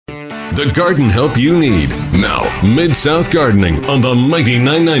The garden help you need. Now, Mid-South Gardening on the Mighty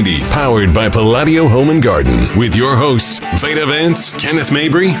 990, powered by Palladio Home and Garden, with your hosts, Veda Vance, Kenneth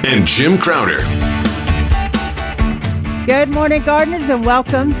Mabry, and Jim Crowder. Good morning, gardeners, and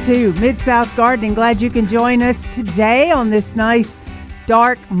welcome to Mid-South Gardening. Glad you can join us today on this nice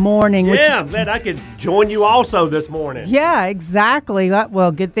dark morning. Yeah, glad I could join you also this morning. Yeah, exactly.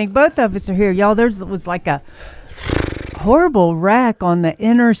 Well, good thing both of us are here. Y'all, there was like a horrible wreck on the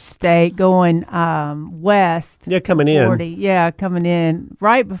interstate going west. Yeah, coming in. 40. Yeah, coming in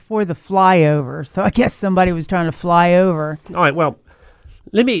right before the flyover. So I guess somebody was trying to fly over. All right, well,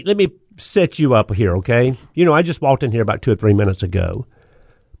 let me set you up here, okay? You know, I just walked in here about 2 or 3 minutes ago.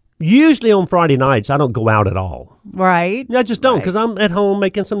 Usually on Friday nights, I don't go out at all. Right. I just don't, because I'm at home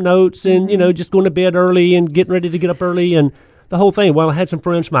making some notes and, you know, just going to bed early and getting ready to get up early and the whole thing. Well, I had some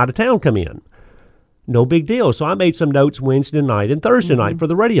friends from out of town come in. No big deal. So I made some notes Wednesday night and Thursday night for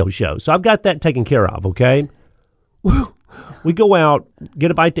the radio show. So I've got that taken care of, okay? We go out, get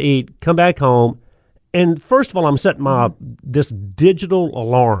a bite to eat, come back home. And first of all, I'm setting this digital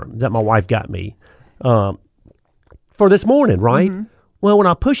alarm that my wife got me for this morning, right? Mm-hmm. Well, when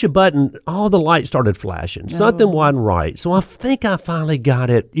I push a button, all the lights started flashing. Something wasn't right. So I think I finally got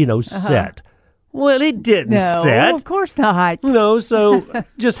it, set. Well, it didn't set. No, of course not. So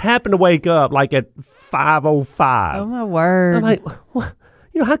just happened to wake up like at 5:05. Oh, my word. I'm like, what?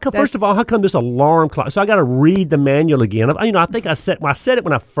 How come, first of all, how come this alarm clock? So I got to read the manual again. I think I set it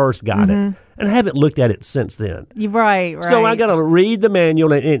when I first got it, and I haven't looked at it since then. Right. So I got to read the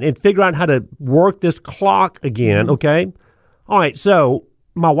manual and figure out how to work this clock again, okay? All right, so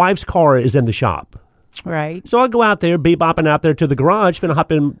my wife's car is in the shop. Right. So I go out there, bebopping out there to the garage, finna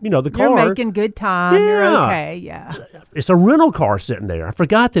hop in, the car. You're making good time. Yeah. You're okay, yeah. It's a rental car sitting there. I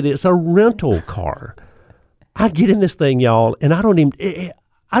forgot that it's a rental car. I get in this thing, y'all, and I don't even...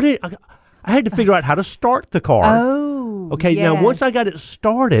 I had to figure out how to start the car. Oh, okay. Yes. Now, once I got it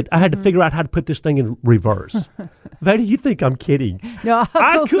started, I had to figure out how to put this thing in reverse. Veda, you think I'm kidding? No,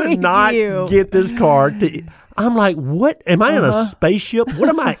 I could not get this car to... I'm like, what? Am I in a spaceship? What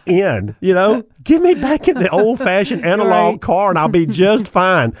am I in? Give me back in the old-fashioned analog car, and I'll be just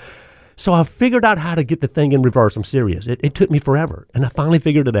fine. So I figured out how to get the thing in reverse. I'm serious. It took me forever, and I finally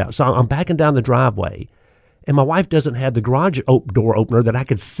figured it out. So I'm backing down the driveway. And my wife doesn't have the garage door opener that I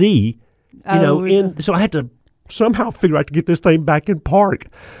could see, so I had to somehow figure out to get this thing back in park.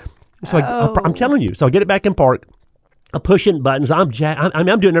 So I'm telling you. So I get it back in park. I'm pushing buttons. I'm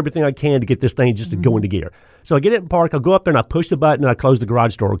doing everything I can to get this thing just to go into gear. So I get it in park. I go up there and I push the button and I close the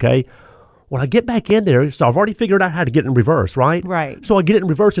garage door, okay? When I get back in there, so I've already figured out how to get it in reverse, right? Right. So I get it in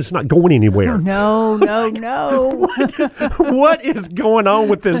reverse. It's not going anywhere. No. What is going on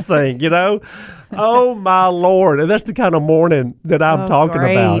with this thing, Oh, my Lord. And that's the kind of morning that I'm talking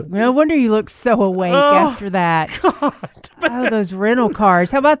about. No wonder you look so awake after that. God, those rental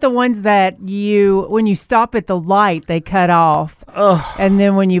cars. How about the ones that when you stop at the light, they cut off? And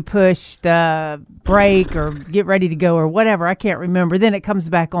then when you push the brake or get ready to go or whatever, I can't remember, then it comes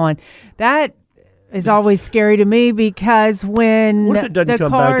back on. That is always scary to me because when what if it doesn't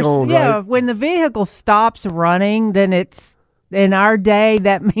come back on, right? when the vehicle stops running, then it's... In our day,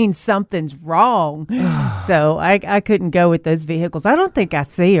 that means something's wrong. So I couldn't go with those vehicles. I don't think I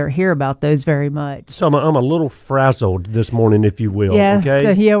see or hear about those very much. So I'm a little frazzled this morning, if you will. Yeah,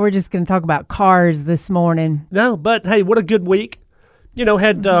 okay? So we're just going to talk about cars this morning. No, but hey, what a good week. Hey,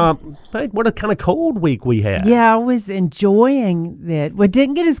 what a kind of cold week we had. Yeah, I was enjoying it. Well, it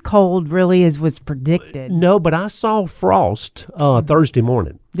didn't get as cold, really, as was predicted. No, but I saw frost Thursday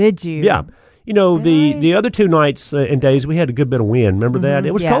morning. Did you? Yeah. The other 2 nights and days, we had a good bit of wind. Remember that?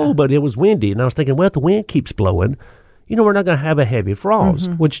 It was cold, but it was windy. And I was thinking, well, if the wind keeps blowing, we're not going to have a heavy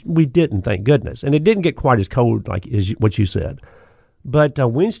frost, which we didn't, thank goodness. And it didn't get quite as cold like what you said. But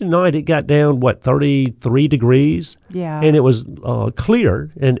Wednesday night, it got down, 33 degrees? Yeah. And it was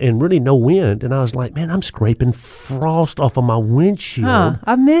clear and really no wind. And I was like, man, I'm scraping frost off of my windshield.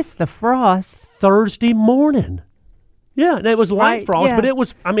 I missed the frost. Thursday morning. Yeah, and it was light frost, but it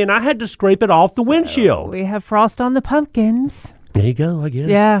was, I had to scrape it off the windshield. We have frost on the pumpkins. There you go, I guess.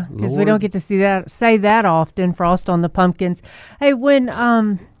 Yeah, because we don't get to say that often, frost on the pumpkins. Hey, when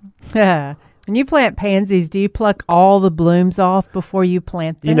you plant pansies, do you pluck all the blooms off before you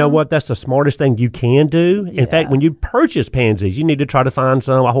plant them? You know what? That's the smartest thing you can do. Yeah. In fact, when you purchase pansies, you need to try to find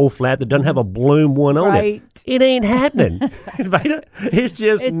a whole flat that doesn't have a bloom one on it. It ain't happening. It's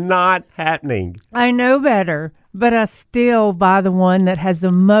just not happening. I know better. But I still buy the one that has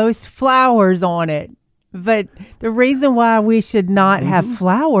the most flowers on it. But the reason why we should not have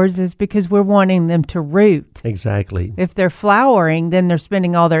flowers is because we're wanting them to root. Exactly. If they're flowering, then they're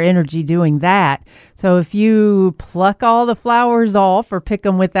spending all their energy doing that. So if you pluck all the flowers off or pick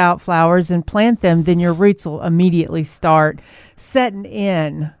them without flowers and plant them, then your roots will immediately start setting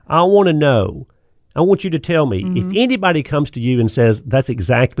in. I want to know. I want you to tell me, if anybody comes to you and says, that's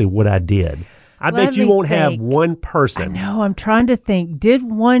exactly what I did, I bet you won't have one person. I know, I'm trying to think. Did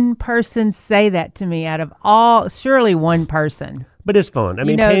one person say that to me out of all? Surely one person. But it's fun. I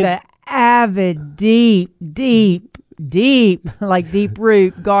mean, the avid, deep, like deep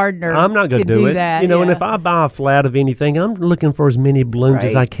root gardener. I'm not going to do it. That, and if I buy a flat of anything, I'm looking for as many blooms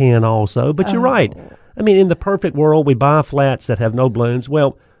as I can also. But you're right. I mean, in the perfect world, we buy flats that have no blooms.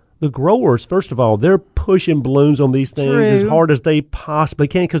 Well, the growers, first of all, they're pushing blooms on these things as hard as they possibly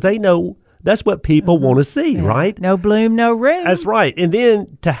can because they know that's what people want to see, right? No bloom, no root. That's right. And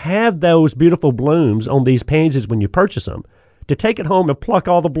then to have those beautiful blooms on these pansies when you purchase them, to take it home and pluck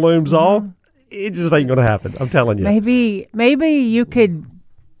all the blooms off, it just ain't going to happen. I'm telling you. Maybe you could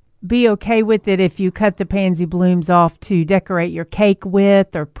be okay with it if you cut the pansy blooms off to decorate your cake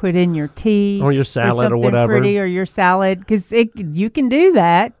with or put in your tea. Or your salad or whatever. Pretty or your salad, because you can do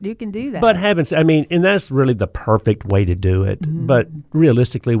that. You can do that. But and that's really the perfect way to do it. But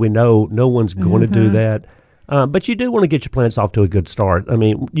realistically, we know no one's going to do that. But you do want to get your plants off to a good start. I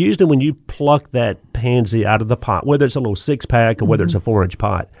mean, usually when you pluck that pansy out of the pot, whether it's a little 6-pack or whether it's a 4-inch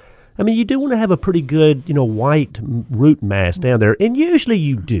pot, I mean, you do want to have a pretty good, white root mass down there. And usually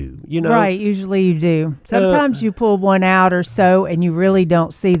you do, Right, usually you do. Sometimes you pull one out or so and you really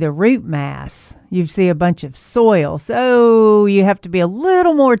don't see the root mass. You see a bunch of soil. So you have to be a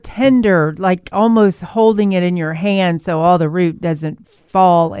little more tender, like almost holding it in your hand so all the root doesn't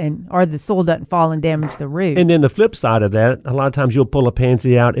fall or the soil doesn't fall and damage the root. And then the flip side of that, a lot of times you'll pull a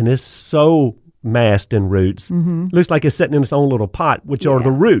pansy out and it's so massed in roots. Looks like it's sitting in its own little pot, which are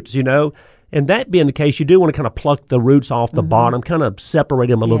the roots, And that being the case, you do want to kind of pluck the roots off the bottom, kind of separate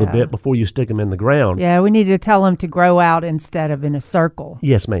them a little bit before you stick them in the ground. Yeah, we need to tell them to grow out instead of in a circle.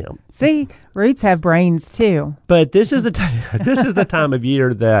 Yes, ma'am. See, roots have brains too. But this is the time of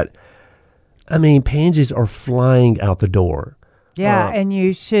year that, pansies are flying out the door. Yeah, and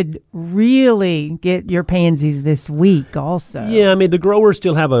you should really get your pansies this week also. Yeah, the growers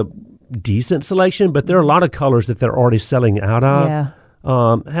still have a decent selection, but there are a lot of colors that they're already selling out of. Yeah.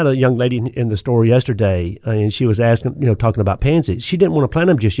 I had a young lady in the store yesterday, and she was asking, talking about pansies. She didn't want to plant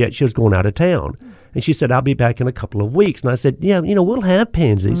them just yet. She was going out of town. And she said, I'll be back in a couple of weeks. And I said, yeah, we'll have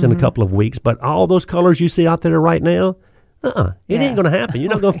pansies in a couple of weeks, but all those colors you see out there right now, it ain't going to happen. You're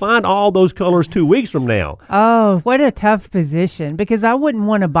not going to find all those colors 2 weeks from now. Oh, what a tough position, because I wouldn't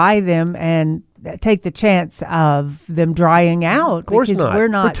want to buy them and take the chance of them drying out. Of course not. We're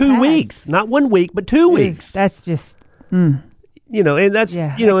not for 2 weeks, not 1 week, but 2 weeks. That's just, and that's,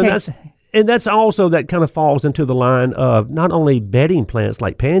 and that's also that kind of falls into the line of not only bedding plants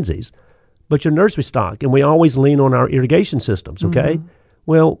like pansies, but your nursery stock. And we always lean on our irrigation systems. Okay.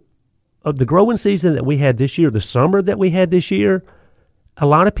 Well, of the growing season that we had this year, the summer that we had this year, a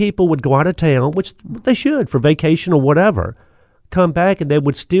lot of people would go out of town, which they should for vacation or whatever, come back and they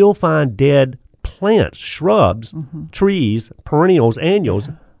would still find dead plants, shrubs, trees, perennials, annuals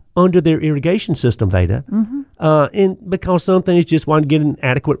under their irrigation system, Veda. And because some things just weren't getting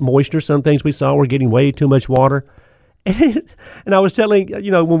adequate moisture, some things we saw were getting way too much water. And I was telling,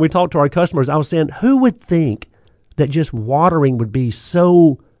 when we talked to our customers, I was saying, who would think that just watering would be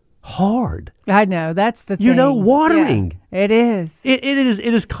so hard? I know, that's the thing. Watering. Yeah, it is. It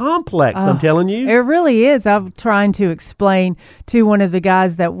is complex, I'm telling you. It really is. I'm trying to explain to one of the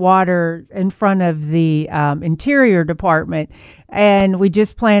guys that water in front of the interior department, and we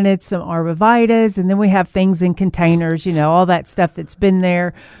just planted some arborvitaes, and then we have things in containers, all that stuff that's been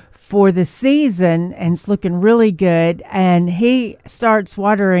there for the season, and it's looking really good. And he starts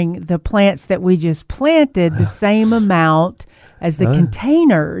watering the plants that we just planted the same amount as the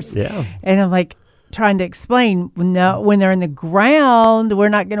containers. Yeah. And I'm like trying to explain, when they're in the ground, we're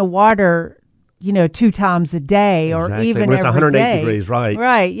not going to water, 2 times a day or even when it's every 108 day. degrees, right?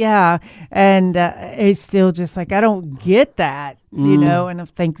 Right, yeah. And it's still just like, I don't get that, and I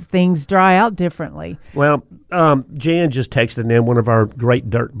think things dry out differently. Well, Jan just texted in, one of our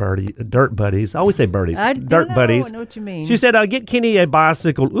great dirt buddies. I always say birdies. Dirt buddies. I know what you mean. She said, get Kenny a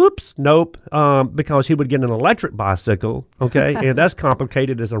bicycle. Oops, nope. Because he would get an electric bicycle, okay? And that's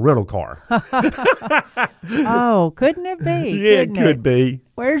complicated as a rental car. Oh, couldn't it be? Yeah, it could be.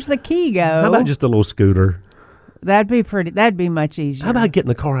 Where's the key go? How about just a little scooter? That'd be much easier. How about getting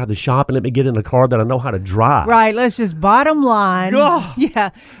the car out of the shop and let me get in a car that I know how to drive? Right. Let's just bottom line. Oh.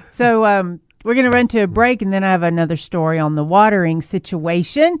 Yeah. So We're going to run to a break, and then I have another story on the watering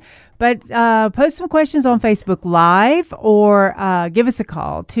situation. But post some questions on Facebook Live or give us a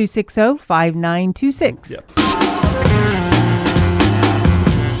call, 260-5926. Yep.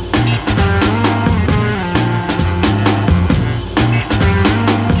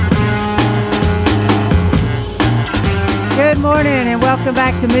 Good morning and welcome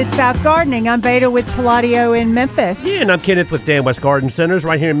back to Mid-South Gardening. I'm Veda with Palladio in Memphis. Yeah, and I'm Kenneth with Dan West Garden Centers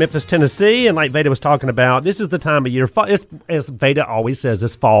right here in Memphis, Tennessee. And like Veda was talking about, this is the time of year, as Veda always says,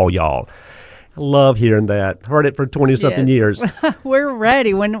 it's fall, y'all. I love hearing that. Heard it for 20-something years. We're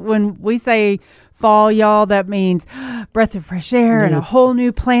ready. When we say fall, y'all, that means breath of fresh air and a whole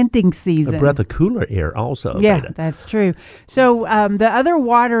new planting season. A breath of cooler air also. Yeah, Veda. that's true. So the other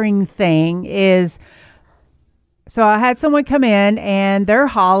watering thing is... So I had someone come in, and their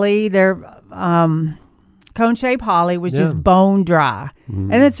holly, their cone-shaped holly, was just bone dry.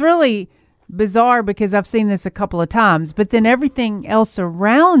 Mm-hmm. And it's really bizarre because I've seen this a couple of times. But then everything else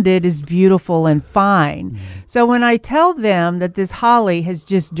around it is beautiful and fine. Mm-hmm. So when I tell them that this holly has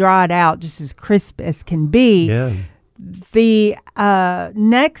just dried out just as crisp as can be, the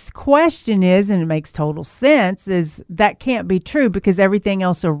next question is, and it makes total sense, is that can't be true because everything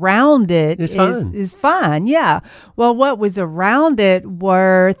else around it is fine. Yeah. Well, what was around it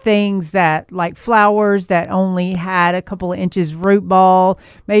were things that, like flowers that only had a couple of inches root ball,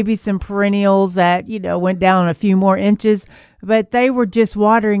 maybe some perennials that, went down a few more inches, but they were just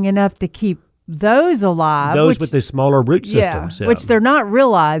watering enough to keep those alive. Those with the smaller root systems. Yeah, which they're not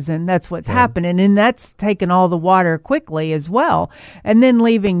realizing that's what's happening. And that's taking all the water quickly as well. And then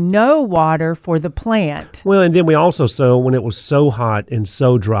leaving no water for the plant. Well, and then we also saw when it was so hot and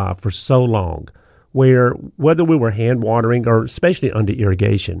so dry for so long, where whether we were hand watering or especially under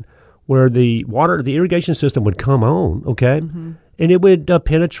irrigation, where the irrigation system would come on, and it would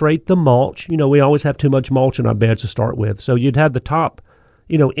penetrate the mulch. We always have too much mulch in our beds to start with. So you'd have the top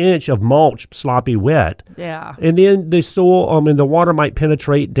inch of mulch sloppy wet. Yeah. And then the soil, the water might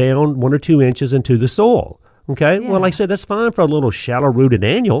penetrate down 1 or 2 inches into the soil. Okay? Yeah. Well, like I said, that's fine for a little shallow-rooted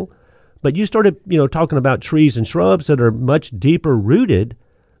annual. But you started, talking about trees and shrubs that are much deeper rooted,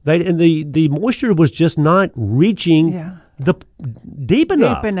 and the moisture was just not reaching deep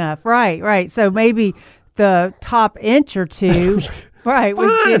enough. Deep enough, right. So maybe the top inch or two,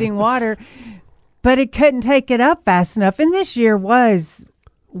 was getting water, but it couldn't take it up fast enough. And this year was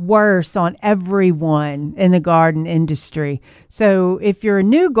worse on everyone in the garden industry. So if you're a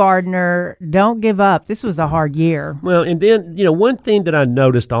new gardener, don't give up. This was a hard year. Well, and then, one thing that I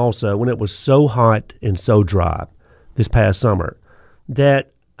noticed also when it was so hot and so dry this past summer,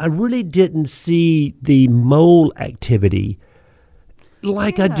 that I really didn't see the mole activity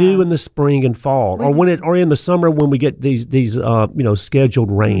like I do in the spring and fall, or in the summer when we get these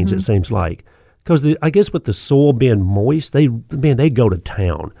scheduled rains, it seems like. Because I guess with the soil being moist, they go to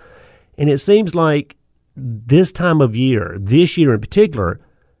town. And it seems like this time of year, this year in particular,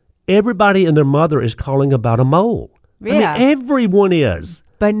 everybody and their mother is calling about a mole. Yeah. Everyone is.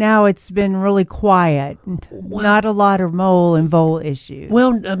 But now it's been really quiet. Not a lot of mole and vole issues.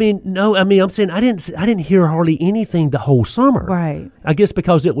 Well, I'm saying I didn't hear hardly anything the whole summer. Right. I guess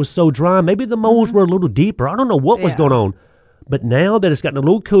because it was so dry. Maybe the moles were a little deeper. I don't know what was going on. But now that it's gotten a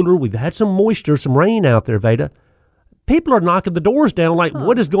little cooler, we've had some moisture, some rain out there, Veda. People are knocking the doors down like,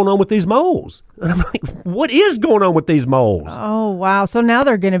 what is going on with these moles? And I'm like, what is going on with these moles? Oh, wow. So now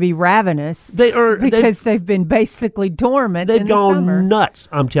they're going to be ravenous. They are. Because they've been basically dormant They've in gone the summer. Nuts,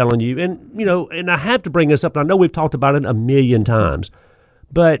 I'm telling you. And, and I have to bring this up. And I know we've talked about it a million times.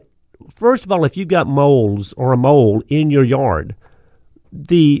 But first of all, if you've got moles or a mole in your yard,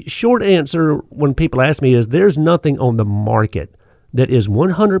 the short answer when people ask me is there's nothing on the market that is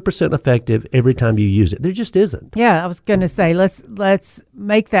 100% effective every time you use it. There just isn't. Yeah, I was going to say, let's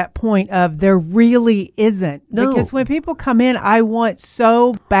make that point of there really isn't. No. Because when people come in, I want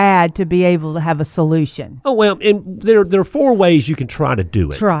so bad to be able to have a solution. Oh, well, and there are 4 ways you can try to do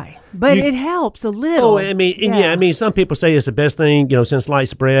it. Try. But it helps a little. Oh, some people say it's the best thing, since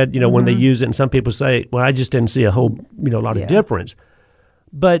sliced bread, when they use it. And some people say, well, I just didn't see a whole, lot of difference.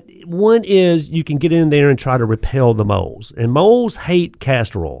 But one is you can get in there and try to repel the moles. And moles hate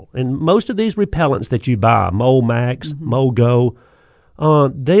castor oil. And most of these repellents that you buy, Mole Max, Mole Go,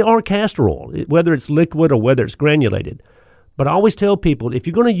 they are castor oil, whether it's liquid or whether it's granulated. But I always tell people, if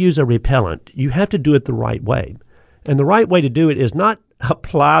you're going to use a repellent, you have to do it the right way. And the right way to do it is not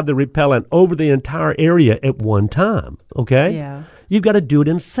apply the repellent over the entire area at one time, okay? Yeah. You've got to do it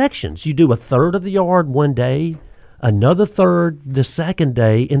in sections. You do a third of the yard one day, another third the second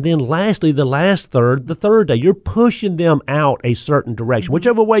day, and then lastly, the last third the third day. You're pushing them out a certain direction.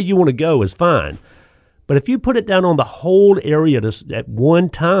 Whichever way you want to go is fine. But if you put it down on the whole area at one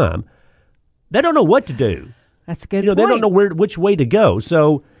time, they don't know what to do. That's a good point. They don't know which way to go.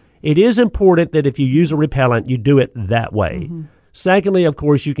 So it is important that if you use a repellent, you do it that way. Mm-hmm. Secondly, of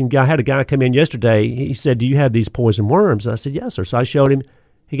course, I had a guy come in yesterday. He said, "Do you have these poison worms?" I said, "Yes, sir." So I showed him.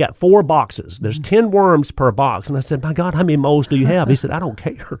 He got 4 boxes. There's 10 worms per box. And I said, "My God, how many moles do you have?" He said, "I don't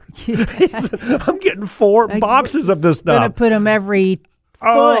care." He said, "I'm getting 4 boxes of this stuff." Going to put them every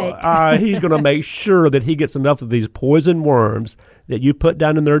foot. He's going to make sure that he gets enough of these poison worms that you put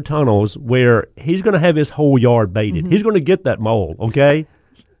down in their tunnels where he's going to have his whole yard baited. Mm-hmm. He's going to get that mole, okay?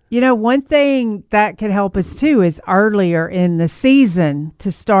 One thing that could help us too is earlier in the season to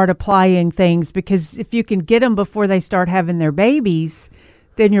start applying things, because if you can get them before they start having their babies,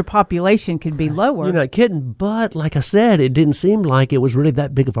 then your population could be lower. You're not kidding, but like I said, it didn't seem like it was really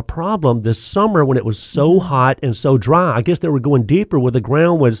that big of a problem this summer when it was so hot and so dry. I guess they were going deeper where the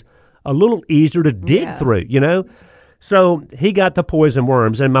ground was a little easier to dig through, So he got the poison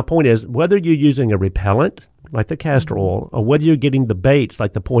worms, and my point is, whether you're using a repellent like the castor oil, or whether you're getting the baits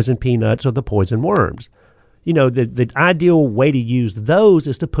like the poison peanuts or the poison worms, the ideal way to use those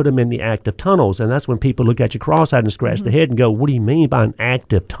is to put them in the active tunnels. And that's when people look at you cross-eyed and scratch their head and go, "What do you mean by an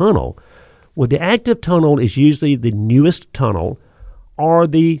active tunnel?" Well, the active tunnel is usually the newest tunnel or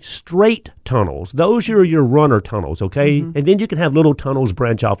the straight tunnels. Those are your runner tunnels, okay? Mm-hmm. And then you can have little tunnels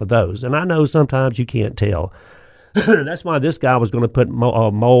branch off of those. And I know sometimes you can't tell. That's why this guy was going to put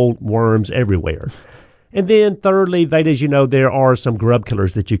mold worms everywhere. And then thirdly, Veda, there are some grub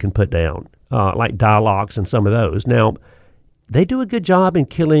killers that you can put down, like Dialox and some of those. Now, they do a good job in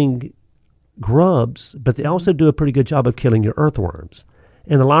killing grubs, but they also do a pretty good job of killing your earthworms.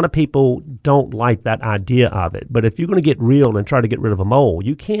 And a lot of people don't like that idea of it. But if you're going to get real and try to get rid of a mole,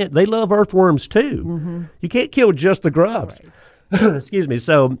 you can't. They love earthworms too. Mm-hmm. You can't kill just the grubs. Right. Excuse me.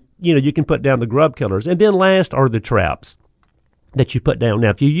 So, you can put down the grub killers. And then last are the traps that you put down.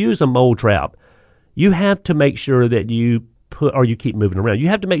 Now, if you use a mole trap, you have to make sure that you keep moving around. You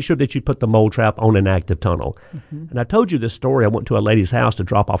have to make sure that you put the mole trap on an active tunnel. Mm-hmm. And I told you this story. I went to a lady's house to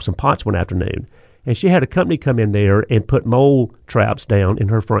drop off some pots one afternoon, and she had a company come in there and put mole traps down in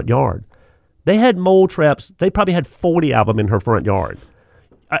her front yard. They had mole traps. They probably had 40 of them in her front yard.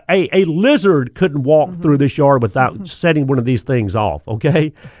 A lizard couldn't walk through this yard without setting one of these things off,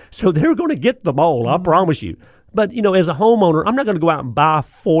 okay? So they're going to get the mole, I promise you. But, as a homeowner, I'm not going to go out and buy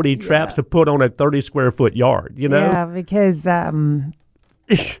 40 traps to put on a 30-square-foot yard, Yeah, because I'm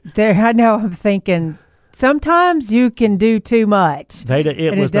thinking sometimes you can do too much, Veda,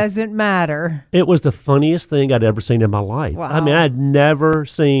 it doesn't matter. It was the funniest thing I'd ever seen in my life. Wow. I mean, I'd never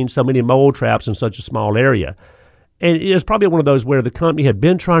seen so many mole traps in such a small area. And it was probably one of those where the company had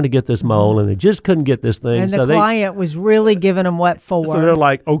been trying to get this mole, and they just couldn't get this thing. And the client was really giving them what for. So they're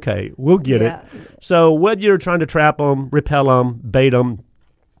like, okay, we'll get it. So whether you're trying to trap them, repel them, bait them,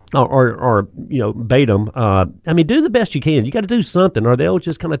 or bait them, do the best you can. You got to do something, or they'll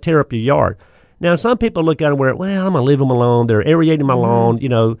just kind of tear up your yard. Now, some people look at it where, well, I'm going to leave them alone. They're aerating my lawn,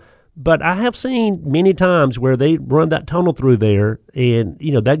 But I have seen many times where they run that tunnel through there, and,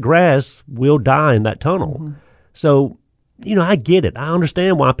 that grass will die in that tunnel. Mm-hmm. So, I get it. I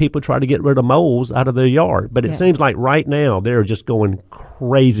understand why people try to get rid of moles out of their yard. But it seems like right now they're just going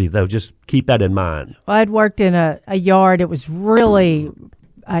crazy, though. Just keep that in mind. Well, I'd worked in a yard. It was really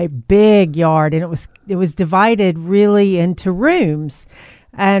a big yard, and it was divided really into rooms.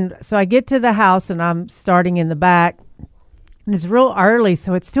 And so I get to the house, and I'm starting in the back. And it's real early,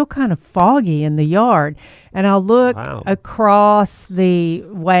 so it's still kind of foggy in the yard. And I'll look across the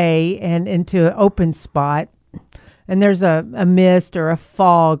way and into an open spot. And there's a mist or a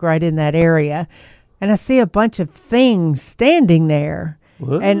fog right in that area. And I see a bunch of things standing there.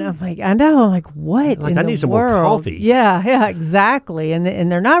 What? And I'm like, I know. I'm like, what in I need some world? More coffee. Yeah, exactly. And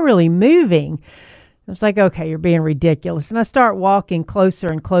they're not really moving. I was like, okay, you're being ridiculous. And I start walking closer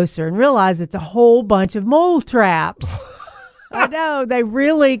and closer and realize it's a whole bunch of mole traps. I know, they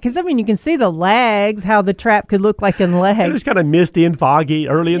really, because you can see the legs, how the trap could look like in legs. It was kind of misty and foggy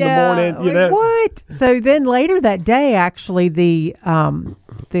early in the morning, What? So then later that day, actually, the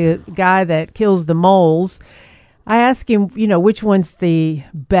guy that kills the moles, I asked him, which one's the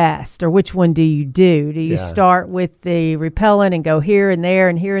best, or which one do you do? Do you start with the repellent and go here and there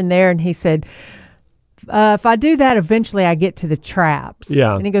and here and there? And he said, if I do that, eventually I get to the traps.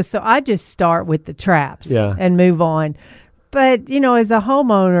 Yeah. And he goes, so I just start with the traps and move on. But, as a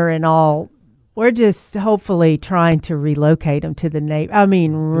homeowner and all, we're just hopefully trying to relocate them to the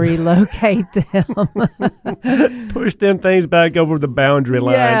relocate them. Push them things back over the boundary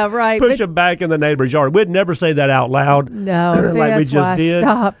line. Yeah, right. Push them back in the neighbor's yard. We'd never say that out loud. No, see, like that's we just why did. I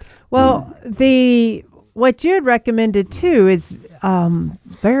stopped. Well, what you had recommended too is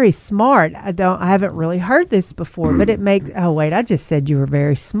very smart. I haven't really heard this before, but it makes. Oh wait, I just said you were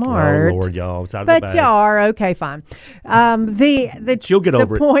very smart. Oh Lord, y'all, it's out of but the bag. you are okay. Fine. She'll get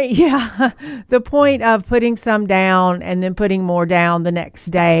over it. Yeah, the point of putting some down and then putting more down the next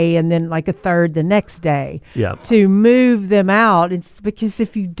day, and then like a third the next day. Yeah. To move them out, it's because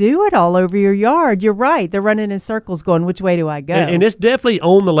if you do it all over your yard, you're right. They're running in circles, going, "Which way do I go?" And it's definitely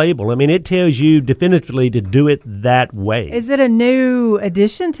on the label. I mean, it tells you definitively to do it that way. Is it a new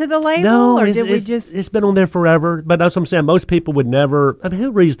addition to the label? No, or did we just? It's been on there forever. But that's what I'm saying. Most people would never. I mean,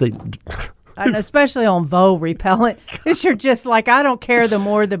 who reads the? And especially on vole repellent, because you're just like, I don't care. The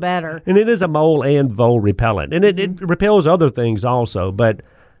more, the better. And it is a mole and vole repellent, and it repels other things also. But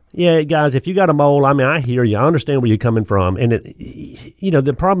yeah, guys, if you got a mole, I mean, I hear you. I understand where you're coming from, and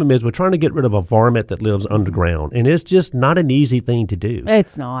the problem is we're trying to get rid of a varmint that lives underground, and it's just not an easy thing to do.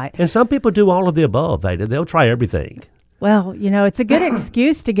 It's not. And some people do all of the above, Veda. They'll try everything. Well, it's a good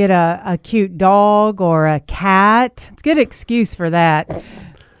excuse to get a cute dog or a cat. It's a good excuse for that,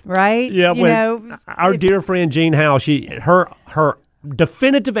 right? Yeah. Our dear friend Jean Howe, her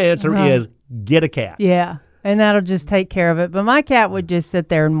definitive answer is get a cat. Yeah. And that'll just take care of it. But my cat would just sit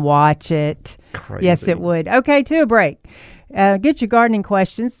there and watch it. Crazy. Yes, it would. Okay, to a break. Get your gardening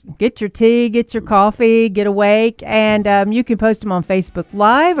questions. Get your tea. Get your coffee. Get awake. And you can post them on Facebook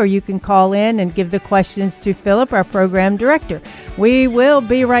Live, or you can call in and give the questions to Philip, our program director. We will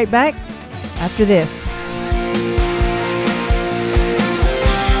be right back after this.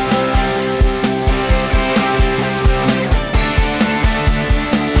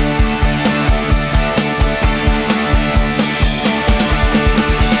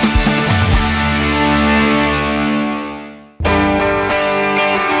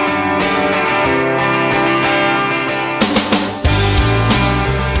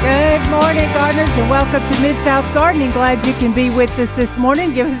 And welcome to Mid-South Gardening. Glad you can be with us this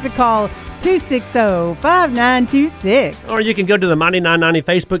morning. Give us a call, 260-5926. Or you can go to the Mighty 990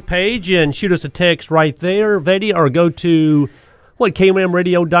 Facebook page and shoot us a text right there, Vedi, or go to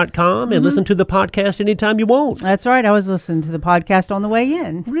KMRadio.com and listen to the podcast anytime you want. That's right. I was listening to the podcast on the way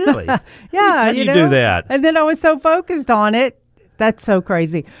in. Really? Yeah. How do you do that? And then I was so focused on it. That's so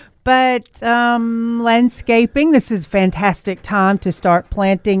crazy. But landscaping, this is a fantastic time to start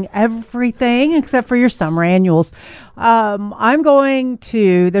planting everything except for your summer annuals. There's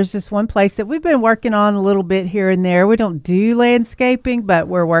this one place that we've been working on a little bit here and there. We don't do landscaping, but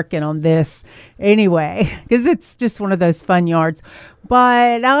we're working on this anyway, because it's just one of those fun yards.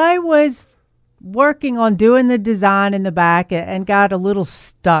 But I was working on doing the design in the back and got a little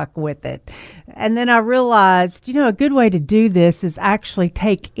stuck with it. And then I realized, a good way to do this is actually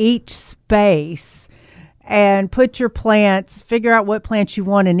take each space and put your plants, figure out what plants you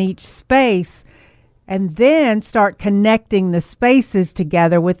want in each space, and then start connecting the spaces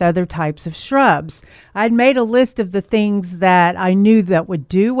together with other types of shrubs. I'd made a list of the things that I knew that would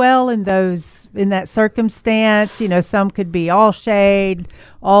do well in that circumstance. Some could be all shade,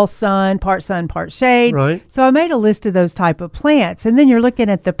 all sun, part shade. Right. So I made a list of those type of plants. And then you're looking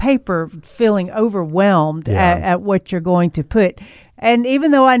at the paper feeling overwhelmed at what you're going to put. And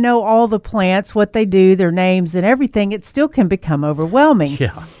even though I know all the plants, what they do, their names and everything, it still can become overwhelming.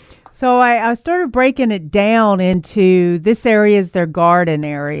 Yeah. So I started breaking it down into this area is their garden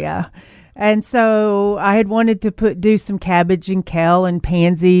area. And so I had wanted to do some cabbage and kale and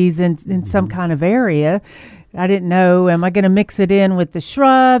pansies in some kind of area. I didn't know, am I going to mix it in with the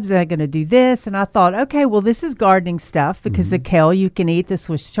shrubs? Am I going to do this? And I thought, okay, well, this is gardening stuff because the kale you can eat, the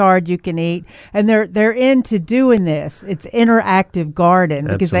Swiss chard you can eat. And they're into doing this. It's interactive garden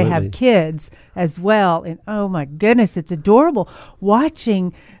because they have kids as well. And oh my goodness, it's adorable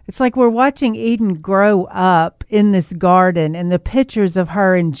watching. It's like we're watching Eden grow up in this garden, and the pictures of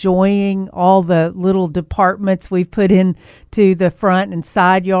her enjoying all the little departments we've put into the front and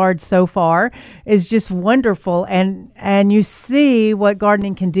side yards so far is just wonderful. And you see what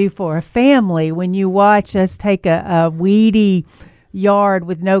gardening can do for a family when you watch us take a weedy yard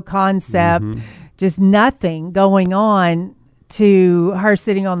with no concept, just nothing going on, to her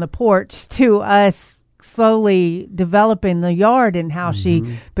sitting on the porch, to us slowly developing the yard and how she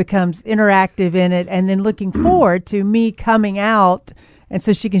becomes interactive in it, and then looking forward to me coming out and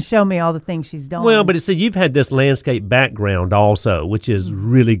so she can show me all the things she's done. Well, but see, you've had this landscape background also, which is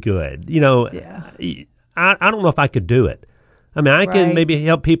really good. I don't know if I could do it. I mean, I can maybe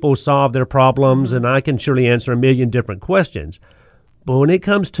help people solve their problems, and I can surely answer a million different questions. But when it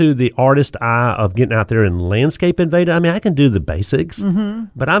comes to the artist eye of getting out there and landscaping, Veda, I mean, I can do the basics.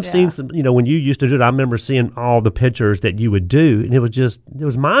 But I've seen some, when you used to do it, I remember seeing all the pictures that you would do, and it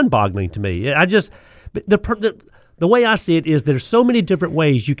was mind-boggling to me. The way I see it is there's so many different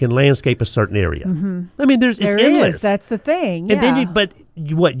ways you can landscape a certain area. I mean, it's endless. That's the thing. And then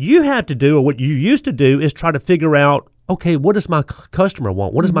what you have to do, or what you used to do, is try to figure out, okay, what does my customer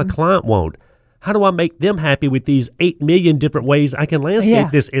want? What does my client want? How do I make them happy with these 8 million different ways I can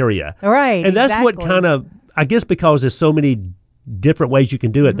landscape this area? Right. And that's what kind of, I guess because there's so many different ways you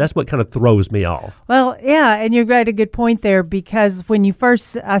can do it, that's what kind of throws me off. Well, yeah, and you've got a good point there, because when you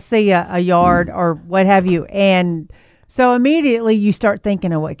first see a yard or what have you, and so immediately you start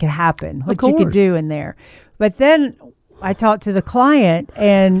thinking of what could happen, what you could do in there. But then I talk to the client,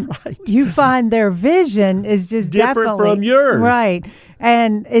 and you find their vision is just different from yours. Right.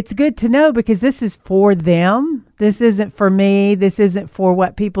 And it's good to know, because this is for them. This isn't for me. This isn't for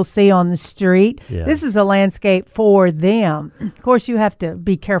what people see on the street. Yeah. This is a landscape for them. Of course, you have to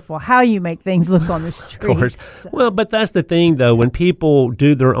be careful how you make things look on the street. Of course. So. Well, but that's the thing, though. When people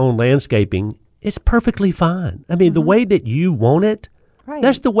do their own landscaping, it's perfectly fine. I mean, the way that you want it,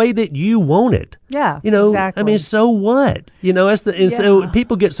 that's the way that you want it. Yeah, exactly. I mean, so what? So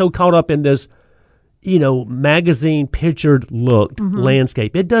people get so caught up in this, magazine pictured looked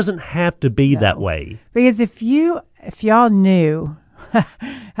landscape. It doesn't have to be that way. Because if y'all knew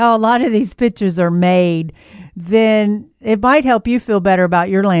how a lot of these pictures are made, then it might help you feel better about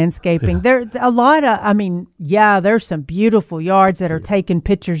your landscaping. There's some beautiful yards that are taking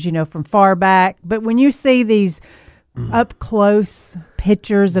pictures, from far back. But when you see these up close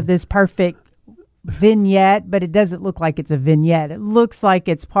pictures of this perfect vignette, but it doesn't look like it's a vignette. It looks like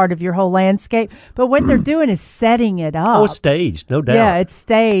it's part of your whole landscape. But what they're doing is setting it up. Oh, it's staged, no doubt. Yeah, it's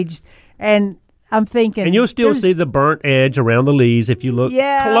staged. And I'm thinking... And you'll still see the burnt edge around the leaves if you look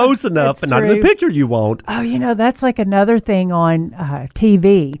close enough, and not in the picture you want. Oh, that's like another thing on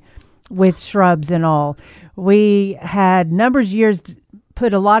TV with shrubs and all. We had years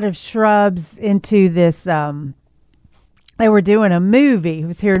put a lot of shrubs into this... They were doing a movie. It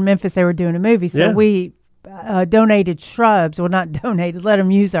was here in Memphis. They were doing a movie. So we donated shrubs. Well, not donated. Let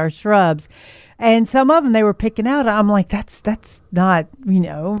them use our shrubs. And some of them they were picking out. I'm like, that's not,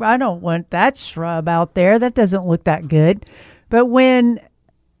 I don't want that shrub out there. That doesn't look that good. But when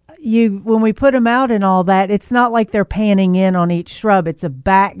we put them out and all that, it's not like they're panning in on each shrub. It's a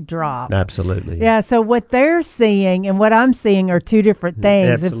backdrop. Absolutely. Yeah, so what they're seeing and what I'm seeing are two different things.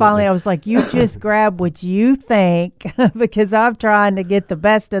 Absolutely. And finally I was like, you just grab what you think, because I'm trying to get the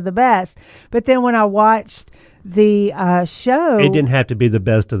best of the best. But then when I watched the show, it didn't have to be the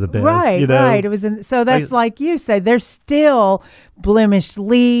best of the best. Right. It was so that's like you said, there's still blemished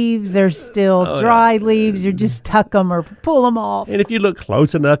leaves, there's still dry leaves. You just tuck them or pull them off. And if you look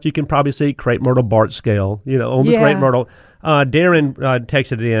close enough, you can probably see crepe myrtle bark scale. On the crepe myrtle. Darren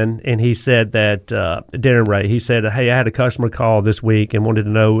texted in, and he said that Darren Ray. He said, "Hey, I had a customer call this week and wanted to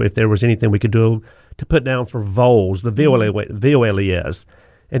know if there was anything we could do to put down for voles, the VOLES."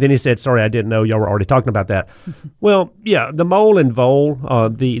 And then he said, "Sorry, I didn't know y'all were already talking about that." Well, yeah, the mole and vole,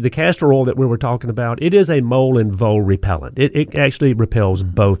 the castor oil that we were talking about, it is a mole and vole repellent. It actually repels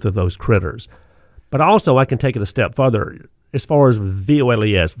both of those critters. But also, I can take it a step further as far as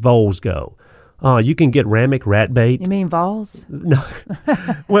VOLES, voles go. You can get Ramic rat bait. You mean voles? No.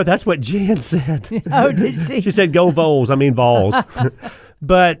 Well, that's what Jen said. Oh, did she? She said, "Go voles." I mean voles.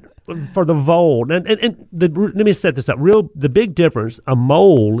 But for the vole, let me set this up. The big difference, a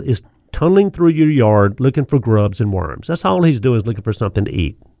mole is tunneling through your yard looking for grubs and worms. That's all he's doing, is looking for something to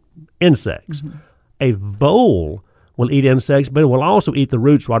eat, insects. A vole will eat insects, but it will also eat the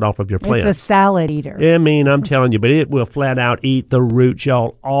roots right off of your plant. It's a salad eater. I mean, I'm telling you, but it will flat out eat the roots,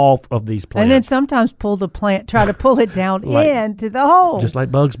 y'all, off of these plants. And then sometimes try to pull it down into the hole. Just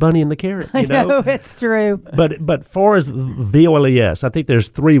like Bugs Bunny and the carrot. I know, it's true. But far as VOLES, I think there's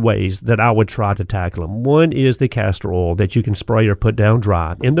 3 ways that I would try to tackle them. One is the castor oil that you can spray or put down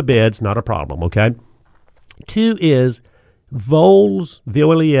dry. In the beds, not a problem, okay? 2 is voles,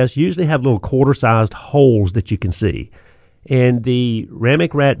 VOLES, usually have little quarter-sized holes that you can see. And the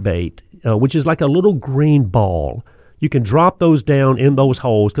Ramic rat bait, which is like a little green ball, you can drop those down in those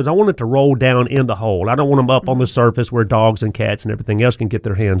holes, because I want it to roll down in the hole. I don't want them up on the surface where dogs and cats and everything else can get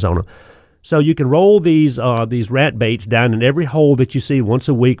their hands on them. So you can roll these rat baits down in every hole that you see once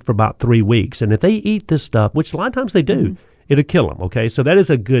a week for about 3 weeks. And if they eat this stuff, which a lot of times they do, it'll kill them, okay? So that is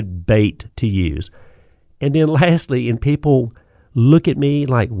a good bait to use. And then lastly, and people look at me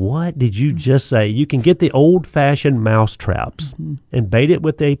like, what did you just say? You can get the old-fashioned mouse traps and bait it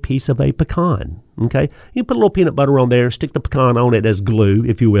with a piece of a pecan, okay? You put a little peanut butter on there, stick the pecan on it as glue,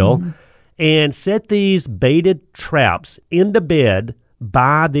 if you will, and set these baited traps in the bed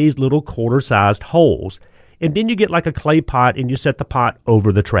by these little quarter-sized holes. And then you get like a clay pot and you set the pot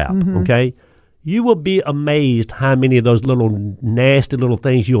over the trap, okay? You will be amazed how many of those little nasty little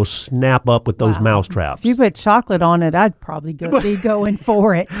things you'll snap up with those mouse traps. If you put chocolate on it, I'd probably be going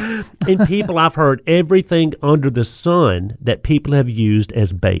for it. And people, I've heard everything under the sun that people have used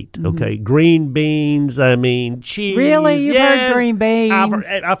as bait, okay? Green beans, cheese. Really? You've heard green beans?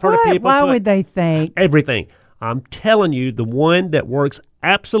 I've heard of people Why would they think? Everything. I'm telling you, the one that works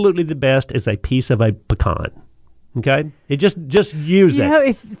absolutely the best is a piece of a pecan. Okay? It just use it.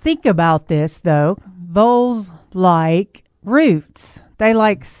 If think about this though, voles like roots. They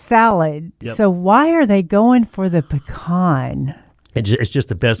like salad. Yep. So why are they going for the pecan? It's just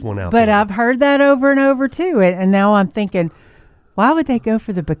the best one out there. But I've heard that over and over too. And now I'm thinking, why would they go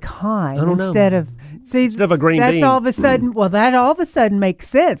for the pecan instead of a green bean? That's all of a sudden. Well, that all of a sudden makes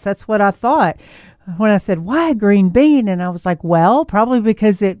sense. That's what I thought when I said, why a green bean? And I was like, well, probably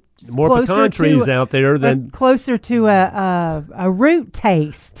because it more pecan trees out there than closer to a root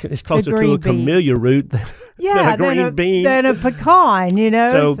taste. It's closer to a camellia root than a green bean. Than a pecan,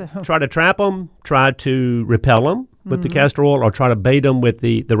 So try to trap them, try to repel them with the castor oil, or try to bait them with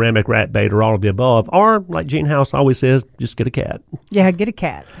the Ramak rat bait, or all of the above. Or, like Gene House always says, just get a cat. Yeah, get a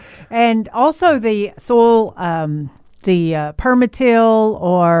cat. And also the soil, the Permatil,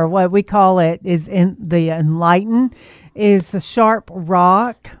 or what we call it is in the Enlighten, is a sharp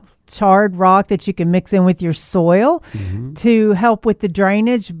rock, charred rock that you can mix in with your soil to help with the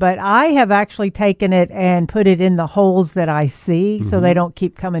drainage. But I have actually taken it and put it in the holes that I see so they don't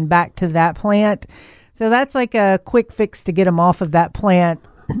keep coming back to that plant. So that's like a quick fix to get them off of that plant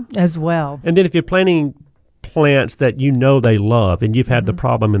as well. And then if you're planting plants that you know they love and you've had the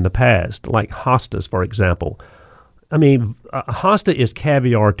problem in the past, like hostas, for example. I mean, a hosta is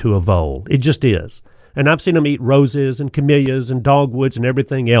caviar to a vole. It just is. And I've seen them eat roses and camellias and dogwoods and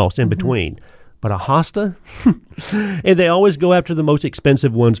everything else in between. But a hosta, and they always go after the most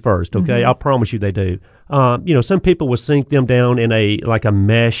expensive ones first, okay? I'll promise you they do. Some people will sink them down in a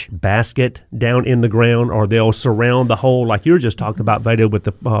mesh basket down in the ground, or they'll surround the hole like you were just talking about, Veda, with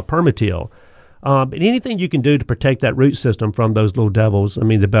the Permatil. But anything you can do to protect that root system from those little devils,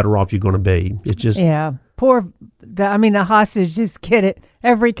 the better off you're going to be. It's just... Yeah. The hostas just get it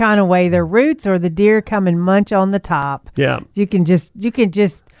every kind of way. Their roots or the deer come and munch on the top. Yeah. You can just,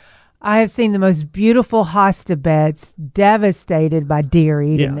 I have seen the most beautiful hosta beds devastated by deer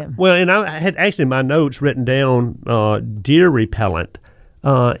eating them. Well, and I had actually my notes written down deer repellent.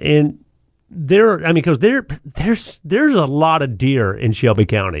 And because there's a lot of deer in Shelby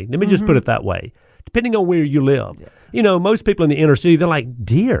County. Let me just put it that way. Depending on where you live. Most people in the inner city, they're like,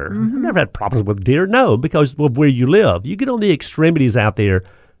 deer? I've never had problems with deer. No, because of where you live. You get on the extremities out there,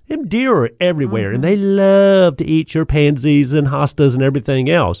 them deer are everywhere, and they love to eat your pansies and hostas and everything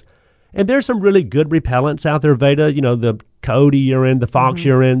else. And there's some really good repellents out there, Veda. The coyote urine, the fox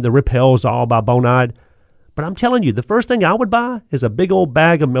urine, the Repels, all by Bonide. But I'm telling you, the first thing I would buy is a big old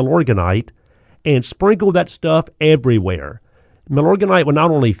bag of Milorganite and sprinkle that stuff everywhere. Milorganite will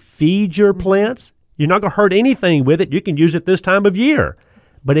not only feed your plants, you're not going to hurt anything with it. You can use it this time of year.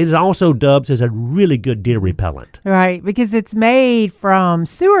 But it is also dubbed as a really good deer repellent. Right, because it's made from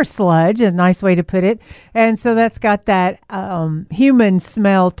sewer sludge, a nice way to put it. And so that's got that human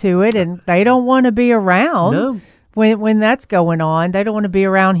smell to it, and they don't want to be around. No. When that's going on. They don't want to be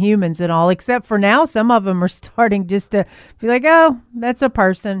around humans and all, except for now some of them are starting just to be like, oh, that's a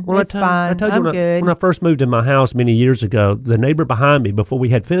person. Well, it's fine. I'm good. When I first moved in my house many years ago, the neighbor behind me, before we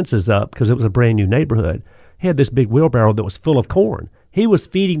had fences up, because it was a brand new neighborhood, he had this big wheelbarrow that was full of corn. He was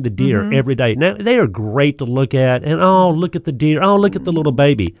feeding the deer every day. Now, they are great to look at, and look at the deer. Oh, look at the little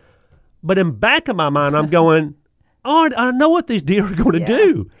baby. But in back of my mind, I'm going, I know what these deer are going to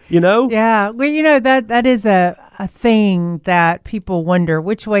do, Yeah. Well, that is a thing that people wonder,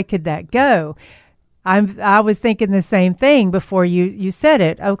 which way could that go? I was thinking the same thing before you said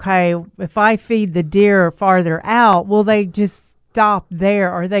it. Okay, if I feed the deer farther out, will they just stop there,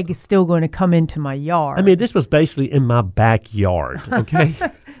 or are they still going to come into my yard? This was basically in my backyard, okay?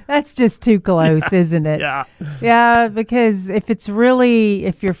 That's just too close, isn't it? Yeah. Yeah, because if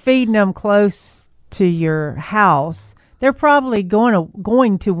you're feeding them close to your house, they're probably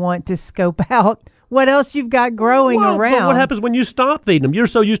going to want to scope out what else you've got growing around. But what happens when you stop feeding them? You're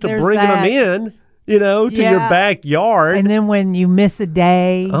so used to bringing them in, to your backyard. And then when you miss a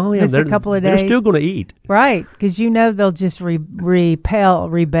day, miss a couple of days, they're still going to eat. Right, because they'll just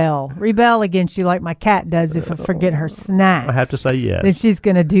rebel against you like my cat does if I forget her snacks. I have to say yes. Then she's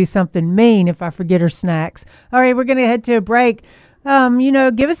going to do something mean if I forget her snacks. All right, we're going to head to a break.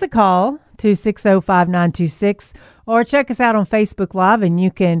 Give us a call, 260-5926, or check us out on Facebook Live, and you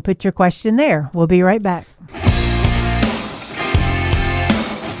can put your question there. We'll be right back.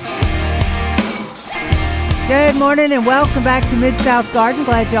 Good morning and welcome back to Mid-South Garden.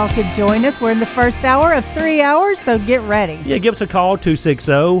 Glad y'all could join us. We're in the first hour of 3 hours, so get ready. Yeah, give us a call,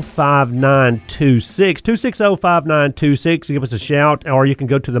 260-5926. 260-5926. Give us a shout, or you can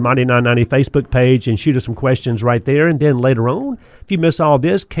go to the Mighty 990 Facebook page and shoot us some questions right there. And then later on, if you miss all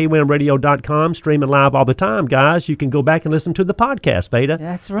this, kwamradio.com, streaming live all the time, guys. You can go back and listen to the podcast, Veda.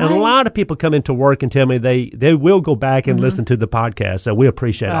 That's right. And a lot of people come into work and tell me they will go back and listen to the podcast, so we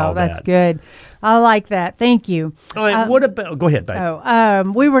appreciate all that. Oh, that's good. I like that. Thank you. All right, what about? Go ahead,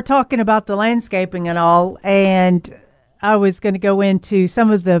 babe. We were talking about the landscaping and all, and I was going to go into some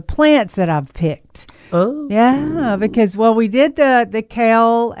of the plants that I've picked. Oh, yeah, because we did the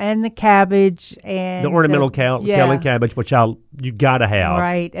kale and the cabbage and the ornamental kale and cabbage, which you gotta have,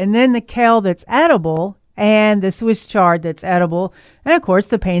 right, and then the kale that's edible. And the Swiss chard that's edible. And, of course,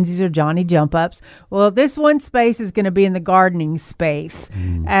 the pansies or Johnny jump-ups. Well, this one space is going to be in the gardening space.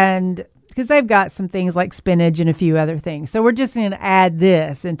 And because they've got some things like spinach and a few other things. So we're just going to add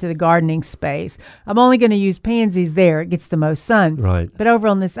this into the gardening space. I'm only going to use pansies there. It gets the most sun. Right. But over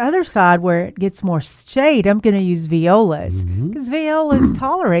on this other side where it gets more shade, I'm going to use violas. Because violas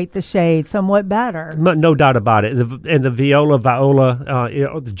tolerate the shade somewhat better. No doubt about it. And the viola,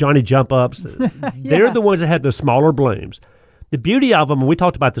 the Johnny jump-ups, they're the ones that have the smaller blooms. The beauty of them, and we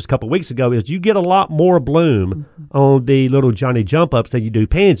talked about this a couple of weeks ago, is you get a lot more bloom on the little Johnny jump-ups than you do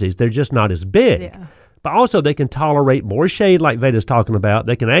pansies. They're just not as big. Yeah. But also they can tolerate more shade like Veda's talking about.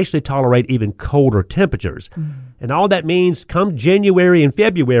 They can actually tolerate even colder temperatures. And all that means come January and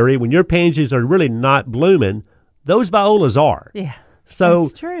February, when your pansies are really not blooming, those violas are. Yeah. So,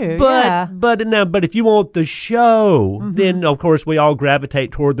 that's true. But if you want the show, then of course we all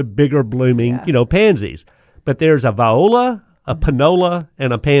gravitate toward the bigger blooming, pansies. But there's a viola, a panola,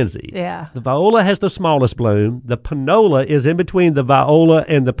 and a pansy. Yeah. The viola has the smallest bloom. The panola is in between the viola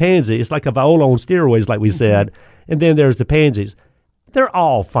and the pansy. It's like a viola on steroids, like we said. And then there's the pansies. They're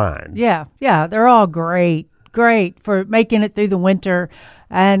all fine. Yeah, they're all great for making it through the winter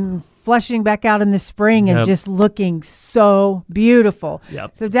and flushing back out in the spring and just looking so beautiful.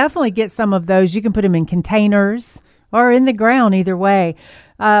 Yep. So definitely get some of those. You can put them in containers or in the ground, either way.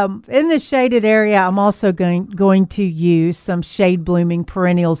 In the shaded area, I'm also going to use some shade blooming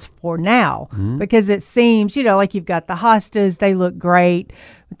perennials for now because it seems, like you've got the hostas, they look great,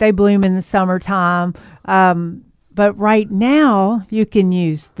 but they bloom in the summertime. But right now, you can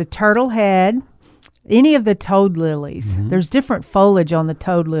use the turtle head, any of the toad lilies. There's different foliage on the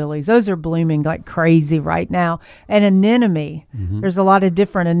toad lilies. Those are blooming like crazy right now. And anemone. There's a lot of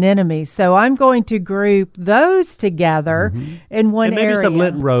different anemones. So I'm going to group those together in one area. And maybe some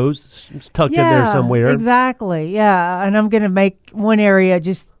Lenten rose tucked in there somewhere. Exactly. Yeah. And I'm going to make one area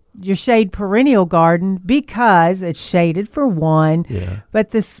just your shade perennial garden because it's shaded for one,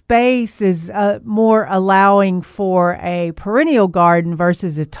 but the space is more allowing for a perennial garden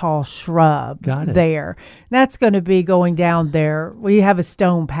versus a tall shrub there. That's going to be going down there. We have a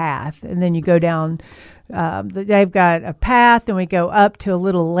stone path, and then you go down. They've got a path, and we go up to a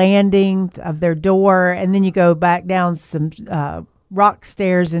little landing of their door, and then you go back down some rock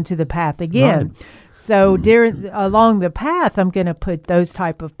stairs into the path again. Right. So along the path, I'm going to put those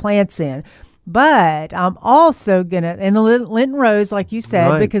type of plants in. But I'm also going to, and the Lenten rose, like you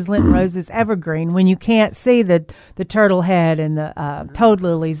said, because Lenten rose is evergreen. When you can't see the turtle head and the toad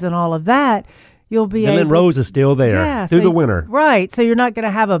lilies and all of that, you'll be able. The Lenten rose is still there through the winter. Right. So you're not going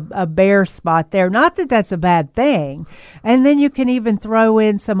to have a bare spot there. Not that that's a bad thing. And then you can even throw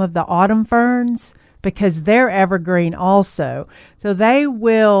in some of the autumn ferns, because they're evergreen also. So they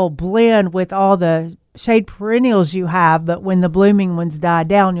will blend with all the shade perennials you have, but when the blooming ones die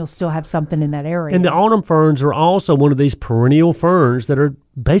down, you'll still have something in that area. And the autumn ferns are also one of these perennial ferns that are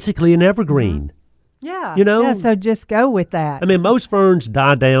basically an evergreen. Yeah. Yeah, so just go with that. I mean, most ferns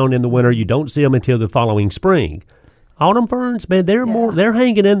die down in the winter. You don't see them until the following spring. Autumn ferns, man, they're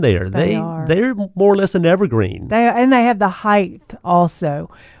hanging in there. They're more or less an evergreen. They have the height also.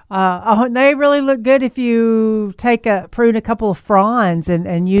 They really look good if you prune a couple of fronds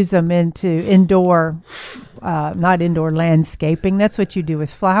and use them into indoor, not indoor landscaping. That's what you do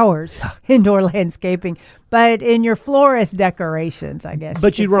with flowers, indoor landscaping. But in your florist decorations, I guess.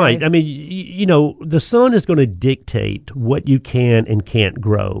 But you're right. Say. I mean, the sun is going to dictate what you can and can't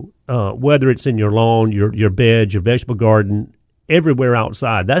grow, whether it's in your lawn, your bed, your vegetable garden, everywhere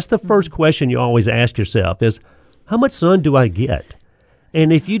outside. That's the first question you always ask yourself is, how much sun do I get?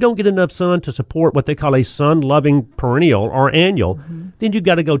 And if you don't get enough sun to support what they call a sun-loving perennial or annual, then you've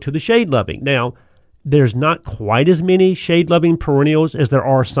got to go to the shade-loving. Now, there's not quite as many shade-loving perennials as there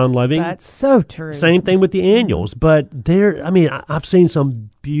are sun-loving. That's so true. Same thing with the annuals. But I've seen some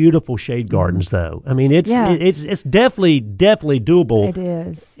beautiful shade gardens, though. I mean, it's definitely doable. It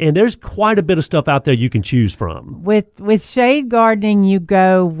is. And there's quite a bit of stuff out there you can choose from. With shade gardening, you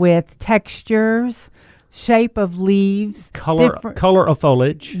go with textures, shape of leaves, color of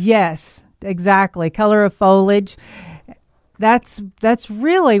foliage. Yes, exactly. Color of foliage. That's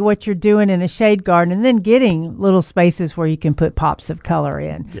really what you're doing in a shade garden, and then getting little spaces where you can put pops of color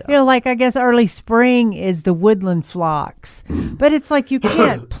in. Yeah. Like I guess early spring is the woodland phlox, but it's like you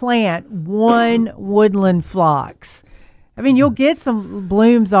can't plant one woodland phlox. I mean, you'll get some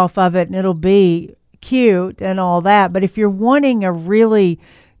blooms off of it, and it'll be cute and all that. But if you're wanting a really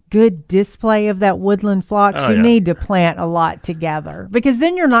good display of that woodland phlox, you need to plant a lot together, because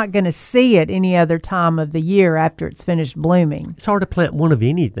then you're not going to see it any other time of the year after it's finished blooming. It's hard to plant one of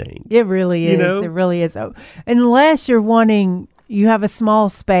anything. It really is. It really is. Unless you have a small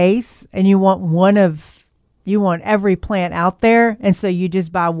space and you want every plant out there, and so you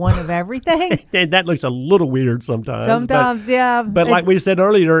just buy one of everything. And that looks a little weird sometimes. Yeah. But like we said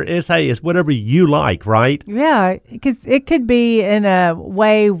earlier, it's whatever you like, right? Yeah, because it could be in a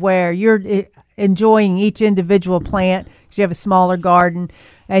way where you're enjoying each individual plant, because you have a smaller garden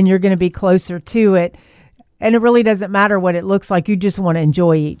and you're going to be closer to it. And it really doesn't matter what it looks like. You just want to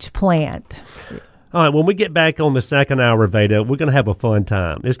enjoy each plant. All right, when we get back on the second hour, Veda, we're going to have a fun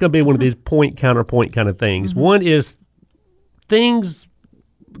time. It's going to be one of these point, counterpoint kind of things. One is things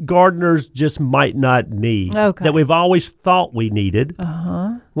gardeners just might not need that we've always thought we needed.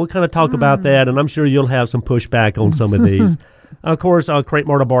 We'll kind of talk about that, and I'm sure you'll have some pushback on some of these. Of course, crepe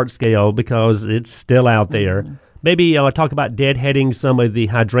Myrtle Bark scale, because it's still out there. Maybe talk about deadheading some of the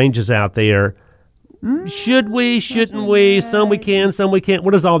hydrangeas out there. Should we? Shouldn't we? Some we can, some we can't.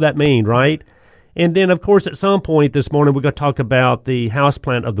 What does all that mean, right? And then, of course, at some point this morning, we're going to talk about the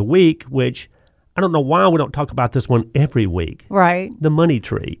houseplant of the week, which I don't know why we don't talk about this one every week. Right. The money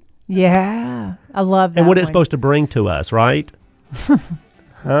tree. Yeah. I love that. And what it's supposed to bring to us, right?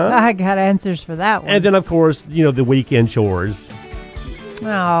 I got answers for that one. And then, of course, the weekend chores.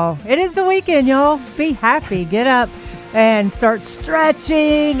 Oh, it is the weekend, y'all. Be happy. Get up and start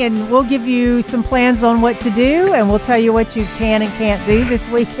stretching, and we'll give you some plans on what to do, and we'll tell you what you can and can't do this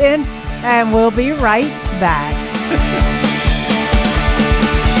weekend. And we'll be right back.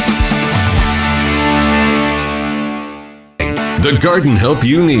 The garden help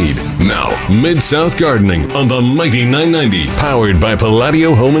you need. Now, Mid-South Gardening on the Mighty 990. Powered by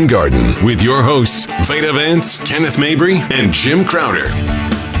Palladio Home and Garden. With your hosts, Veda Vance, Kenneth Mabry, and Jim Crowder.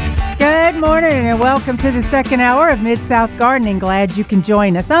 Good morning and welcome to the second hour of Mid-South Gardening. Glad you can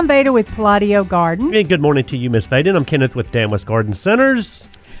join us. I'm Veda with Palladio Garden. And good morning to you, Miss Veda. And I'm Kenneth with Danwest Garden Centers.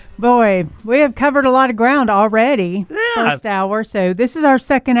 Boy, we have covered a lot of ground already. First hour. So this is our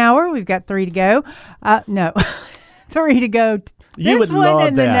second hour. We've got 3 to go. No, 3 to go. You would love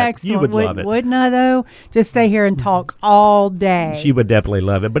and that. The next you one. would love it. Wouldn't I, though? Just stay here and talk all day. She would definitely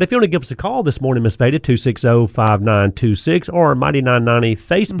love it. But if you want to give us a call this morning, Miss Veda, 260-5926, or our Mighty 990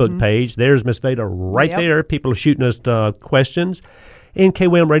 Facebook page, there's Miss Veda right there. People are shooting us questions.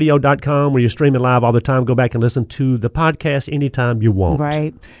 NKWMRadio.com, where you're streaming live all the time. Go back and listen to the podcast anytime you want.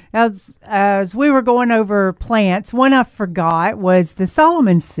 Right. As we were going over plants, one I forgot was the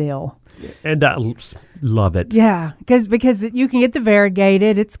Solomon seal. And I love it. Yeah, because you can get the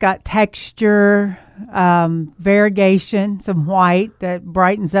variegated. It's got texture, variegation, some white that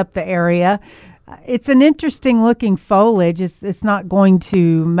brightens up the area. It's an interesting looking foliage. It's not going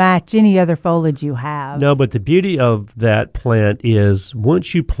to match any other foliage you have. No, but the beauty of that plant is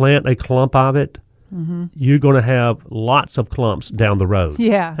once you plant a clump of it, you're going to have lots of clumps down the road.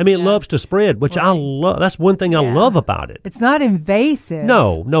 Yeah. I mean, it loves to spread, which I love. That's one thing I love about it. It's not invasive.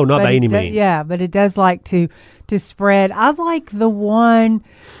 No, not by any means. Yeah, but it does like to spread. I like the one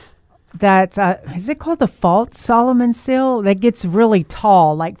that's, is it called the false Solomon seal? That gets really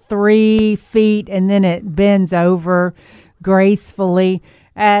tall, like 3 feet, and then it bends over gracefully.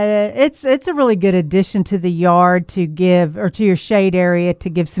 It's a really good addition to the yard to give, or to your shade area to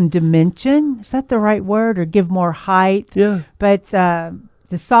give some dimension. Is that the right word? Or give more height? Yeah. But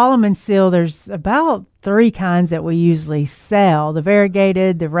the Solomon seal, there's about 3 kinds that we usually sell: the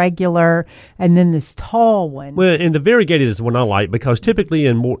variegated, the regular, and then this tall one. Well, and the variegated is the one I like because typically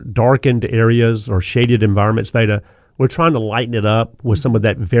in more darkened areas or shaded environments, Veda, we're trying to lighten it up with some of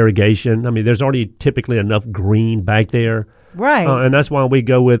that variegation. I mean, there's already typically enough green back there. Right. And that's why we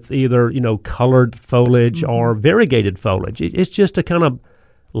go with either, colored foliage or variegated foliage. It's just to kind of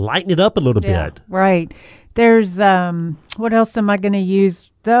lighten it up a little bit. Right. There's, what else am I going to use?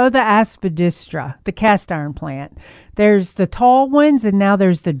 The aspidistra, the cast iron plant. There's the tall ones, and now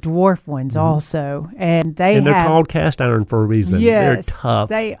there's the dwarf ones also. And they're called cast iron for a reason. Yes, they're tough.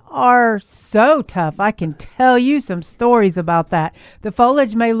 They are so tough. I can tell you some stories about that. The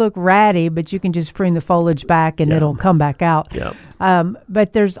foliage may look ratty, but you can just prune the foliage back and it'll come back out. Yep.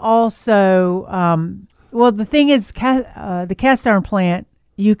 But there's also, the thing is, the cast iron plant,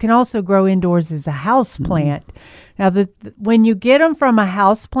 you can also grow indoors as a house plant. Now, when you get them from a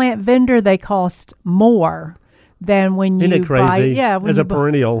house plant vendor, they cost more than when you Isn't it crazy? buy. As a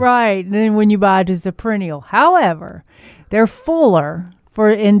perennial. Right. And then when you buy it as a perennial. However, they're fuller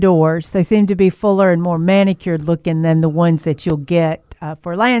for indoors. They seem to be fuller and more manicured looking than the ones that you'll get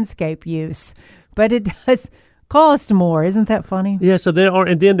for landscape use. But it does cost more. Isn't that funny? Yeah, so there are,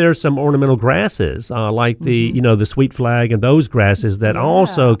 and then there's some ornamental grasses like the the sweet flag and those grasses that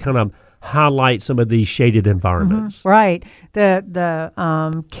also kind of highlight some of these shaded environments. Right. The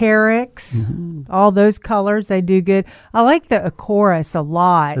carex, all those colors, they do good. I like the Acorus a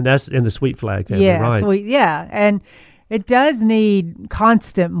lot. And that's in the sweet flag family, right? And it does need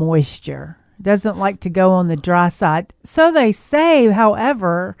constant moisture. It doesn't like to go on the dry side. So they say,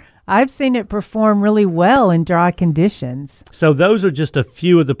 however, I've seen it perform really well in dry conditions. So those are just a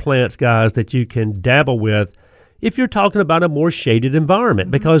few of the plants, guys, that you can dabble with if you're talking about a more shaded environment,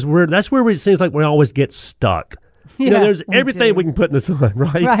 because that's where it seems like we always get stuck. There's everything we can put in the sun,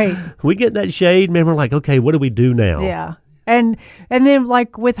 right? Right. We get that shade, man, we're like, okay, what do we do now? Yeah. And then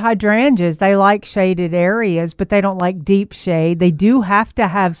like with hydrangeas, they like shaded areas, but they don't like deep shade. They do have to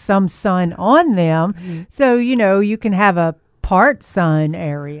have some sun on them. So, you can have a part sun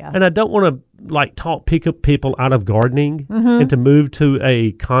area. And I don't want to pick up people out of gardening and to move to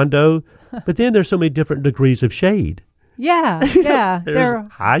a condo, but then there's so many different degrees of shade. Yeah. There's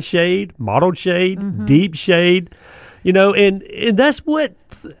high shade, mottled shade, deep shade, and that's what,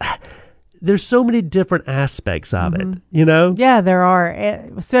 there's so many different aspects of it, Yeah, there are,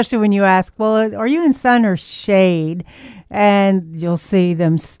 especially when you ask, well, are you in sun or shade? And you'll see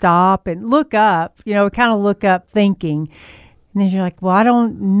them stop and look up, kind of look up thinking. And then you're like, well, I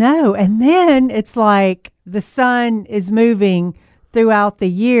don't know. And then it's like the sun is moving throughout the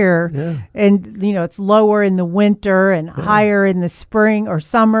year, and it's lower in the winter and higher in the spring or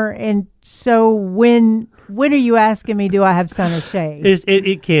summer. And so when are you asking me, do I have sun or shade?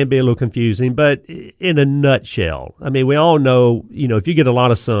 It can be a little confusing, but in a nutshell, I mean, we all know, if you get a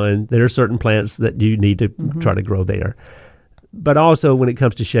lot of sun, there are certain plants that you need to try to grow there. But also when it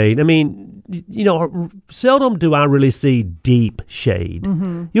comes to shade, I mean, seldom do I really see deep shade.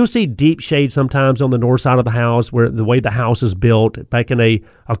 You'll see deep shade sometimes on the north side of the house, where the way the house is built, back in a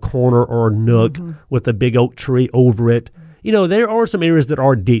corner or a nook with a big oak tree over it. There are some areas that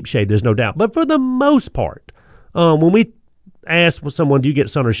are deep shade, there's no doubt. But for the most part, when we ask someone, do you get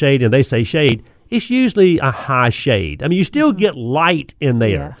sun or shade, and they say shade, it's usually a high shade. I mean, you still get light in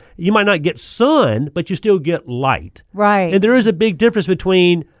there. Yeah. You might not get sun, but you still get light. Right. And there is a big difference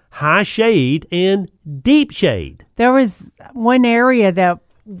between high shade and deep shade. There was one area that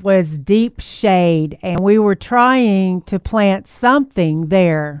was deep shade, and we were trying to plant something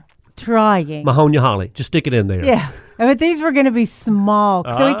there. Mahonia holly. Just stick it in there. Yeah. But these were going to be small,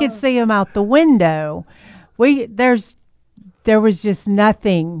 so we could see them out the window. There was just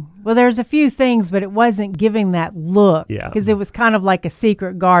nothing. Well, there's a few things, but it wasn't giving that look. Yeah. Because it was kind of like a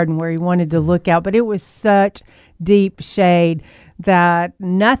secret garden where he wanted to look out. But it was such deep shade that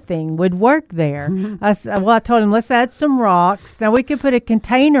nothing would work there. I told him, let's add some rocks. Now, we could put a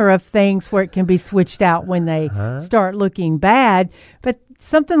container of things where it can be switched out when they start looking bad. But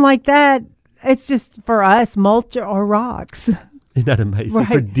something like that, it's just for us, mulch or rocks. Isn't that amazing? Right.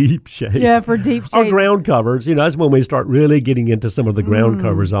 For deep shade. Yeah, for deep shade. Or ground covers. That's when we start really getting into some of the ground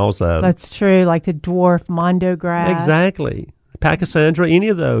covers also. That's true, like the dwarf mondo grass. Exactly. Pachysandra, any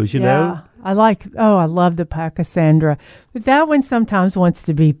of those, you know? I love the Pachysandra. But that one sometimes wants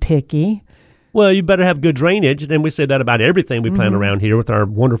to be picky. Well, you better have good drainage. And we say that about everything we plant around here with our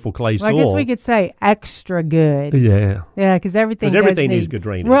wonderful clay soil. I guess we could say extra good. Yeah. Yeah, because everything needs good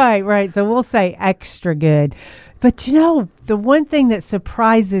drainage. Right. So we'll say extra good. But the one thing that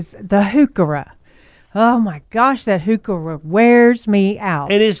surprises the heuchera. Oh my gosh, that heuchera wears me out.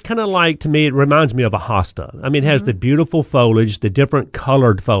 And it's kind of like, to me, it reminds me of a hosta. I mean, it has the beautiful foliage, the different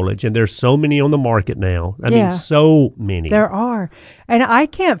colored foliage, and there's so many on the market now. I mean, so many. There are. And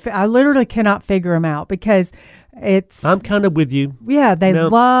I literally cannot figure them out because I'm kind of with you. Yeah, they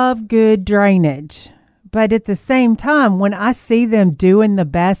love good drainage. But at the same time, when I see them doing the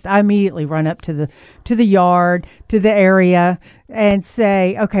best, I immediately run up to the yard, to the area, and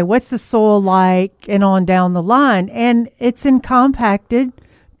say, okay, what's the soil like, and on down the line. And it's in compacted,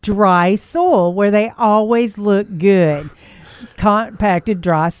 dry soil where they always look good. Compacted,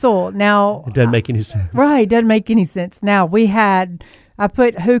 dry soil. Now, it doesn't make any sense. Right, it doesn't make any sense. Now, I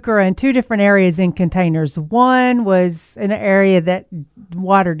put heuchera in 2 different areas in containers. One was in an area that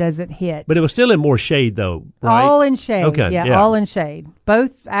water doesn't hit. But it was still in more shade, though, right? All in shade. Okay. Yeah, all in shade.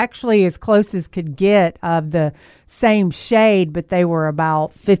 Both actually as close as could get of the same shade, but they were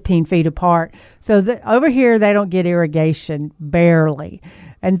about 15 feet apart. So over here, they don't get irrigation, barely.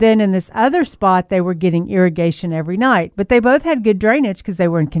 And then in this other spot, they were getting irrigation every night. But they both had good drainage because they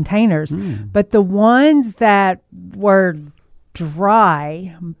were in containers. But the ones that were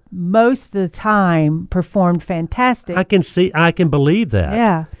dry most of the time performed fantastic. I can believe that.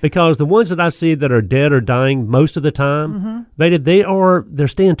 Yeah. Because the ones that I see that are dead or dying most of the time, they're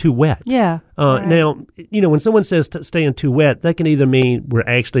staying too wet. Yeah. Right. Now, when someone says staying too wet, that can either mean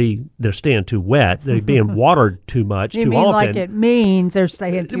they're staying too wet, they're being watered too much, too often. Like it means they're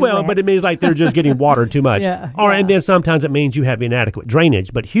staying too wet. Well, but it means like they're just getting watered too much. And then sometimes it means you have inadequate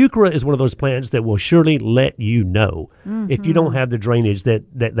drainage. But heuchera is one of those plants that will surely let you know if you don't have the drainage that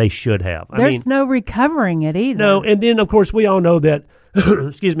they should have. There's no recovering it either. No, and then, of course, we all know that,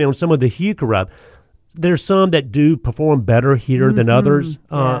 on some of the heuchera, there's some that do perform better here than others.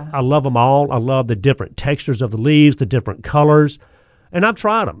 I love them all. I love the different textures of the leaves, the different colors, and I've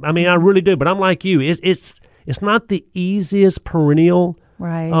tried them. I mean, I really do, but I'm like you. It's not the easiest perennial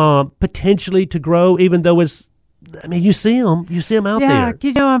potentially to grow, even though you see them out there.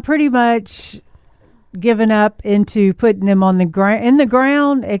 Yeah, I'm pretty much given up into putting them on the ground. In the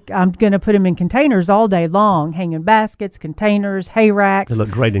ground, I'm going to put them in containers all day long, hanging baskets, containers, hay racks. They look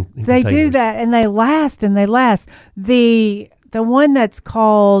great in They containers. do that, and they last. The one that's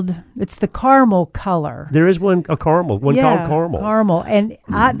called, it's the caramel color. There is one called caramel. Caramel, and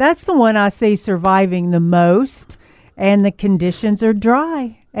that's the one I see surviving the most. And the conditions are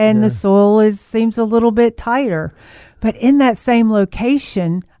dry, and the soil seems a little bit tighter. But in that same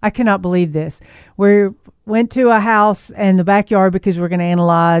location, I cannot believe this. We went to a house in the backyard because we're going to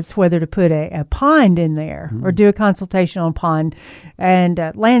analyze whether to put a pond in there or do a consultation on pond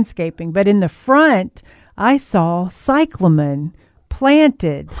and landscaping. But in the front, I saw cyclamen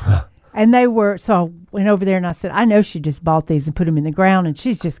planted. And so I went over there and I said, I know she just bought these and put them in the ground, and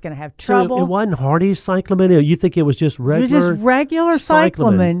she's just going to have trouble. So it wasn't hardy cyclamen? You think it was just regular? It was just regular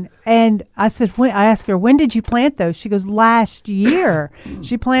cyclamen. And I asked her, when did you plant those? She goes, last year.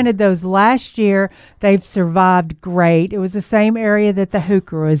 She planted those last year. They've survived great. It was the same area that the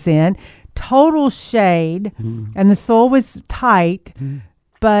heuchera was in. Total shade, and the soil was tight.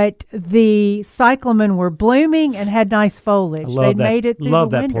 But the cyclamen were blooming and had nice foliage. Made it through the winter. Love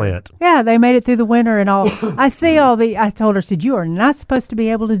that plant. Yeah, they made it through the winter and all. I told her, I said, you are not supposed to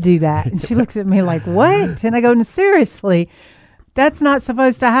be able to do that. And she looks at me like, what? And I go, no, seriously, that's not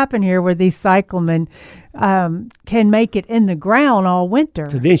supposed to happen here where these cyclamen can make it in the ground all winter.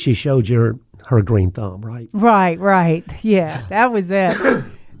 So then she showed you her green thumb, right? Right. Yeah, that was it.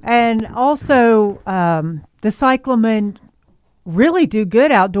 And also the cyclamen really do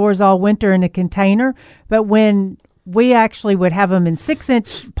good outdoors all winter in a container, but when we actually would have them in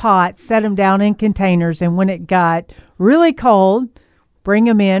 6-inch pots, set them down in containers, and when it got really cold, bring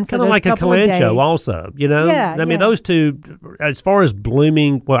them in for kind of like a calancho also, Yeah, I mean, those two, as far as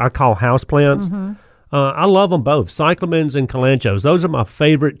blooming, what I call house plants, I love them both, cyclamens and calanchos. Those are my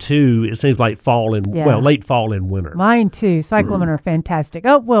favorite two. It seems like late fall and winter. Mine too. Cyclamen are fantastic.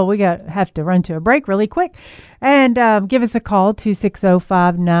 Oh, well, we have to run to a break really quick. And give us a call,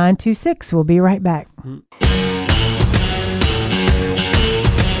 260-5926. We'll be right back.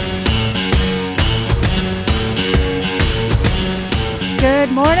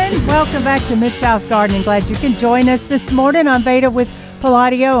 Good morning. Welcome back to Mid-South Gardening. Glad you can join us this morning on Veda with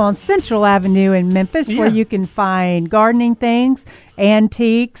Palladio on Central Avenue in Memphis, where you can find gardening things,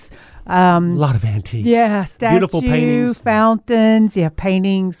 antiques, A lot of antiques. Yeah, beautiful paintings, fountains,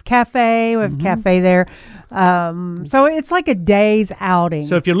 paintings, cafe. We have a cafe there. So it's like a day's outing.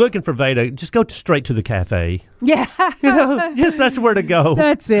 So if you're looking for Veda, just go straight to the cafe. Yeah. Just that's where to go.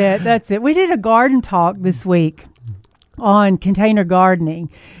 That's it. We did a garden talk this week on container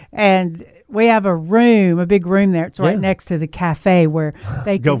gardening, and we have a big room there. It's right next to the cafe where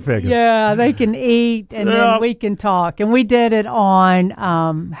they can, go figure. Yeah, they can eat and then we can talk. And we did it on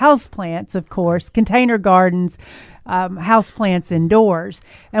houseplants, of course, container gardens, houseplants indoors.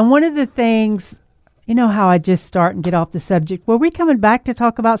 And one of the things, you know how I just start and get off the subject. Were we coming back to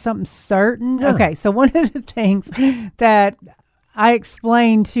talk about something certain? Yeah. Okay, so one of the things that I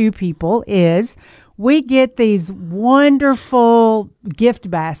explain to people is we get these wonderful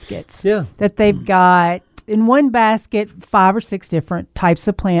gift baskets that they've got. In one basket, 5 or 6 different types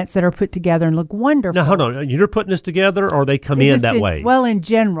of plants that are put together and look wonderful. Now, hold on. You're putting this together, or they come in that way? Well, in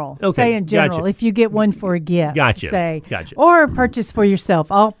general. Okay, say in general. gotcha. If you get one for a gift. Gotcha. Or purchase for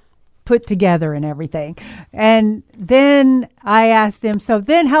yourself. I'll put together and everything. And then I asked them, so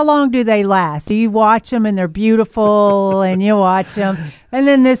then how long do they last? Do you watch them and they're beautiful and you watch them, and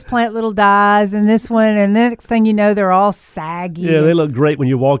then this plant little dies and this one, and the next thing you know, they're all saggy. Yeah, they look great when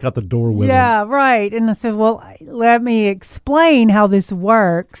you walk out the door with them. Yeah, right. And I said, well, let me explain how this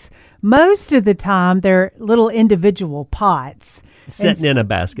works. Most of the time, they're little individual pots. Sitting in a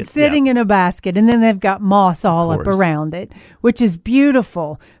basket. In a basket, and then they've got moss all up around it, which is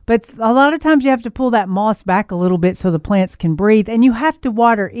beautiful. But a lot of times you have to pull that moss back a little bit so the plants can breathe, and you have to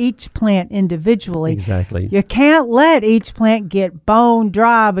water each plant individually. Exactly. You can't let each plant get bone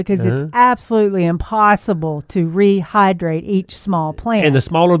dry because it's absolutely impossible to rehydrate each small plant. And the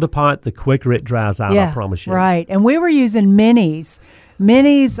smaller the pot, the quicker it dries out, I promise you. Right. And we were using minis.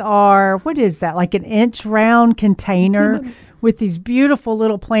 Minis are, what is that, like an inch round container with these beautiful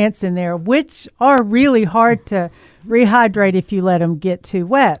little plants in there, which are really hard to rehydrate if you let them get too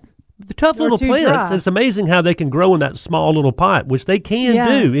wet. The tough little plants, it's amazing how they can grow in that small little pot, which they can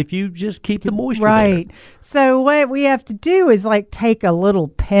do if you just keep the moisture right there. So what we have to do is like take a little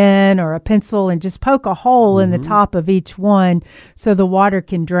pen or a pencil and just poke a hole in the top of each one so the water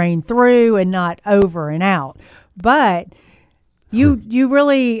can drain through and not over and out. But you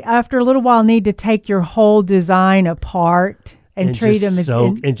really, after a little while, need to take your whole design apart and treat them as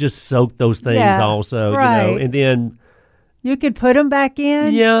and just soak those things also, right. you know, and then you could put them back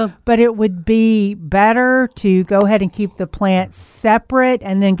in, but it would be better to go ahead and keep the plants separate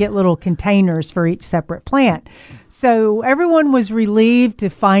and then get little containers for each separate plant. So everyone was relieved to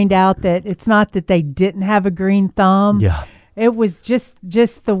find out that it's not that they didn't have a green thumb. Yeah. It was just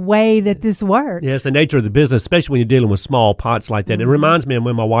the way that this works. Yeah, it's the nature of the business, especially when you're dealing with small pots like that. It reminds me of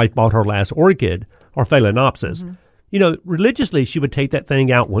when my wife bought her last orchid, or Phalaenopsis. You know, religiously, she would take that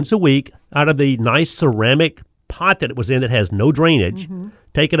thing out once a week out of the nice ceramic pot that it was in that has no drainage,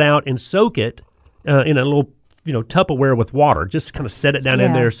 take it out and soak it in a little, Tupperware with water. Just kind of set it down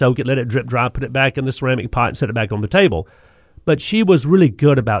in there, soak it, let it drip dry, put it back in the ceramic pot and set it back on the table. But she was really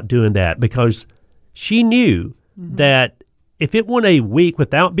good about doing that because she knew that if it went a week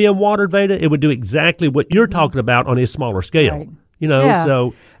without being watered, Veda, it would do exactly what you're talking about on a smaller scale. Right.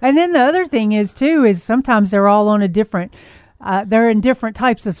 So. And then the other thing is sometimes they're all on a different, they're in different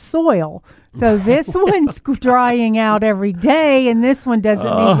types of soil. So this one's drying out every day, and this one doesn't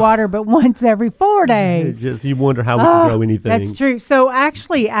need water but once every 4 days. You wonder how we can grow anything. That's true. So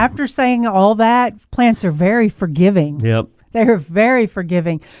actually, after saying all that, plants are very forgiving. Yep. They're very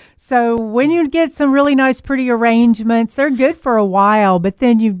forgiving. So when you get some really nice, pretty arrangements, they're good for a while, but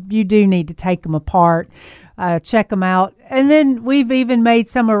then you do need to take them apart, check them out. And then we've even made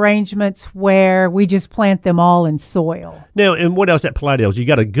some arrangements where we just plant them all in soil. Now, and what else at Palladio's? You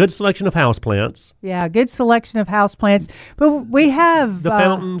got a good selection of houseplants. Yeah, a good selection of houseplants. But we have... The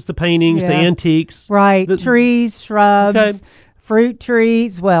fountains, the paintings, the antiques. Right, trees, shrubs, fruit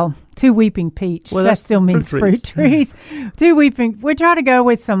trees. Well, 2 weeping peach. Well, that still means fruit trees. 2 weeping. We try to go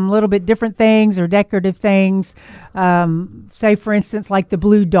with some little bit different things or decorative things. Say, for instance, like the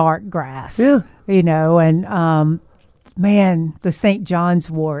blue dart grass. Yeah. And the St. John's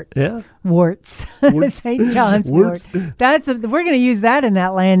warts. Yeah. Warts. St. John's warts. We're going to use that in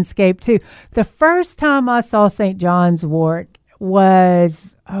that landscape too. The first time I saw St. John's wort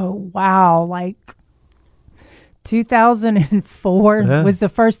was, like 2004 was the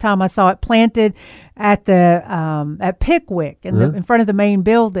first time I saw it planted at the at Pickwick in front of the main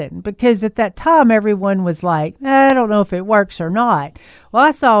building, because at that time everyone was like, I don't know if it works or not. Well,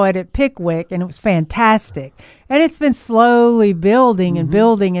 I saw it at Pickwick and it was fantastic. And it's been slowly building and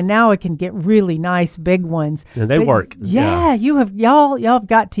building, and now it can get really nice big ones. And they work. Yeah, y'all have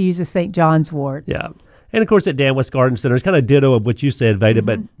got to use a St. John's wort. Yeah. And, of course, at Dan West Garden Center, it's kind of ditto of what you said, Veda,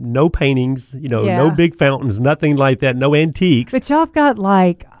 but no paintings, no big fountains, nothing like that, no antiques. But y'all have got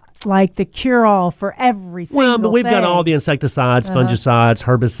like the cure-all for every single Well, but we've thing. got all the insecticides, fungicides,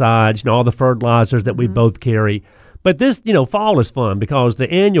 herbicides, all the fertilizers that we both carry. But this, fall is fun because the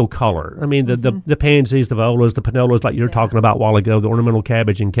annual color, I mean, the pansies, the violas, the panolas, like you were talking about a while ago, the ornamental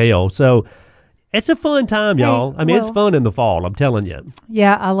cabbage and kale. So it's a fun time, y'all. I mean, it's fun in the fall, I'm telling you.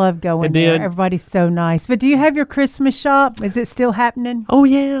 Yeah, I love going there. Everybody's so nice. But do you have your Christmas shop? Is it still happening? Oh,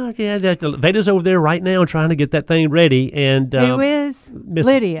 yeah. Veda's over there right now trying to get that thing ready. And who is?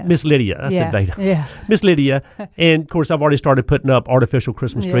 Lydia. Miss Lydia. I said Veda. Yeah. Miss Lydia. And, of course, I've already started putting up artificial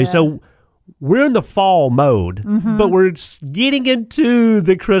Christmas trees. Yeah. So we're in the fall mode, but we're getting into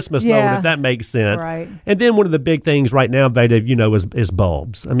the Christmas mode, if that makes sense. Right. And then one of the big things right now, Veda, is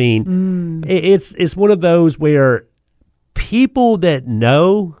bulbs. I mean, it's one of those where people that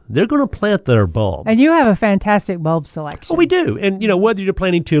know, they're going to plant their bulbs. And you have a fantastic bulb selection. Oh, we do. And, whether you're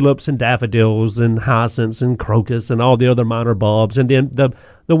planting tulips and daffodils and hyacinths and crocus and all the other minor bulbs, and then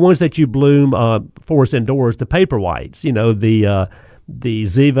the ones that you bloom for us indoors, the paper whites, the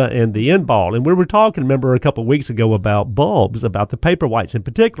Ziva and the Inball. And we were talking, remember, a couple of weeks ago about bulbs, about the paper whites in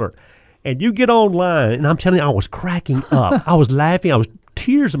particular. And you get online, and I'm telling you, I was cracking up. I was laughing. I was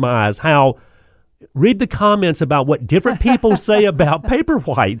tears in my eyes. Read the comments about what different people say about paper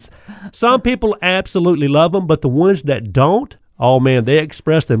whites. Some people absolutely love them, but the ones that don't, oh, man, they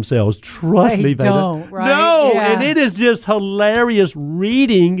express themselves. Trust me, Veda. Don't, right? No, yeah. And it is just hilarious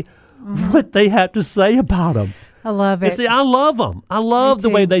reading what they have to say about them. I love it. You see, I love them. I love the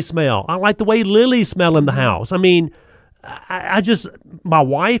way they smell. I like the way lilies smell in the house. I mean, I just, my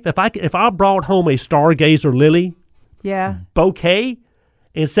wife, if I brought home a stargazer lily bouquet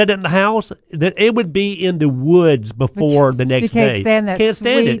and set it in the house, that it would be in the woods before the next day. She can't stand that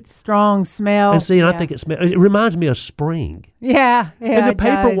sweet, strong smell. And see, I think it reminds me of spring. Yeah, and the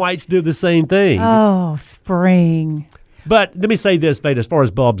paper whites do the same thing. Oh, spring. But let me say this, Veda, as far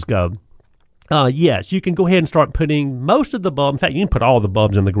as bulbs go. Yes, you can go ahead and start putting most of the bulbs. In fact, you can put all the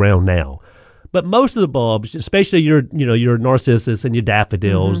bulbs in the ground now. But most of the bulbs, especially your narcissus and your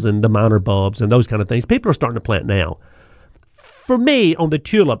daffodils and the minor bulbs and those kind of things, people are starting to plant now. For me, on the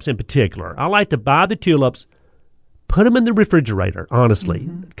tulips in particular, I like to buy the tulips, put them in the refrigerator, honestly,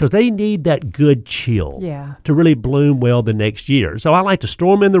 because they need that good chill to really bloom well the next year. So I like to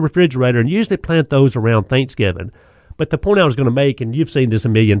store them in the refrigerator and usually plant those around Thanksgiving. But the point I was going to make, and you've seen this a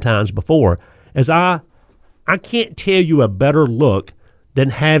million times before, is I can't tell you a better look than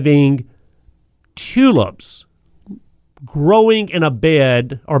having tulips growing in a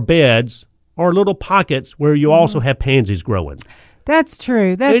bed or beds or little pockets where you also have pansies growing. That's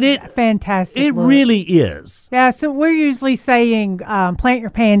true. That's fantastic. It really is. Yeah, so we're usually saying plant your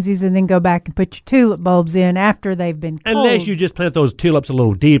pansies and then go back and put your tulip bulbs in after they've been cold. Unless you just plant those tulips a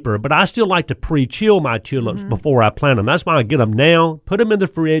little deeper. But I still like to pre-chill my tulips before I plant them. That's why I get them now, put them in the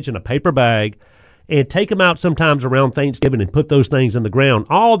fridge in a paper bag, and take them out sometimes around Thanksgiving and put those things in the ground.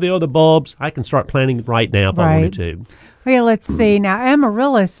 All the other bulbs, I can start planting right now if I wanted to. Well, let's see. Now,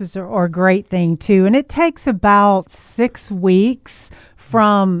 amaryllis are a great thing, too. And it takes about 6 weeks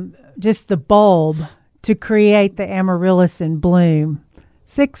from just the bulb to create the amaryllis in bloom.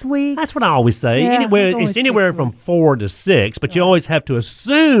 6 weeks? That's what I always say. Yeah, it's anywhere from 4 to 6, but you always have to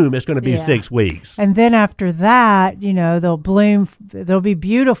assume it's going to be 6 weeks. And then after that, they'll bloom. They'll be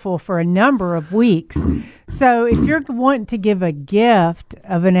beautiful for a number of weeks. So if you're wanting to give a gift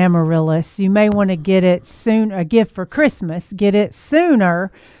of an amaryllis, you may want to get it soon. A gift for Christmas, get it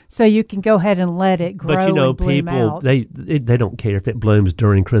sooner so you can go ahead and let it grow. But and bloom people out. they don't care if it blooms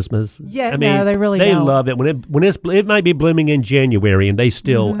during Christmas. Yeah, I mean, no, they really they don't. love it when it might be blooming in January, and they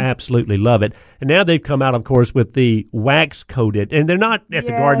still absolutely love it. And now they've come out, of course, with the wax coated, and they're not at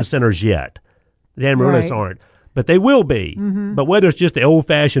the garden centers yet. The amaryllis aren't. But they will be. But whether it's just the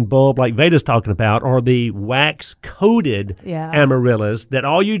old-fashioned bulb like Veda's talking about or the wax-coated amaryllis, that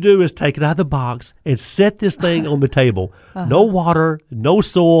all you do is take it out of the box and set this thing on the table. No water, no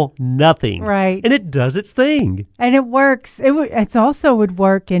soil, nothing. Right. And it does its thing. And it works. It also would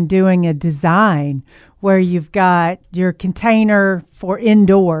work in doing a design where you've got your container for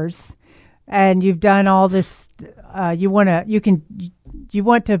indoors and you've done all this. You want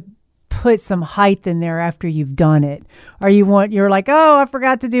to put some height in there after you've done it, or you're like, oh, I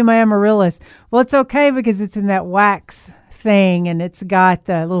forgot to do my amaryllis. Well, it's okay because it's in that wax thing and it's got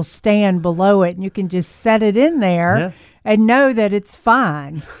the little stand below it, and you can just set it in there and know that it's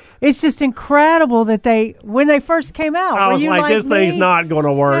fine. It's just incredible that when they first came out, I was like, this thing's me? not going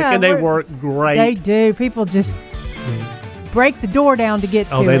to work, and they work great. They do. People just break the door down to get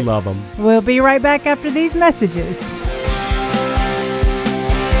to it. Oh, they love them. We'll be right back after these messages.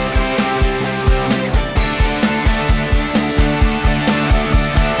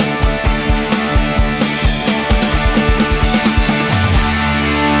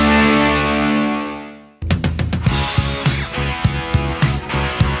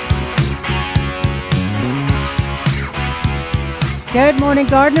 Good morning,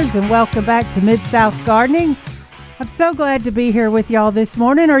 gardeners, and welcome back to Mid-South Gardening. I'm so glad to be here with y'all this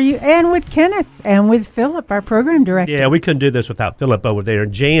morning. And with Kenneth and with Philip, our program director. Yeah, we couldn't do this without Philip over there.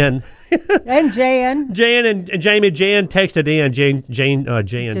 Jan. And Jan. Jan and Jamie. Jan texted in. Jan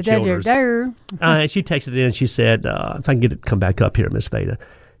Childers. She texted in. She said, if I can get it come back up here, Miss Veda.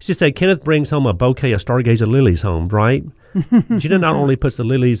 She said, Kenneth brings home a bouquet of stargazer lilies home, right? Gina not only puts the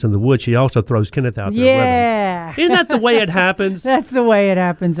lilies in the wood, she also throws Kenneth out there with them. Isn't that the way it happens? That's the way it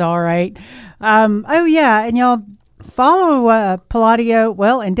happens, all right. Oh, yeah, and y'all follow Palladio,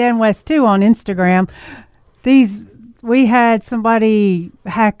 and Dan West, too, on Instagram. We had somebody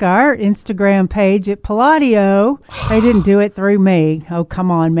hack our Instagram page at Palladio. They didn't do it through me. Oh,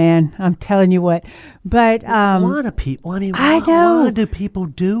 come on, man. I'm telling you what. But why do people, I know. Why do people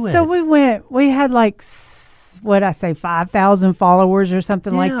do it? So we had 5,000 followers or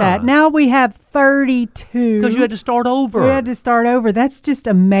something like that. Now we have 32. Because you had to start over. That's just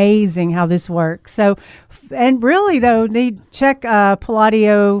amazing how this works. So, and really though, check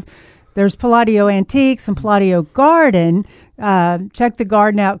Palladio. There's Palladio Antiques and Palladio Garden. Check the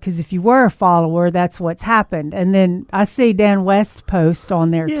garden out, because if you were a follower, that's what's happened. And then I see Dan West post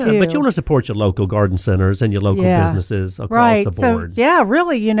on there too. Yeah, but you want to support your local garden centers and your local businesses across the board. So,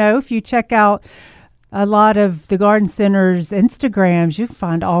 really, if you check out a lot of the garden centers' Instagrams, you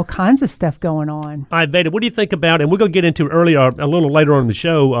find all kinds of stuff going on. All right, Veda, what do you think about, and we're going to get into a little later on in the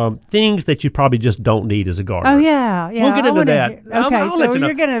show, things that you probably just don't need as a gardener. Oh, yeah. We'll get into that. Okay, so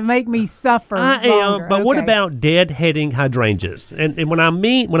you're going to make me suffer. I am, but what about deadheading hydrangeas? And when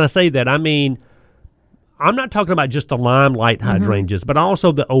I say that, I mean, I'm not talking about just the limelight hydrangeas, but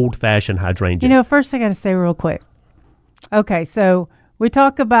also the old-fashioned hydrangeas. First I got to say real quick. Okay, so we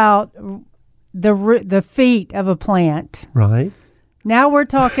talk about the feet of a plant. Right. Now we're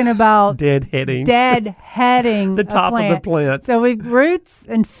talking about deadheading the top of the plant. So roots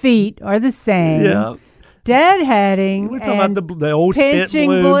and feet are the same. Yeah. Deadheading. We're talking about the old pinching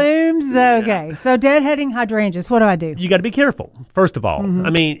spent blooms. Okay. So deadheading hydrangeas. What do I do? You got to be careful. First of all, I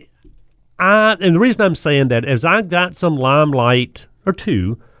mean, and the reason I'm saying that is I got some limelight or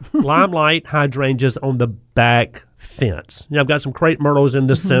two limelight hydrangeas on the back fence. I've got some crepe myrtles in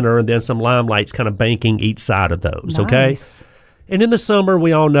the center, and then some limelights kind of banking each side of those. Nice. Okay. And in the summer,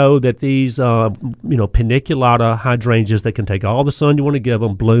 we all know that these, paniculata hydrangeas that can take all the sun you want to give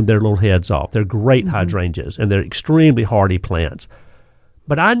them, bloom their little heads off. They're great hydrangeas, and they're extremely hardy plants.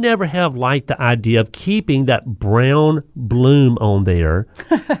 But I never have liked the idea of keeping that brown bloom on there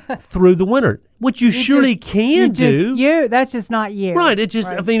through the winter, which you surely can do. That's just not you. Right. It just,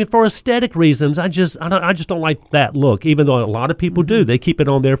 I mean, for aesthetic reasons, I just don't like that look, even though a lot of people do. They keep it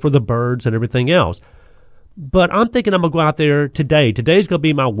on there for the birds and everything else. But I'm thinking I'm going to go out there today. Today's going to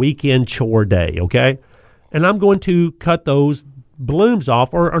be my weekend chore day, okay? And I'm going to cut those blooms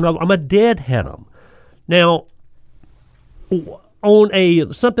off, or I'm going to deadhead them. Now,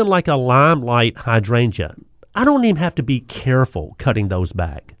 on something like a limelight hydrangea, I don't even have to be careful cutting those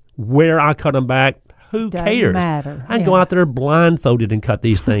back. Where I cut them back, who cares? Matter. I can go out there blindfolded and cut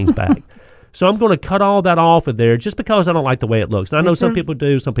these things back. So I'm going to cut all that off of there just because I don't like the way it looks. And I know some people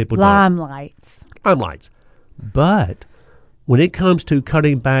do, some people don't. Limelights. But when it comes to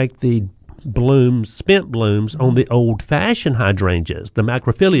cutting back the blooms, spent blooms on the old-fashioned hydrangeas, the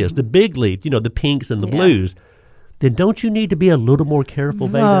macrophyllias, the big leaf, the pinks and the blues, then don't you need to be a little more careful,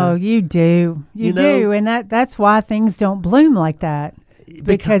 Veda? Oh, you do. You do. And that's why things don't bloom like that,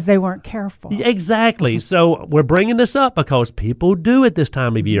 because they weren't careful. Exactly. So we're bringing this up because people do it this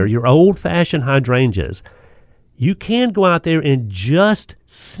time of year. Your old-fashioned hydrangeas, you can go out there and just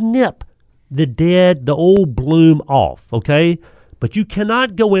snip the old bloom off, okay? But you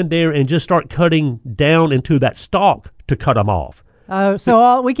cannot go in there and just start cutting down into that stalk to cut them off. Oh,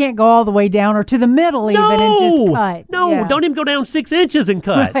 so we can't go all the way down or to the middle and just cut. No, don't even go down 6 inches and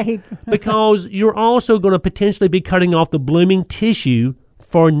cut. Right. Because you're also going to potentially be cutting off the blooming tissue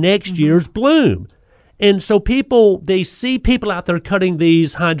for next year's bloom. And so they see people out there cutting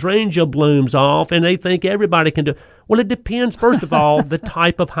these hydrangea blooms off, and they think everybody can do it. Well, it depends, first of all, the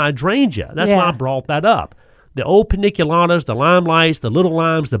type of hydrangea. That's why I brought that up. the old paniculatas, the limelights, the little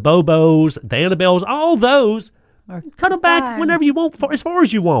limes, the bobos, the Annabelles, all those, cut them back whenever you want, as far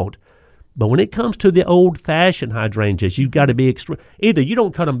as you want. But when it comes to the old-fashioned hydrangeas, you've got to be either you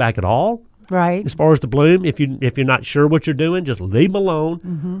don't cut them back at all, right? As far as the bloom, if you're not sure what you're doing, just leave them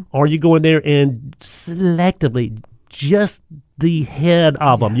alone, or you go in there and selectively just the head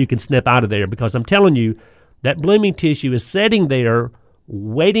of them you can snip out of there, because I'm telling you, that blooming tissue is sitting there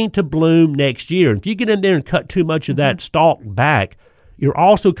waiting to bloom next year. If you get in there and cut too much of that stalk back, you're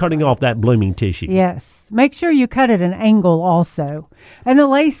also cutting off that blooming tissue. Yes. Make sure you cut at an angle also. And the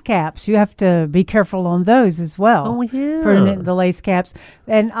lace caps, you have to be careful on those as well. Oh, yeah. Pruning the lace caps.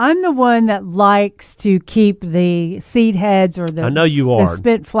 And I'm the one that likes to keep the seed heads or the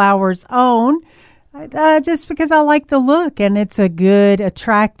spent flowers on, just because I like the look, and it's a good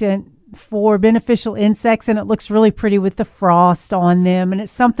attractant for beneficial insects, and it looks really pretty with the frost on them, and it's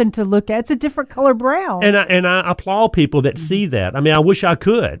something to look at. It's a different color brown. And I applaud people that see that. I mean, I wish I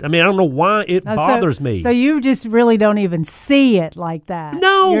could. I mean, I don't know why it bothers me. So you just really don't even see it like that.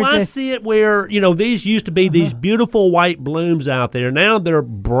 No, I see it where, these used to be these beautiful white blooms out there. Now they're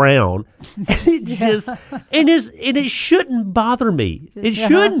brown. And it shouldn't bother me. It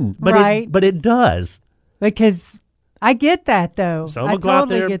shouldn't, but it does. Because I get that, though. So I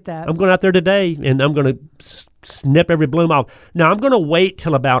totally get that. I'm going out there today, and I'm going to snip every bloom off. Now, I'm going to wait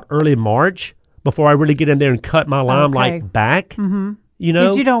till about early March before I really get in there and cut my limelight back. Mm-hmm.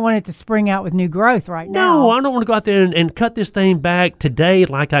 Because you don't want it to spring out with new growth now. No, I don't want to go out there and cut this thing back today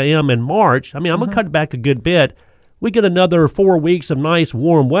like I am in March. I mean, I'm going to cut it back a good bit. We get another 4 weeks of nice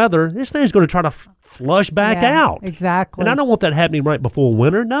warm weather, this thing's going to try to flush back out. Exactly. And I don't want that happening right before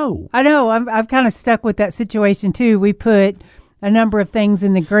winter. No. I know. I've kind of stuck with that situation too. We put a number of things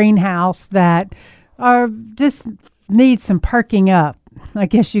in the greenhouse that are just need some perking up, I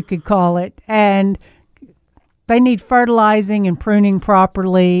guess you could call it. And they need fertilizing and pruning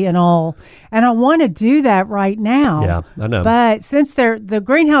properly and all. And I want to do that right now. Yeah, I know. But since the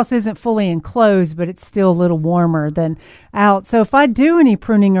greenhouse isn't fully enclosed, but it's still a little warmer than out. So if I do any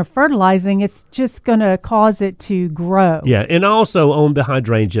pruning or fertilizing, it's just going to cause it to grow. Yeah, and also on the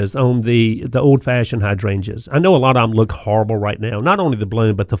hydrangeas, on the old-fashioned hydrangeas. I know a lot of them look horrible right now. Not only the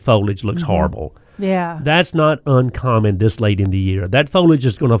bloom, but the foliage looks horrible. Yeah. That's not uncommon this late in the year. That foliage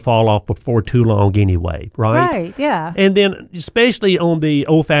is going to fall off before too long anyway, right? Right, yeah. And then especially on the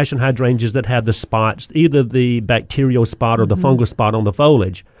old-fashioned hydrangeas that have the spots, either the bacterial spot or the fungal spot on the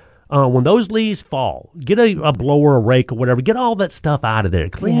foliage, when those leaves fall, get a blower, a rake, or whatever, get all that stuff out of there.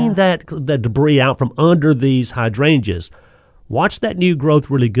 Clean that debris out from under these hydrangeas. Watch that new growth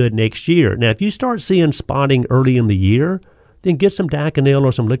really good next year. Now, if you start seeing spotting early in the year, then get some Daconil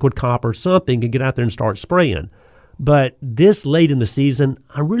or some liquid copper, something, and get out there and start spraying. But this late in the season,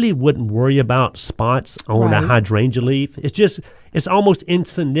 I really wouldn't worry about spots on a hydrangea leaf. It's almost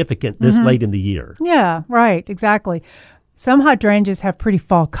insignificant this late in the year. Yeah, right, exactly. Some hydrangeas have pretty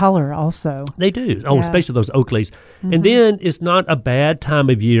fall color also. They do. Oh, especially those oak leaves. And then it's not a bad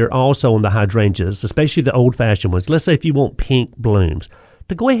time of year also on the hydrangeas, especially the old-fashioned ones. Let's say if you want pink blooms,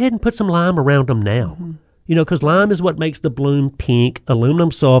 to go ahead and put some lime around them now. Because lime is what makes the bloom pink.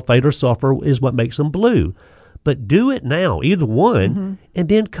 Aluminum sulfate or sulfur is what makes them blue. But do it now, either one, and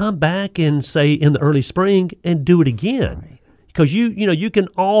then come back and say in the early spring and do it again. Because you can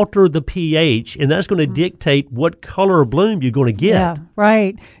alter the pH, and that's going to dictate what color of bloom you're going to get. Yeah,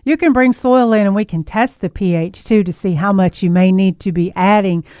 right. You can bring soil in, and we can test the pH too to see how much you may need to be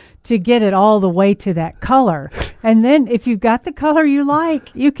adding to get it all the way to that color. And then if you've got the color you like,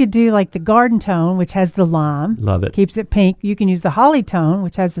 you could do like the garden tone, which has the lime. Love it. Keeps it pink. You can use the holly tone,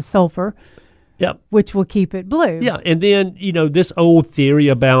 which has the sulfur. Yep. Which will keep it blue. Yeah, and then, this old theory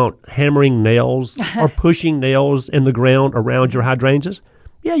about hammering nails or pushing nails in the ground around your hydrangeas,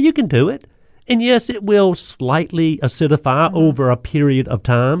 yeah, you can do it. And yes, it will slightly acidify over a period of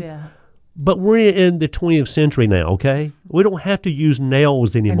time. Yeah. But we're in the 20th century now, okay? We don't have to use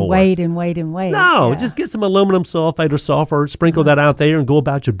nails anymore. And wait. No, just get some aluminum sulfate or sulfur, sprinkle that out there, and go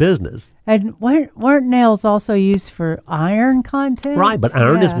about your business. And weren't nails also used for iron content? Right, but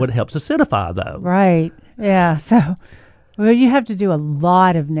iron is what helps acidify, though. Right, yeah. So, you have to do a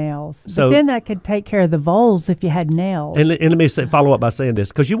lot of nails. But then that could take care of the voles if you had nails. And let me follow up by saying this,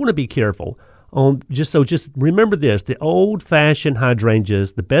 because you want to be careful. Just remember this, the old-fashioned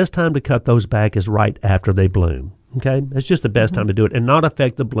hydrangeas, the best time to cut those back is right after they bloom, okay? That's just the best time to do it and not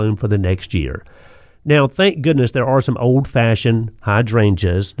affect the bloom for the next year. Now, thank goodness there are some old-fashioned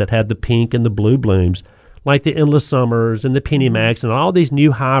hydrangeas that have the pink and the blue blooms, like the Endless Summers and the Penny Max and all these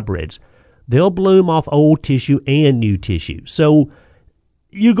new hybrids. They'll bloom off old tissue and new tissue. So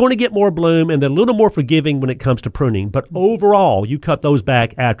you're going to get more bloom, and they're a little more forgiving when it comes to pruning. But overall, you cut those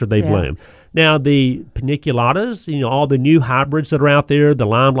back after they bloom. Now, the paniculatas, all the new hybrids that are out there, the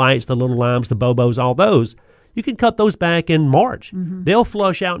limelights, the little limes, the bobos, all those, you can cut those back in March. They'll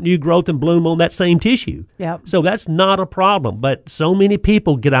flush out new growth and bloom on that same tissue. Yep. So that's not a problem. But so many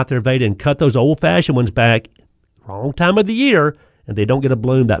people get out there, Veda, and cut those old-fashioned ones back wrong time of the year, and they don't get a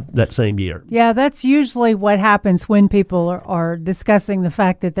bloom that same year. Yeah, that's usually what happens when people are discussing the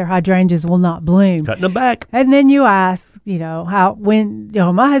fact that their hydrangeas will not bloom. Cutting them back. And then you ask,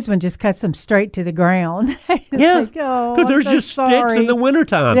 my husband just cuts them straight to the ground. Because there's just sticks in the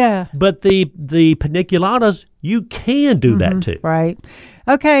wintertime. Yeah. But the paniculatas, you can do that too. Right.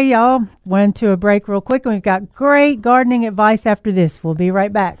 Okay, y'all, went to a break real quick, and we've got great gardening advice after this. We'll be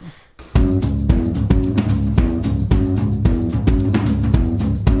right back.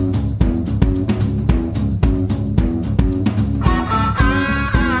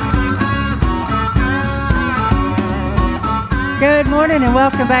 Good morning and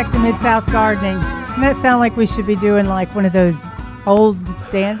welcome back to Mid-South Gardening. Doesn't that sound like we should be doing like one of those old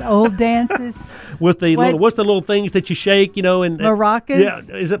dances? With the what's the little things that you shake, and maracas?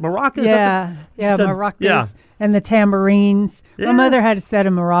 Yeah, is it maracas? Yeah, maracas and the tambourines. Yeah. My mother had a set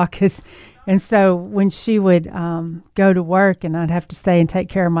of maracas, and so when she would go to work and I'd have to stay and take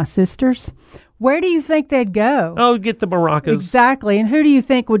care of my sisters, where do you think they'd go? Oh, get the maracas. Exactly. And who do you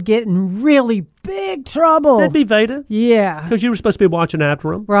think would get in really big trouble? That'd be Veda. Yeah. Because you were supposed to be watching after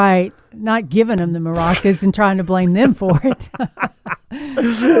them. Right. Not giving them the maracas and trying to blame them for it. I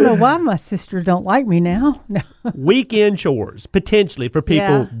don't know why my sister don't like me now. No. Weekend chores, potentially, for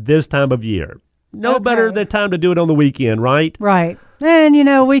people this time of year. No better than time to do it on the weekend, right? Right. And,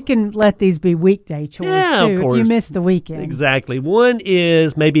 we can let these be weekday chores, too, of course. if you miss the weekend. Exactly. One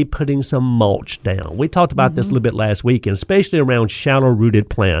is maybe putting some mulch down. We talked about this a little bit last weekend, especially around shallow-rooted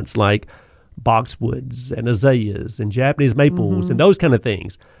plants like boxwoods and azaleas and Japanese maples and those kind of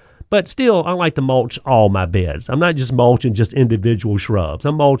things. But still, I like to mulch all my beds. I'm not just mulching just individual shrubs.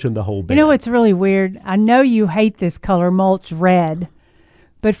 I'm mulching the whole bed. It's really weird. I know you hate this color, mulch red.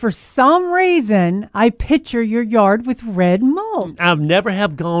 But for some reason, I picture your yard with red mulch. I've never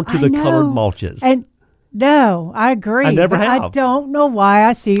have gone to the colored mulches. And no, I agree. I never have. I don't know why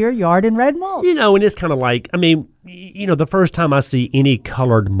I see your yard in red mulch. And it's kind of like, the first time I see any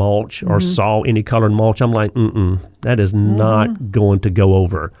colored mulch or saw any colored mulch, I'm like, that is not going to go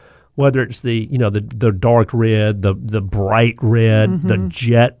over. Whether it's the dark red, the bright red, the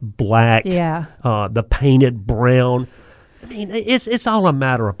jet black, the painted brown. It's all a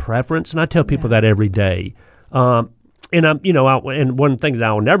matter of preference, and I tell people that every day. And and one thing that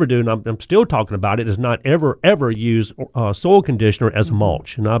I'll never do, and I'm still talking about it, is not ever use soil conditioner as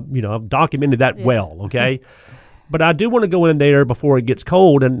mulch. And I've documented that well. Okay, but I do want to go in there before it gets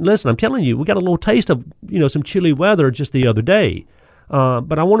cold. And listen, I'm telling you, we got a little taste of some chilly weather just the other day.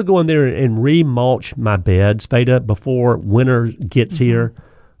 But I want to go in there and remulch my beds, Veda, before winter gets here.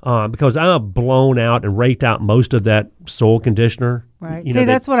 Because I've blown out and raked out most of that soil conditioner. Right.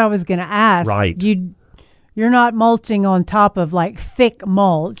 That's what I was going to ask. Right. You're not mulching on top of like thick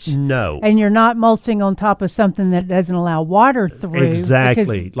mulch. No. And you're not mulching on top of something that doesn't allow water through.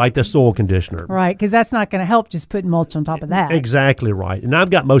 Exactly. Like the soil conditioner. Right. Because that's not going to help just putting mulch on top of that. Exactly right. And I've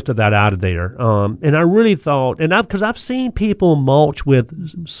got most of that out of there. And I really thought, because I've seen people mulch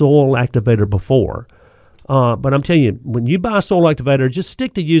with soil activator before. But I'm telling you, when you buy a soil activator, just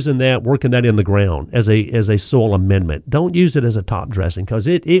stick to using that, working that in the ground as a soil amendment. Don't use it as a top dressing because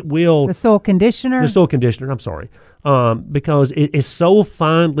it will. The soil conditioner? The soil conditioner, I'm sorry. Because it is so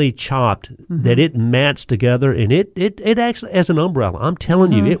finely chopped that it mats together and it actually, as an umbrella, I'm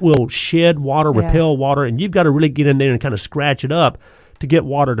telling you, it will shed water, repel water, and you've got to really get in there and kind of scratch it up to get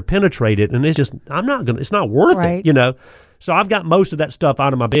water to penetrate it. And it's not worth it, So I've got most of that stuff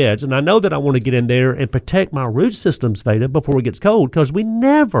out of my beds, and I know that I want to get in there and protect my root systems, Veda, before it gets cold, because we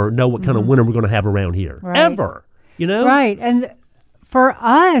never know what kind of winter we're going to have around here, ever, Right, and for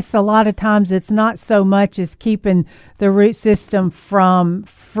us, a lot of times it's not so much as keeping the root system from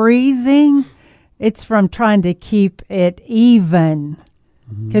freezing, it's from trying to keep it even,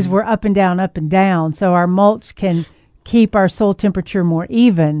 because we're up and down, so our mulch can keep our soil temperature more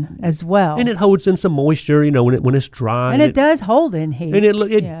even as well. And it holds in some moisture, when it's dry. And it does hold in heat.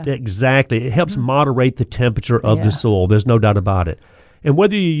 And exactly. It helps moderate the temperature of the soil. There's no doubt about it. And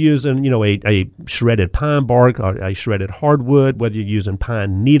whether you're using, a shredded pine bark or a shredded hardwood, whether you're using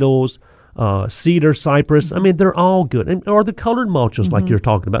pine needles, cedar, cypress, they're all good. Or the colored mulches like you're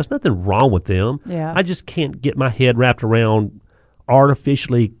talking about. There's nothing wrong with them. Yeah. I just can't get my head wrapped around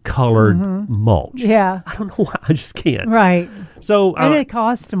artificially colored mulch. Yeah. I don't know why. I just can't. Right. So and it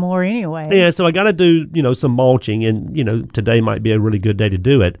costs more anyway. Yeah, so I got to do, some mulching, and, today might be a really good day to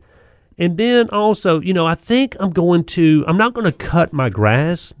do it. And then also, I think I'm not going to cut my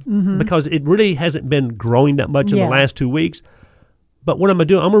grass because it really hasn't been growing that much in the last 2 weeks. But what I'm going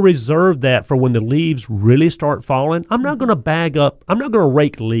to do, I'm going to reserve that for when the leaves really start falling. I'm not going to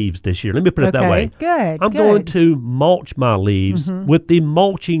rake leaves this year. Let me put it that way. Good. I'm going to mulch my leaves with the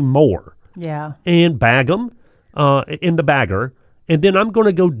mulching mower. Yeah. And bag them in the bagger. And then I'm going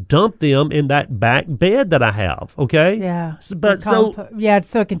to go dump them in that back bed that I have, okay? Yeah. So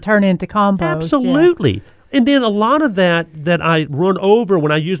it can turn into compost. Absolutely. Yeah. And then a lot of that I run over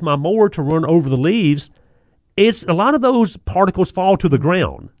when I use my mower to run over the leaves, a lot of those particles fall to the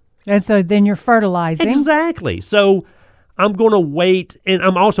ground. And so then you're fertilizing. Exactly. So I'm going to wait, and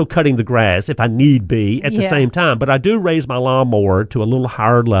I'm also cutting the grass if I need be at the same time. But I do raise my lawnmower to a little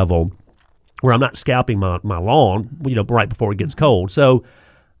higher level where I'm not scalping my lawn, right before it gets cold. So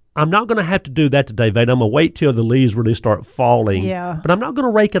I'm not going to have to do that today, Veda. I'm going to wait till the leaves really start falling. Yeah. But I'm not going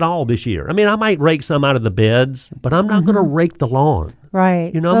to rake it all this year. I mean, I might rake some out of the beds, but I'm not going to rake the lawn.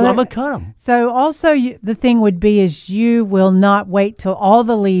 Right. I'm going to cut them. So also the thing would be is you will not wait till all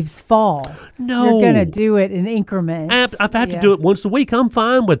the leaves fall. No. You're going to do it in increments. I've had to do it once a week. I'm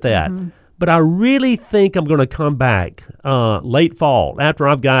fine with that. But I really think I'm going to come back late fall after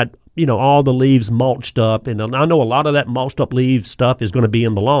I've got all the leaves mulched up. And I know a lot of that mulched up leaf stuff is going to be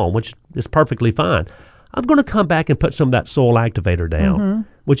in the lawn, which is perfectly fine. I'm going to come back and put some of that soil activator down,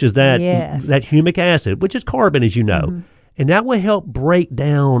 which is that humic acid, which is carbon, as you know. And that will help break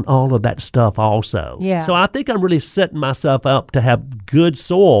down all of that stuff also. Yeah. So I think I'm really setting myself up to have good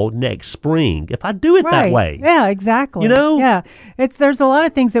soil next spring if I do it that way. Yeah, exactly. Yeah. There's a lot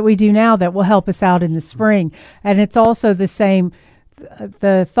of things that we do now that will help us out in the spring. And it's also the same,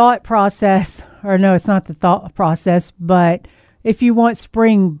 the thought process, or no, it's not the thought process, but if you want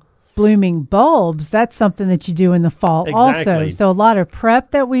spring blooming bulbs, that's something that you do in the fall also. So a lot of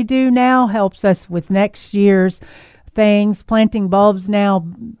prep that we do now helps us with next year's things. Planting bulbs now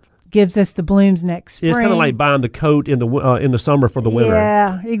gives us the blooms next spring. It's kind of like buying the coat in the summer for the winter.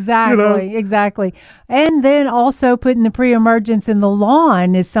 Yeah, exactly, exactly. And then also putting the pre-emergence in the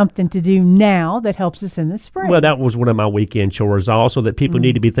lawn is something to do now that helps us in the spring. Well, that was one of my weekend chores also that people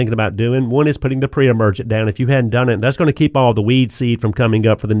need to be thinking about doing. One is putting the pre-emergent down. If you hadn't done it, that's going to keep all the weed seed from coming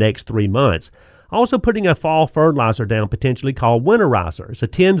up for the next 3 months. Also putting a fall fertilizer down potentially called winterizer. It's a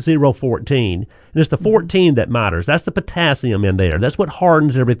 10-0-14. And it's the 14 that matters. That's the potassium in there. That's what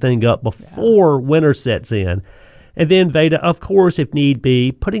hardens everything up before winter sets in. And then, Veda, of course, if need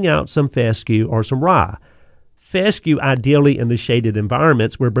be, putting out some fescue or some rye. Fescue ideally in the shaded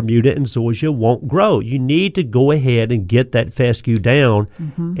environments where Bermuda and zoysia won't grow. You need to go ahead and get that fescue down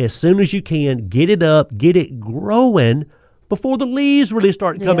as soon as you can. Get it up, get it growing before the leaves really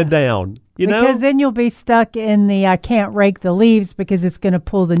start coming down. Because then you'll be stuck in the I can't rake the leaves because it's going to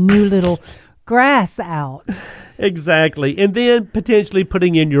pull the new little grass out. Exactly. And then potentially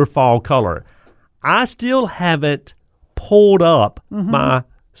putting in your fall color. I still haven't pulled up my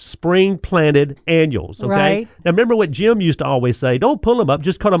spring planted annuals, okay? Right. Now remember what Jim used to always say, don't pull them up,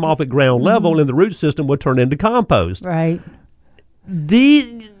 just cut them off at ground level and the root system will turn into compost. Right.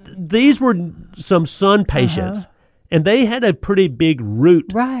 These were some sun patients. And they had a pretty big root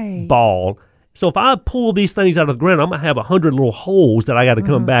ball. So if I pull these things out of the ground, I'm going to have 100 little holes that I got to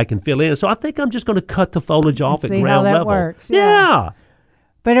come back and fill in. So I think I'm just going to cut the foliage off at ground level. See how that works. Yeah.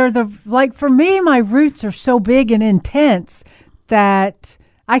 But for me, my roots are so big and intense that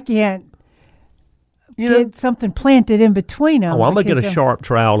I can't get something planted in between them. Oh, I'm going to get a sharp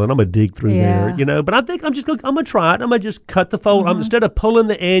trowel and I'm going to dig through there, But I think I'm going to try it. I'm going to just cut the foliage. Instead of pulling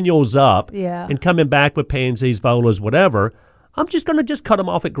the annuals up and coming back with pansies, volas, whatever, I'm just going to cut them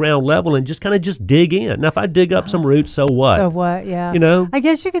off at ground level and just kind of just dig in. Now, if I dig up some roots, so what? So what, yeah. I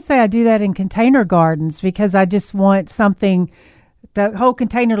guess you could say I do that in container gardens because I just want something. The whole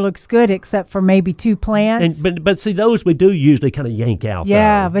container looks good except for maybe 2 plants. But see, those we do usually kind of yank out.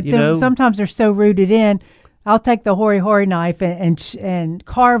 Yeah, but then sometimes they're so rooted in. I'll take the hori knife and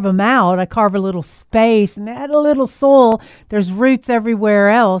carve them out. I carve a little space and add a little soil. There's roots everywhere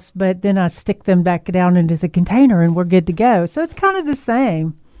else, but then I stick them back down into the container and we're good to go. So it's kind of the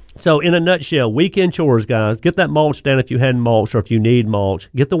same. So in a nutshell, weekend chores, guys, get that mulch down if you hadn't mulched or if you need mulch.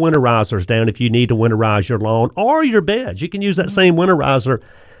 Get the winterizers down if you need to winterize your lawn or your beds. You can use that same winterizer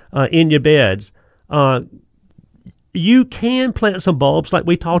in your beds. You can plant some bulbs like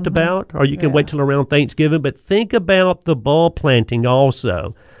we talked about, or you can wait till around Thanksgiving, but think about the bulb planting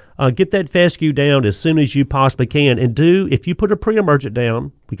also. Get that fescue down as soon as you possibly can. And if you put a pre-emergent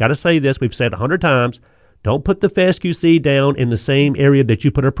down, we got to say this, we've said 100 times, don't put the fescue seed down in the same area that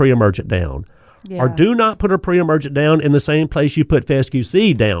you put a pre-emergent down. Yeah. Or do not put a pre-emergent down in the same place you put fescue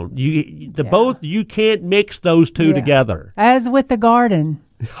seed down. You can't mix those two together. As with the garden.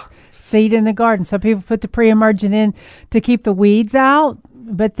 Seed in the garden. Some people put the pre-emergent in to keep the weeds out,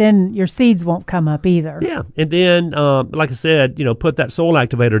 but then your seeds won't come up either. Yeah, and then, like I said, put that soil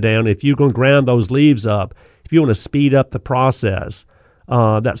activator down. If you're going to ground those leaves up, if you want to speed up the process,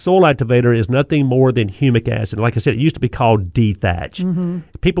 that soil activator is nothing more than humic acid. Like I said, it used to be called dethatch. Mm-hmm.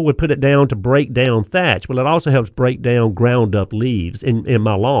 People would put it down to break down thatch. Well, it also helps break down ground up leaves in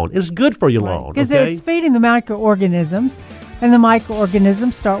my lawn. It's good for your lawn. Because it's feeding the microorganisms, and the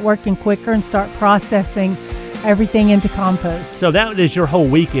microorganisms start working quicker and start processing everything into compost. So that is your whole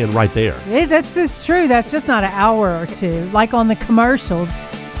weekend right there. That's just true. That's just not an hour or two, like on the commercials.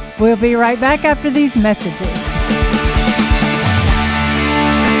 We'll be right back after these messages.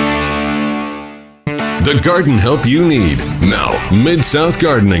 The garden help you need. Now, Mid-South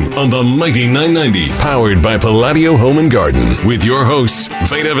Gardening on the Mighty 990, powered by Palladio Home and Garden, with your hosts,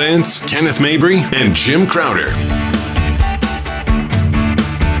 Veda Vance, Kenneth Mabry, and Jim Crowder.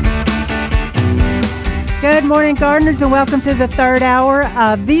 Good morning, gardeners, and welcome to the third hour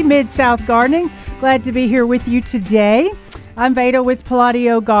of the Mid-South Gardening. Glad to be here with you today. I'm Veda with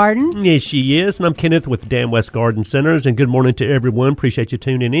Palladio Garden. Yes, she is. And I'm Kenneth with Dam West Garden Centers. And good morning to everyone. Appreciate you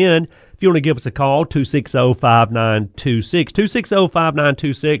tuning in. If you want to give us a call, 260-5926,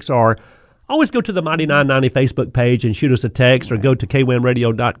 260-5926, or always go to the Mighty 990 Facebook page and shoot us a text, or go to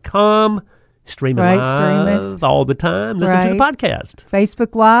kwamradio.com. Streaming live all the time. Listen to the podcast.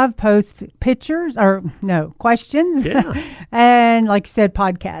 Facebook Live, post pictures, questions. Yeah. And like you said,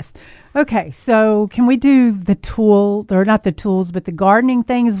 podcast. Okay, so can we do the gardening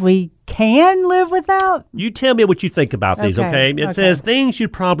things we can live without? You tell me what you think about these, okay? It says things you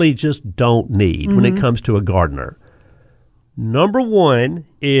probably just don't need when it comes to a gardener. Number one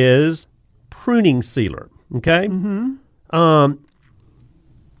is pruning sealer, okay? Mm-hmm.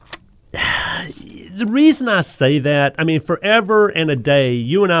 The reason I say that, forever and a day,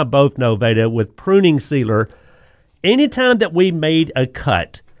 you and I both know, Veda, with pruning sealer, anytime that we made a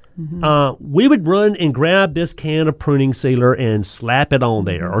cut, we would run and grab this can of pruning sealer and slap it on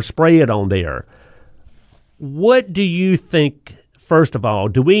there or spray it on there. What do you think, first of all,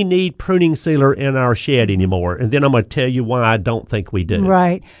 do we need pruning sealer in our shed anymore? And then I'm going to tell you why I don't think we do.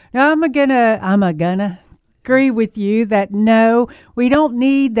 Right. Now, I'm gonna agree with you that no, we don't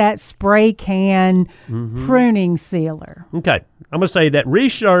need that spray can pruning sealer. Okay. I'm going to say that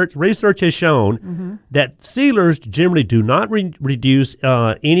research has shown that sealers generally do not reduce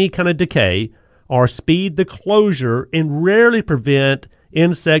any kind of decay or speed the closure and rarely prevent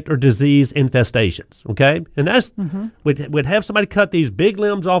insect or disease infestations, okay? And that's, we'd have somebody cut these big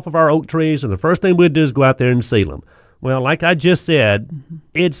limbs off of our oak trees, and the first thing we'd do is go out there and seal them. Well, like I just said,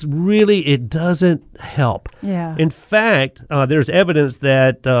 it doesn't help. Yeah. In fact, there's evidence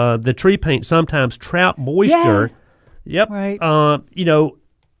that the tree paint sometimes trap moisture. Yeah. Yep. Right.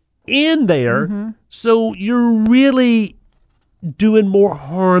 In there, so you're really doing more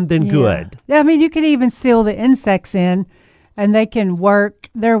harm than good. Yeah, you can even seal the insects in, and they can work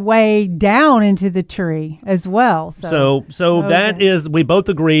their way down into the tree as well. So that is, we both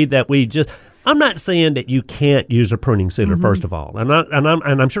agree that I'm not saying that you can't use a pruning sealer, first of all, and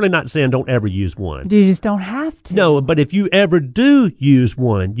I'm surely not saying don't ever use one. You just don't have to. No, but if you ever do use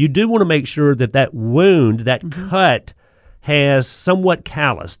one, you do want to make sure that wound, that cut, has somewhat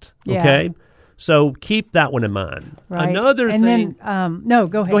calloused. Okay, so keep that one in mind. Right. Another thing. No,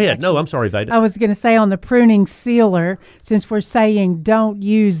 go ahead. Go ahead. No, I'm sorry, Veda. I was going to say on the pruning sealer, since we're saying don't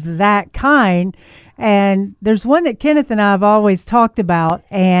use that kind, and there's one that Kenneth and I have always talked about,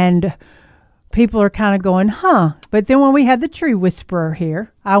 and people are kind of going, But then when we had the tree whisperer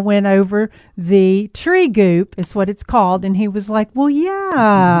here, I went over the tree goop, is what it's called, and he was like, well,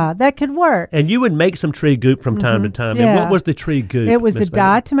 yeah, that could work. And you would make some tree goop from time to time. Yeah. And what was the tree goop? It was the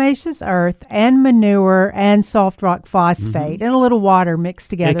diatomaceous earth and manure and soft rock phosphate and a little water mixed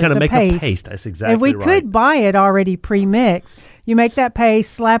together. And kind of make a paste. That's exactly right. And we could buy it already pre-mixed. You make that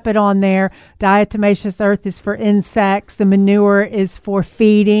paste, slap it on there. Diatomaceous earth is for insects. The manure is for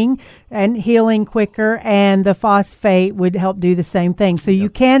feeding and healing quicker. And the phosphate would help do the same thing. So you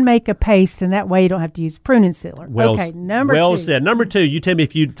can make a paste, and that way you don't have to use pruning sealer. Number two. Well said. Number two, you tell me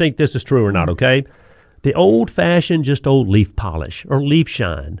if you think this is true or not, okay? The old-fashioned, just old leaf polish or leaf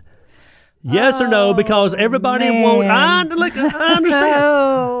shine. Yes or no? Because everybody won't. I understand.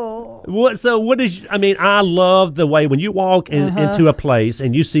 I love the way when you walk into a place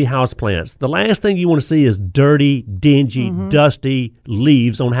and you see houseplants, the last thing you want to see is dirty, dingy, dusty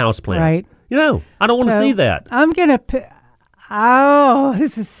leaves on houseplants. Right. I don't want to see that. I'm going to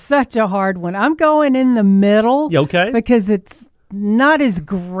this is such a hard one. I'm going in the middle. Okay. Because it's not as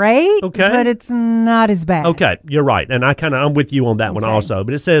great, but it's not as bad. Okay, you're right. And I'm with you on that one also.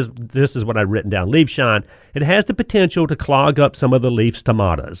 But it says, this is what I've written down, leaf shine. It has the potential to clog up some of the leaf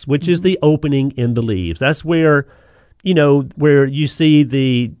stomata, which is the opening in the leaves. That's where, where you see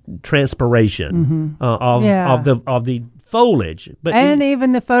the transpiration of the foliage. And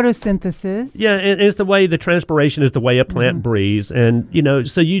even the photosynthesis. Yeah, and it's the way the transpiration is the way a plant breathes. And,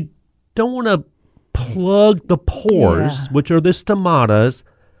 so you don't want to plug the pores, which are the stomatas,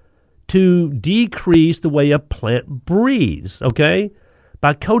 to decrease the way a plant breathes,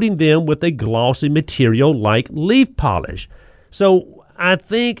 by coating them with a glossy material like leaf polish. So I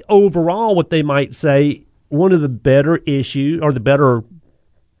think overall what they might say, one of the better issues or the better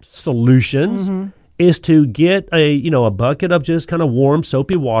solutions is to get a bucket of just kind of warm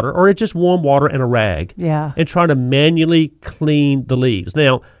soapy water or just warm water and a rag and try to manually clean the leaves.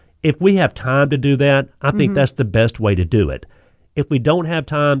 Now, if we have time to do that, I think that's the best way to do it. If we don't have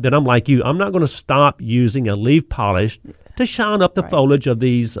time, then I'm like you. I'm not going to stop using a leaf polish to shine up the foliage of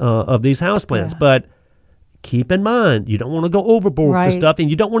these houseplants. But keep in mind, you don't want to go overboard with stuff, and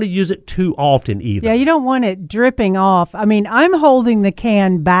you don't want to use it too often either. Yeah, you don't want it dripping off. I mean, I'm holding the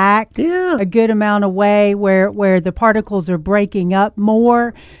can back a good amount away where the particles are breaking up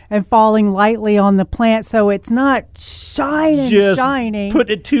more and falling lightly on the plant, so it's not shining. Put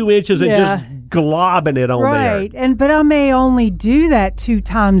it 2 inches and just globbing it on there. Right, but I may only do that 2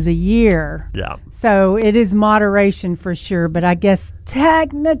 times a year. Yeah. So it is moderation for sure, but I guess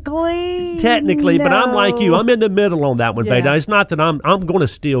technically, no. But I'm like you. I'm in the middle on that one, Veda. It's not that I'm going to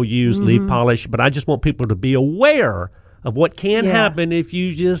still use leaf polish, but I just want people to be aware of what can happen if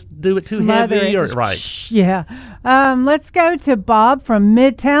you just do it too heavy. Yeah. Let's go to Bob from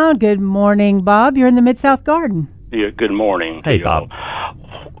Midtown. Good morning, Bob. You're in the Mid-South Garden. Yeah, good morning. Hey, Bob.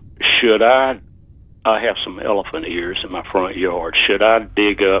 Should I have some elephant ears in my front yard. Should I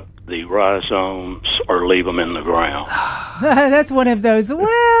dig up the rhizomes or leave them in the ground? That's one of those.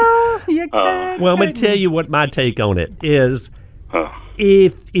 Well, you could. Well, I'm going to tell you what my take on it is.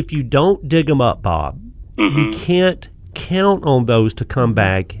 If you don't dig them up, Bob, you can't count on those to come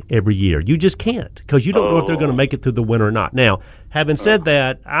back every year. You just can't, because you don't know if they're going to make it through the winter or not. Now, having said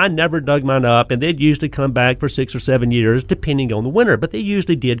that, I never dug mine up, and they'd usually come back for 6 or 7 years, depending on the winter. But they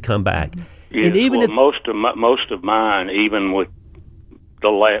usually did come back. Yes, and even most of mine, even with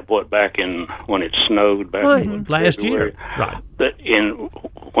the back in when it snowed back in last February, year,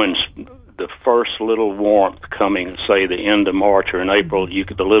 when the first little warmth coming, say the end of March or in April,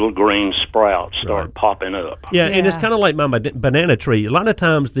 the little green sprouts start popping up. Yeah, and it's kind of like my banana tree. A lot of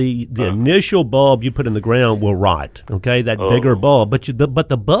times the initial bulb you put in the ground will rot. Okay, that bigger bulb, but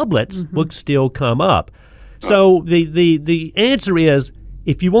the bublets will still come up. So the answer is,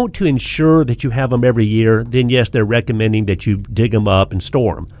 if you want to ensure that you have them every year, then yes, they're recommending that you dig them up and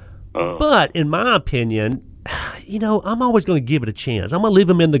store them. But in my opinion, I'm always going to give it a chance. I'm going to leave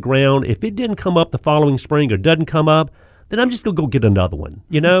them in the ground. If it didn't come up the following spring or doesn't come up, then I'm just going to go get another one,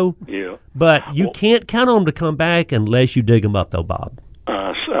 Yeah. But you can't count on them to come back unless you dig them up, though, Bob.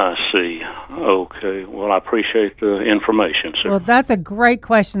 I see. Okay. Well, I appreciate the information, sir. Well, that's a great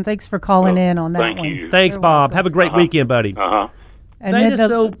question. Thanks for calling in on that one. Thank you. Thanks, Bob. Have a great weekend, buddy. And then the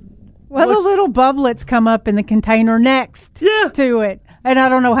little bublets come up in the container next to it. And I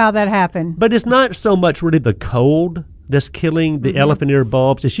don't know how that happened. But it's not so much really the cold that's killing the elephant ear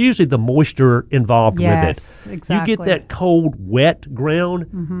bulbs. It's usually the moisture involved with it. Yes, exactly. You get that cold, wet ground,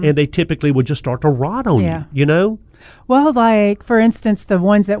 and they typically will just start to rot on you, Well, like, for instance, the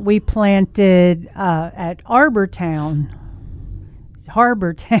ones that we planted at Harbortown.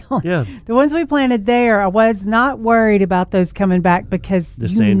 Yeah. The ones we planted there, I was not worried about those coming back because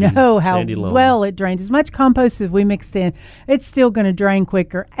how well it drains. As much compost as we mixed in, it's still going to drain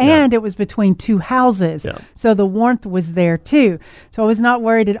quicker. And it was between 2 houses. Yeah. So the warmth was there too. So I was not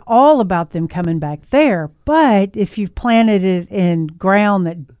worried at all about them coming back there. But if you've planted it in ground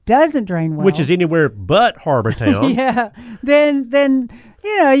that doesn't drain well, which is anywhere but Harbortown, then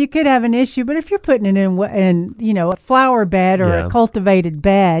you could have an issue. But if you're putting it in a flower bed or a cultivated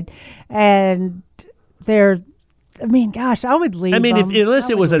bed, and I would leave. Unless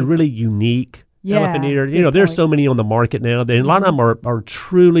it was a really unique elephant ear. There's so many on the market now. A lot of them are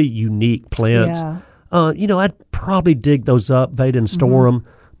truly unique plants. I'd probably dig those up, Veda, and store them.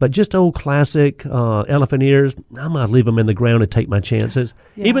 But just old classic elephant ears, I'm going to leave them in the ground and take my chances.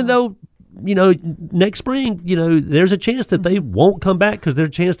 Yeah. Even though, next spring, there's a chance that they won't come back because there's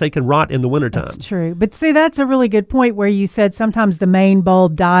a chance they can rot in the wintertime. That's true. But see, that's a really good point where you said sometimes the main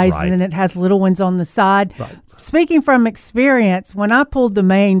bulb dies and then it has little ones on the side. Right. Speaking from experience, when I pulled the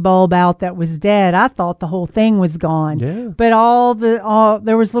main bulb out that was dead, I thought the whole thing was gone. Yeah. But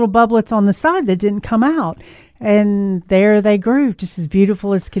there was little bubblets on the side that didn't come out. And there they grew, just as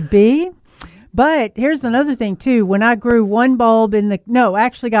beautiful as could be. But here's another thing, too. When I grew one bulb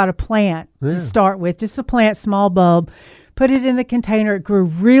actually got a plant to start with, just a plant, small bulb, put it in the container. It grew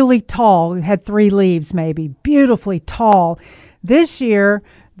really tall. It had 3 leaves maybe, beautifully tall. This year,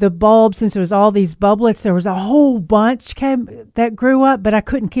 the bulb, since there was all these bubblets, there was a whole bunch that grew up, but I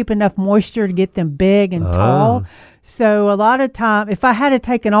couldn't keep enough moisture to get them big and tall. So a lot of time, if I had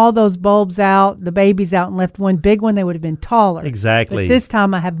taken all those bulbs out, the babies out, and left one big one, they would have been taller. Exactly. But this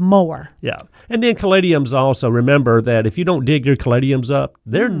time I have more. Yeah. And then caladiums also. Remember that if you don't dig your caladiums up,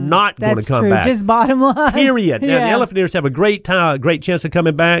 they're not going to come back. Just bottom line. Period. Now, the elephant ears have a great chance of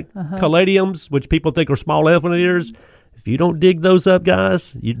coming back. Caladiums, which people think are small elephant ears, if you don't dig those up,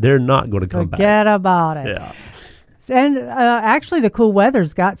 guys, they're not going to come back. Forget about it. Yeah. And actually, the cool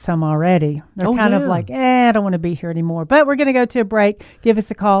weather's got some already. They're kind of like, I don't want to be here anymore. But we're going to go to a break. Give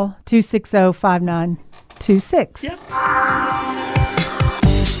us a call, 260-5926. Yep.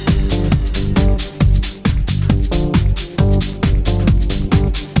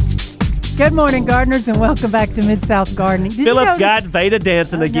 Good morning, gardeners, and welcome back to Mid-South Gardening. Philip's got Veda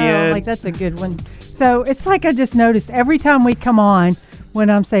dancing again. No, that's a good one. So it's like I just noticed every time we come on, when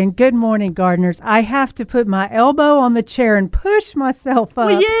I'm saying good morning, gardeners, I have to put my elbow on the chair and push myself up.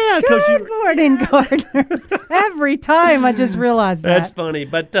 Well, yeah. Good morning, gardeners. Every time I just realize that. That's funny.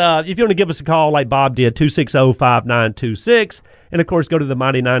 But if you want to give us a call like Bob did, 260-5926. And, of course, go to the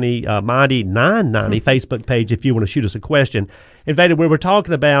Mighty 990 Facebook page if you want to shoot us a question. In fact, we were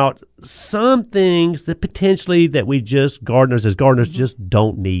talking about some things that potentially that we gardeners just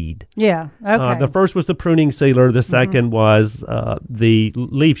don't need. Yeah, okay. The first was the pruning sealer. The second was the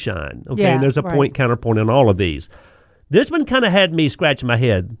leaf shine. Okay, and there's a point counterpoint on all of these. This one kind of had me scratching my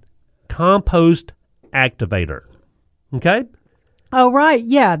head. Compost activator. Okay? Oh, right.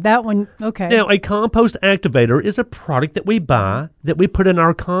 Yeah, that one. Okay. Now, a compost activator is a product that we buy that we put in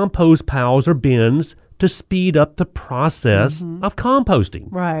our compost piles or bins to speed up the process of composting.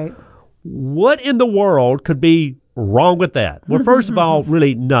 Right. What in the world could be wrong with that? Well, first of all,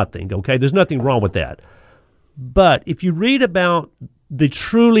 really nothing, okay? There's nothing wrong with that. But if you read about the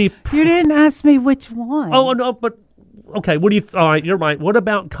truly... You didn't ask me which one. Oh, no, but... Okay, what do you... all right, you're right. What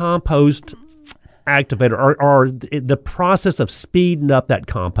about compost activator or the process of speeding up that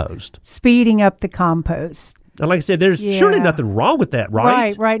compost? Speeding up the compost. And like I said, there's surely nothing wrong with that,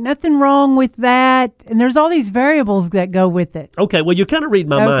 right? Right. Nothing wrong with that. And there's all these variables that go with it. Okay, well, you kind of read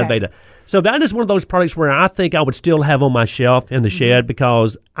my mind, Veda. So that is one of those products where I think I would still have on my shelf in the shed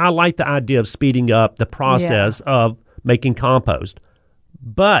because I like the idea of speeding up the process of making compost.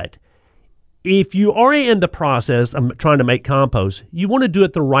 But if you are in the process of trying to make compost, you want to do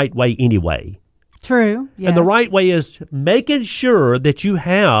it the right way anyway. True. Yes. And the right way is making sure that you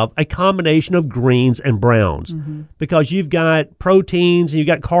have a combination of greens and browns because you've got proteins and you've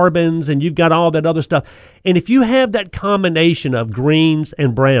got carbons and you've got all that other stuff. And if you have that combination of greens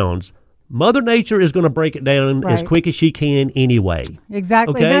and browns, Mother Nature is going to break it down as quick as she can anyway.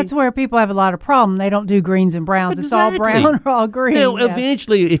 Exactly. Okay? That's where people have a lot of problem. They don't do greens and browns. Exactly. It's all brown or all green. Now,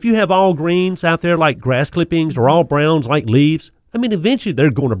 eventually, if you have all greens out there like grass clippings or all browns like leaves, I mean, eventually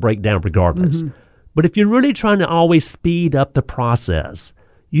they're going to break down regardless. But if you're really trying to always speed up the process,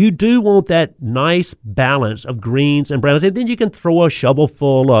 you do want that nice balance of greens and browns. And then you can throw a shovel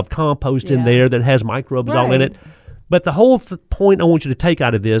full of compost in there that has microbes all in it. But the whole point I want you to take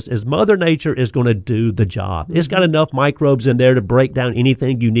out of this is Mother Nature is going to do the job. It's got enough microbes in there to break down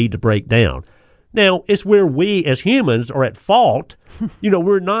anything you need to break down. Now, it's where we as humans are at fault.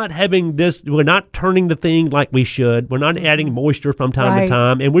 We're not we're not turning the thing like we should. We're not adding moisture from time to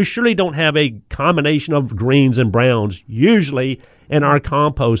time. And we surely don't have a combination of greens and browns usually in our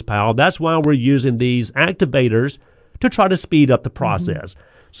compost pile. That's why we're using these activators to try to speed up the process.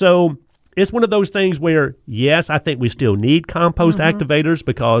 So it's one of those things where, yes, I think we still need compost activators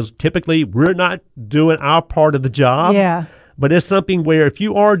because typically we're not doing our part of the job. Yeah. But it's something where if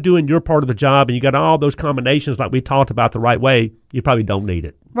you are doing your part of the job and you got all those combinations like we talked about the right way, you probably don't need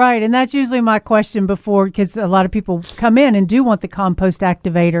it. Right, and that's usually my question before, because a lot of people come in and do want the compost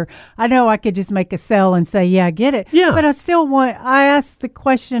activator. I know I could just make a sell and say, yeah, I get it. Yeah. But I ask the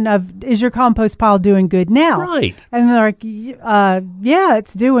question of, is your compost pile doing good now? Right. And they're like, yeah,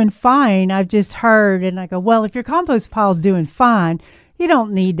 it's doing fine. I've just heard. And I go, well, if your compost pile's doing fine, you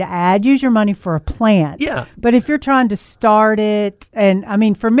don't need to add. Use your money for a plant. Yeah. But if you're trying to start it, and I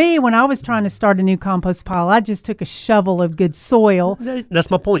mean, for me, when I was trying to start a new compost pile, I just took a shovel of good soil.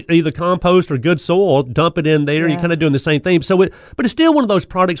 That's my point. Either compost or good soil, dump it in there. Yeah. You're kind of doing the same thing. So, but it's still one of those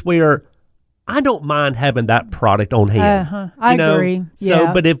products where I don't mind having that product on hand. I agree.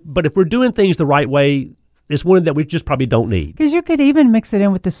 So, but if we're doing things the right way, it's one that we just probably don't need. Because you could even mix it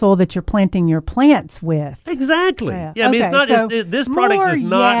in with the soil that you're planting your plants with. Exactly. Yeah. I mean, it's not. So this product is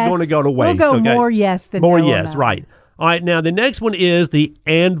not going to go to waste. We'll go more yes than more no yes. Right. All right. Now the next one is the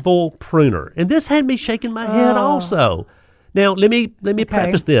anvil pruner, and this had me shaking my head also. Now let me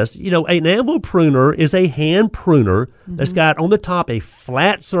preface this. You know, an anvil pruner is a hand pruner that's got on the top a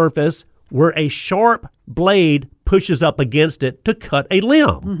flat surface where a sharp blade pushes up against it to cut a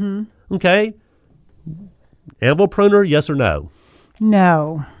limb. Okay. Anvil pruner, yes or no?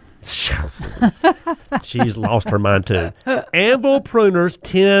 No. She's lost her mind too. Anvil pruners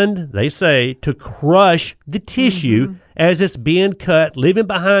tend, they say, to crush the tissue as it's being cut, leaving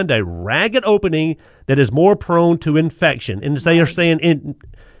behind a ragged opening that is more prone to infection. And they are saying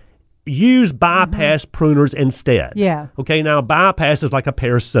use bypass pruners instead. Yeah. Okay, now bypass is like a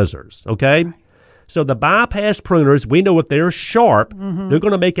pair of scissors, okay? So the bypass pruners, we know if they're sharp, they're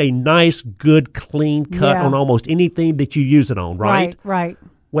going to make a nice, good, clean cut on almost anything that you use it on, right? Right.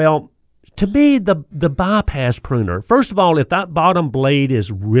 Well, to me, the bypass pruner, first of all, if that bottom blade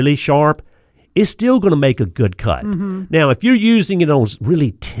is really sharp, it's still going to make a good cut. Now, if you're using it on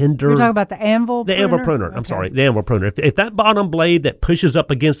really tender... You're talking about the anvil pruner? The anvil pruner. I'm sorry, the anvil pruner. If that bottom blade that pushes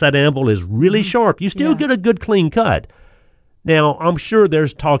up against that anvil is really sharp, you still get a good, clean cut. Now, I'm sure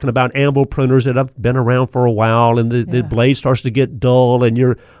there's talking about anvil pruners that have been around for a while, and the blade starts to get dull, and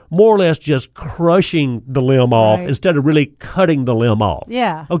you're more or less just crushing the limb off instead of really cutting the limb off.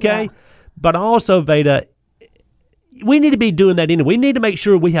 Yeah. Okay? Yeah. But also, Veda, we need to be doing that anyway. We need to make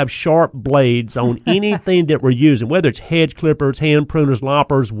sure we have sharp blades on anything that we're using, whether it's hedge clippers, hand pruners,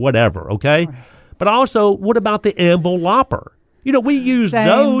 loppers, whatever, okay? Right. But also, what about the anvil lopper? You know, we use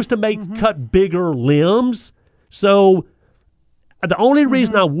those to cut bigger limbs. So... the only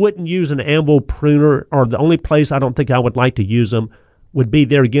reason I wouldn't use an anvil pruner, or the only place I don't think I would like to use them, would be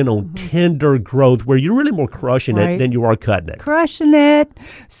there again on tender growth where you're really more crushing it than you are cutting it. Crushing it.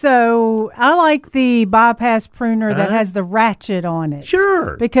 So I like the bypass pruner that has the ratchet on it.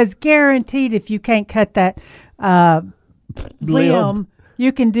 Sure. Because guaranteed if you can't cut that limb,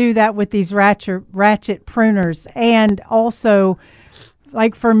 you can do that with these ratchet pruners. And also,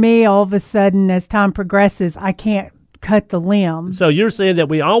 like for me, all of a sudden, as time progresses, I can't cut the limb. So you're saying that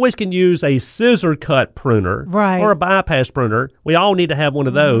we always can use a scissor cut pruner or a bypass pruner. We all need to have one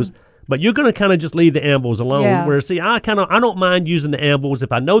of those. But you're going to kind of just leave the anvils alone. Yeah. Where, see, I don't mind using the anvils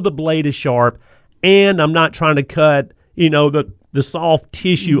if I know the blade is sharp and I'm not trying to cut, the soft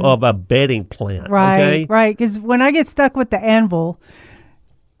tissue of a bedding plant. Right, okay? Right. Because when I get stuck with the anvil,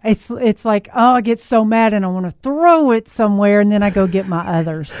 it's like, I get so mad and I want to throw it somewhere, and then I go get my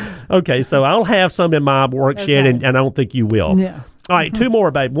others. Okay, so I'll have some in my work shed, and I don't think you will. Yeah. All right, two more,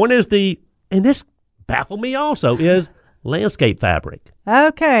 babe. One is and this baffled me also, is landscape fabric.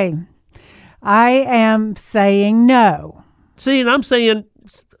 Okay. I am saying no. See, and I'm saying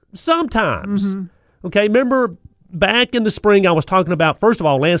sometimes. Okay, remember back in the spring, I was talking about, first of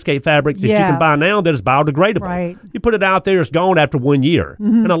all, landscape fabric that you can buy now that is biodegradable. Right. You put it out there, it's gone after 1 year.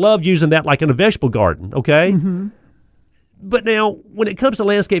 And I love using that like in a vegetable garden, okay? But now, when it comes to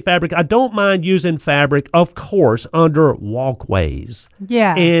landscape fabric, I don't mind using fabric, of course, under walkways.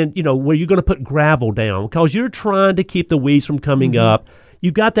 Yeah. And, where you're going to put gravel down because you're trying to keep the weeds from coming up.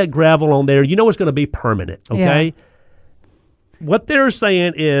 You got that gravel on there. You know it's going to be permanent, okay? Yeah. What they're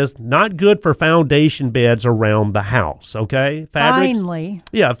saying is not good for foundation beds around the house, okay? Finally.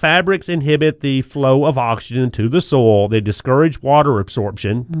 Yeah, fabrics inhibit the flow of oxygen to the soil. They discourage water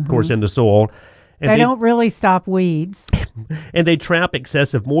absorption, of course, in the soil. And they don't really stop weeds. And they trap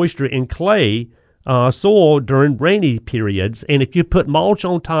excessive moisture in clay soil during rainy periods. And if you put mulch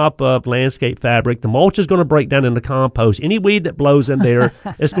on top of landscape fabric, the mulch is going to break down into compost. Any weed that blows in there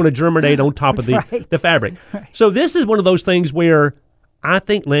is going to germinate on top of the fabric. Right. So this is one of those things where I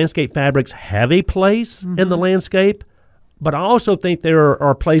think landscape fabrics have a place in the landscape, but I also think there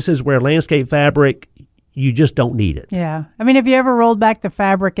are places where landscape fabric, you just don't need it. Yeah. I mean, have you ever rolled back the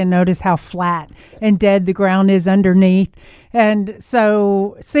fabric and noticed how flat and dead the ground is underneath? And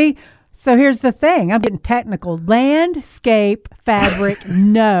so, so here's the thing. I'm getting technical. Landscape fabric,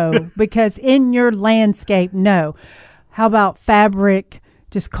 no. Because in your landscape, no. How about fabric?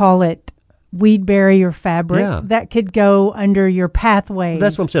 Just call it weed barrier fabric. Yeah. That could go under your pathways.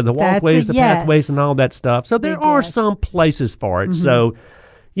 That's what I'm saying. The walkways, the pathways, and all that stuff. So there are some places for it. So,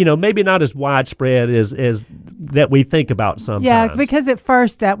 maybe not as widespread as that we think about sometimes. Yeah, because at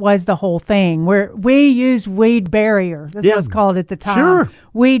first that was the whole thing where we used weed barrier. That's what it was called at the time. Sure.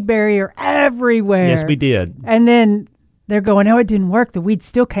 Weed barrier everywhere. Yes, we did. And then they're going, it didn't work. The weed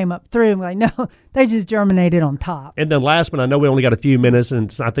still came up through. I'm like, no, they just germinated on top. And then last one, I know we only got a few minutes,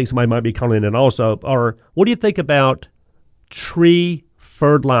 and I think somebody might be calling in also. Or what do you think about tree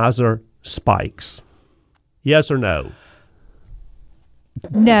fertilizer spikes? Yes or no?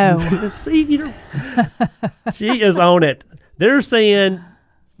 No. See, she is on it. They're saying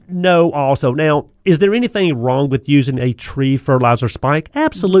no also. Now, is there anything wrong with using a tree fertilizer spike?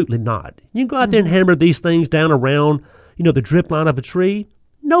 Absolutely not. You can go out there and hammer these things down around, the drip line of a tree.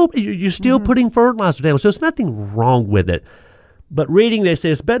 No, you're still putting fertilizer down, so there's nothing wrong with it. But reading this,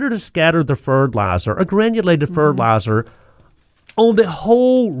 it's better to scatter the fertilizer, a granulated fertilizer, on the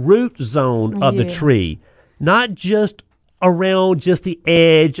whole root zone of the tree, not just around just the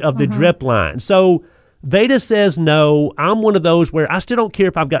edge of the drip line. So Veda says no. I'm one of those where I still don't care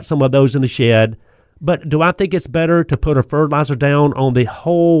if I've got some of those in the shed, but do I think it's better to put a fertilizer down on the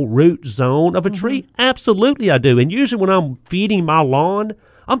whole root zone of a tree? Absolutely I do. And usually when I'm feeding my lawn,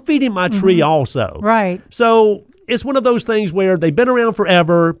 I'm feeding my tree also. Right. So it's one of those things where they've been around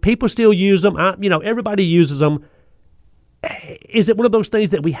forever. People still use them. Everybody uses them. Is it one of those things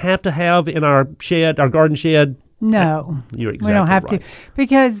that we have to have in our shed, our garden shed? No, You're exactly we don't have right. to,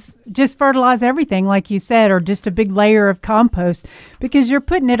 because just fertilize everything, like you said, or just a big layer of compost, because you're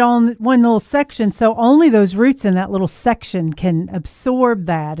putting it on one little section, so only those roots in that little section can absorb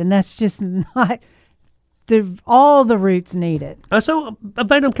that, and that's just not. All the roots need it. So,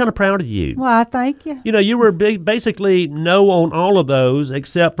 Veda, I'm kind of proud of you. Well, I thank you. You were basically no on all of those,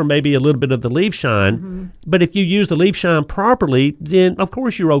 except for maybe a little bit of the leaf shine. But if you use the leaf shine properly, then of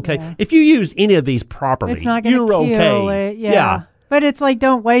course you're okay. Yeah. If you use any of these properly, it's not gonna you're kill okay. It. Yeah. But it's like,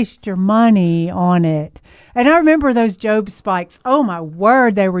 don't waste your money on it. And I remember those Job spikes. Oh, my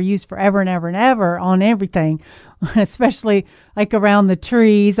word, they were used forever and ever and ever on everything, especially like around the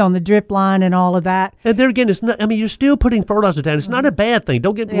trees, on the drip line and all of that. And there again, it's not, you're still putting fertilizer down. It's not a bad thing.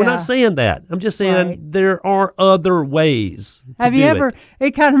 We're not saying that. I'm just saying there are other ways to Have you ever,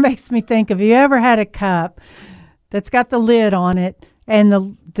 it kind of makes me think, have you ever had a cup that's got the lid on it and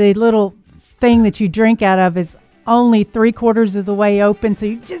the little thing that you drink out of is only 3/4 of the way open, so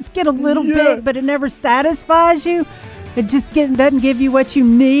you just get a little bit, but it never satisfies you. It just doesn't give you what you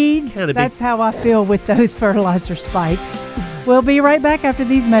need. That's how I feel with those fertilizer spikes. We'll be right back after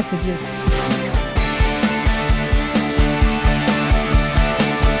these messages.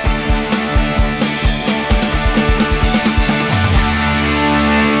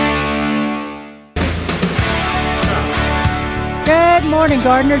 Good morning,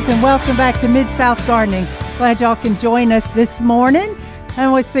 gardeners, and welcome back to Mid-South Gardening. Glad y'all can join us this morning.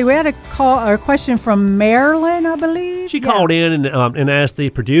 And let's see, we had a question from Marilyn, I believe. She called in and asked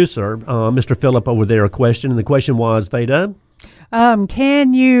the producer, Mr. Phillip, over there a question. And the question was, Veda?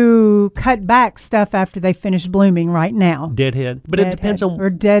 Can you cut back stuff after they finish blooming right now? Deadhead. But it depends on...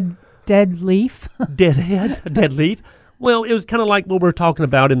 Or dead leaf. Dead leaf. Well, it was kind of like what we were talking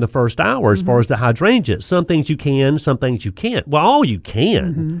about in the first hour as far as the hydrangeas. Some things you can, some things you can't. Well, all you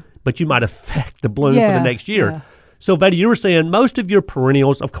can, but you might affect the bloom for the next year. Yeah. So, Betty, you were saying most of your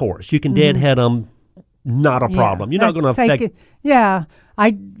perennials, of course, you can deadhead them, not a problem. You're not going to affect...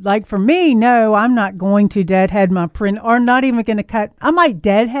 For me, no, I'm not going to deadhead my perennial, or not even going to cut. I might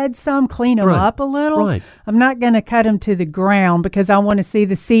deadhead some, clean them up a little. Right. I'm not going to cut them to the ground because I want to see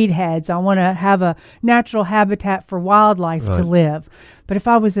the seed heads. I want to have a natural habitat for wildlife to live. But if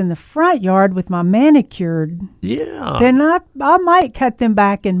I was in the front yard with my manicured, then I might cut them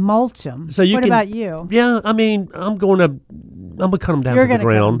back and mulch them. So what about you? Yeah, I'm going to cut them down to the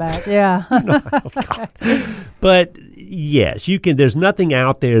ground. Cut them back, yeah. But yes, you can. There's nothing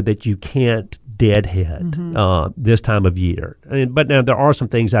out there that you can't deadhead this time of year. But now there are some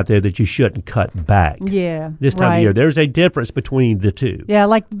things out there that you shouldn't cut back. Yeah, this time of year, there's a difference between the two. Yeah,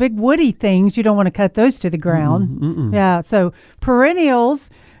 like the big woody things, you don't want to cut those to the ground. Yeah, so perennials,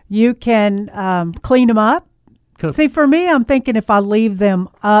 you can clean them up, See, for me, I'm thinking if I leave them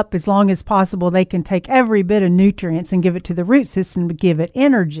up as long as possible, they can take every bit of nutrients and give it to the root system to give it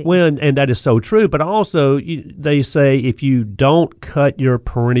energy. Well, and that is so true. But also, they say if you don't cut your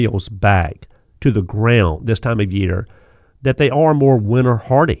perennials back to the ground this time of year, that they are more winter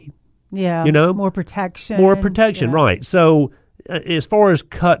hardy. Yeah. More protection. More protection, right. So as far as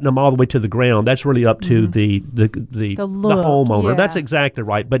cutting them all the way to the ground, that's really up to the homeowner. Yeah. That's exactly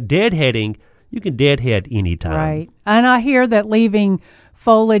right. But deadheading, you can deadhead anytime. Right. And I hear that leaving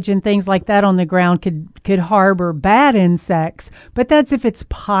foliage and things like that on the ground could harbor bad insects, but that's if it's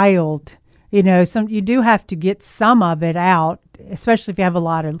piled. You do have to get some of it out, especially if you have a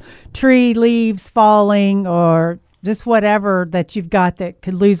lot of tree leaves falling or just whatever that you've got that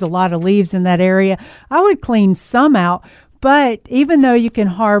could lose a lot of leaves in that area. I would clean some out. But even though you can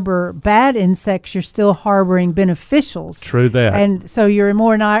harbor bad insects, you're still harboring beneficials. True that. And so you're in a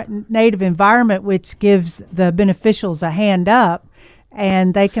more native environment, which gives the beneficials a hand up,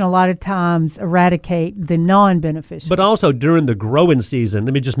 and they can a lot of times eradicate the non-beneficials. But also during the growing season,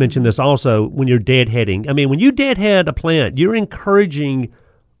 let me just mention this also, when you're deadheading. I mean, when you deadhead a plant, you're encouraging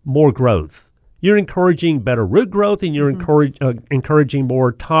more growth. You're encouraging better root growth, and you're encouraging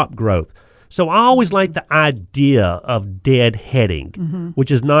more top growth. So I always like the idea of deadheading, which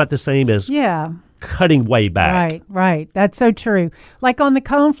is not the same as cutting way back. Right. That's so true. Like on the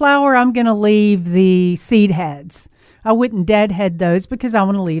coneflower, I'm going to leave the seed heads. I wouldn't deadhead those because I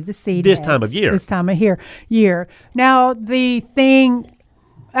want to leave the seed heads. This time of year. Now, the thing...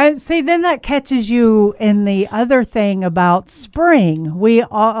 then that catches you in the other thing about spring. We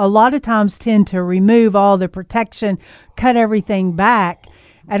a lot of times tend to remove all the protection, cut everything back,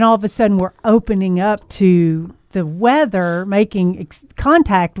 and all of a sudden we're opening up to the weather, making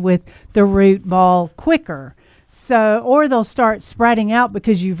contact with the root ball quicker. So, or they'll start spreading out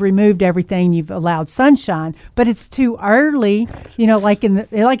because you've removed everything, you've allowed sunshine, but it's too early. Like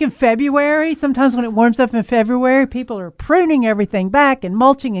in February, sometimes when it warms up in February, people are pruning everything back and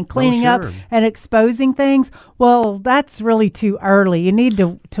mulching and cleaning up and exposing things. Well, that's really too early. You need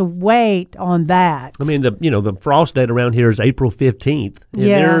to wait on that. I mean, the frost date around here is April 15th.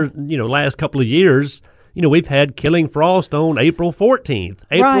 And last couple of years, we've had killing frost on April 14th,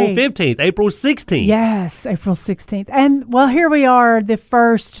 April 15th, April 16th. Yes, April 16th. And, well, here we are. The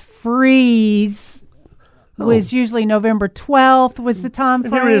first freeze was usually November 12th was the time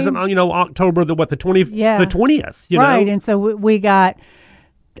frame. Here it is, October, the 20th, the 20th. Right, and so we got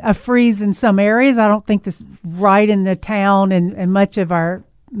a freeze in some areas. I don't think this right in the town and much of our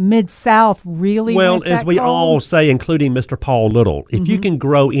Mid-South really well, as we cold. all say, including Mr. Paul Little, if you can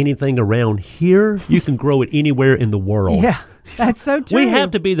grow anything around here, you can grow it anywhere in the world. Yeah, that's so true. We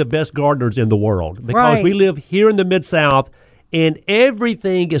have to be the best gardeners in the world because we live here in the Mid-South, and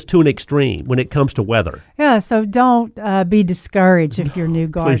everything is to an extreme when it comes to weather. Yeah, so don't be discouraged if you're a new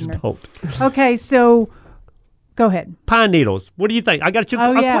gardener. Please don't. Okay, so go ahead. Pine needles. What do you think? I got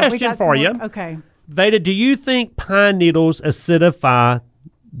a question for you. Okay. Veda, do you think pine needles acidify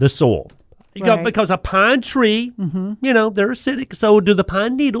the soil? Because a pine tree, they're acidic. So do the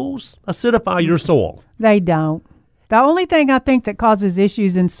pine needles acidify your soil? They don't. The only thing I think that causes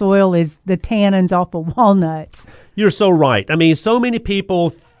issues in soil is the tannins off of walnuts. You're so right. I mean, so many people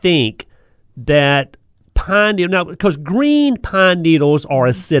think that pine needles, now, because green pine needles are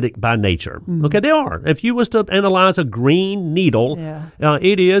acidic by nature. Okay, they are. If you was to analyze a green needle,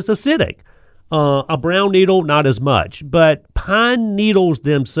 it is acidic. A brown needle, not as much. But pine needles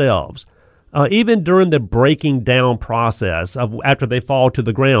themselves, even during the breaking down process of after they fall to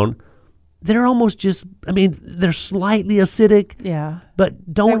the ground, they're almost just, they're slightly acidic. Yeah.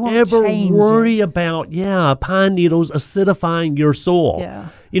 But don't ever worry about, pine needles acidifying your soil. Yeah.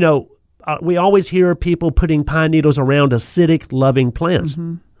 We always hear people putting pine needles around acidic-loving plants.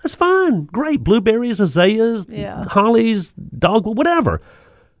 That's fine. Great. Blueberries, azaleas, hollies, dogwood, whatever.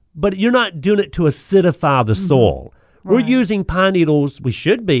 But you're not doing it to acidify the soil. Right. We're using pine needles, we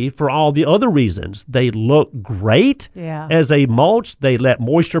should be, for all the other reasons. They look great as a mulch. They let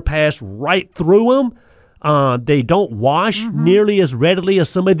moisture pass right through them. They don't wash nearly as readily as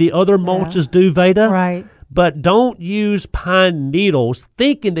some of the other mulches do, Veda. Right. But don't use pine needles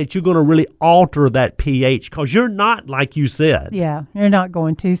thinking that you're going to really alter that pH, because you're not, like you said. Yeah, you're not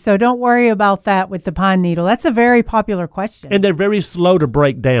going to. So don't worry about that with the pine needle. That's a very popular question. And they're very slow to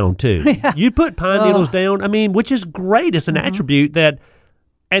break down, too. You put pine needles down, which is great. It's an attribute that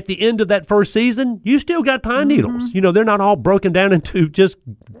at the end of that first season, you still got pine needles. They're not all broken down into just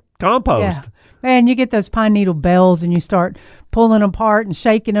compost. Yeah. Man, you get those pine needle bells and you start pulling them apart and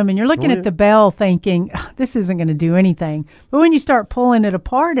shaking them, and you're looking at the bell thinking, this isn't going to do anything. But when you start pulling it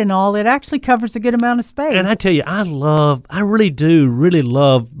apart and all, it actually covers a good amount of space. And I tell you, I really do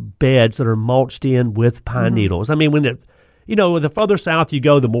love beds that are mulched in with pine needles. I mean, the further south you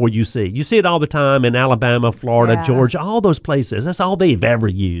go, the more you see. You see it all the time in Alabama, Florida, Georgia, all those places. That's all they've ever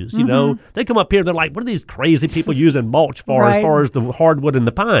used, you know. They come up here, they're like, what are these crazy people using mulch for as far as the hardwood and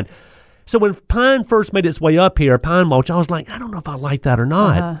the pine? So when pine first made its way up here, pine mulch, I was like, I don't know if I like that or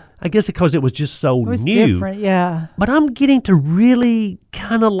not. I guess because it was just so new. Different, yeah. But I'm getting to really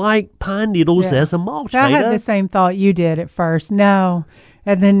kind of like pine needles as a mulch. I had the same thought you did at first. No.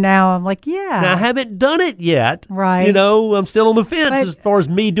 And then now I'm like, yeah. Now, I haven't done it yet. Right. You know, I'm still on the fence as far as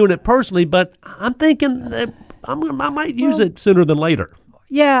me doing it personally, but I'm thinking that I might use it sooner than later.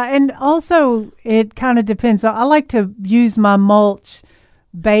 Yeah, and also it kind of depends. I like to use my mulch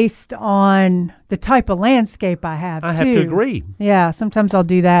based on the type of landscape I have, I have to agree. Yeah, sometimes I'll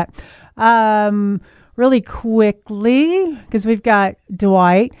do that. Really quickly, because we've got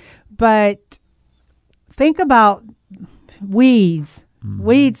Dwight, but think about weeds.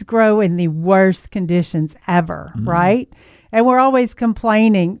 Weeds grow in the worst conditions ever, right? And we're always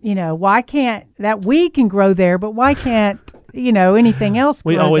complaining, why can't that weed can grow there, but why can't, anything else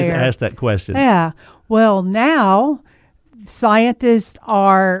grow there? We always ask that question. Yeah. Well, now scientists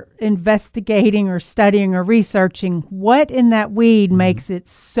are investigating or studying or researching what in that weed makes it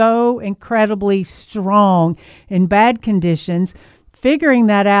so incredibly strong in bad conditions, figuring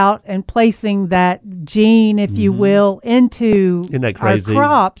that out and placing that gene, if you will, into our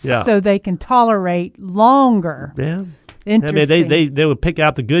crops so they can tolerate longer. Yeah. Interesting. I mean, they would pick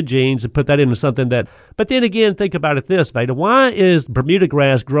out the good genes and put that into something that. But then again, think about it this way: why is Bermuda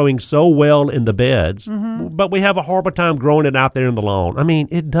grass growing so well in the beds, but we have a horrible time growing it out there in the lawn? I mean,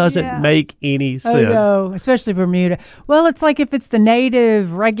 it doesn't make any sense. Oh, no, especially Bermuda. Well, it's like if it's the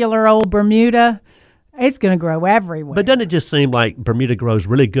native, regular old Bermuda, it's going to grow everywhere. But doesn't it just seem like Bermuda grows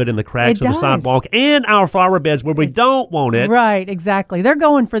really good in the cracks of the sidewalk and our flower beds where we don't want it? Right, exactly. They're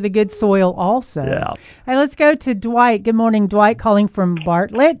going for the good soil also. Yeah. Hey, let's go to Dwight. Good morning, Dwight, calling from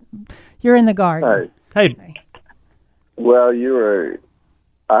Bartlett. You're in the garden. Hey. Well,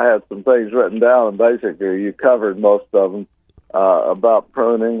 I had some things written down, and basically you covered most of them about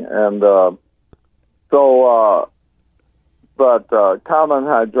pruning. And but common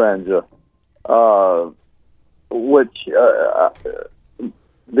hydrangea, which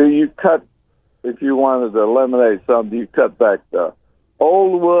do you cut, if you wanted to eliminate some, do you cut back the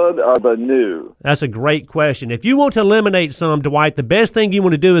old wood or the new? That's a great question. If you want to eliminate some, Dwight, the best thing you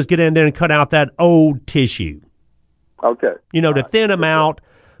want to do is get in there and cut out that old tissue. Okay. To thin them out.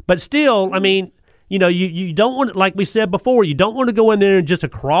 But still, I mean, you don't want, like we said before, you don't want to go in there and just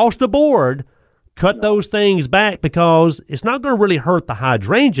across the board cut those things back, because it's not going to really hurt the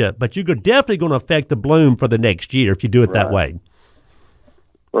hydrangea, but you're definitely going to affect the bloom for the next year if you do it that way.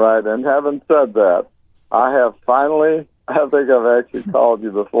 Right. And having said that, I have finally, I think I've actually called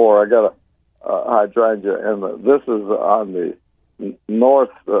you before. I got a hydrangea, and this is on the north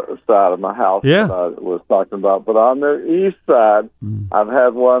side of my house that I was talking about. But on the east side, I've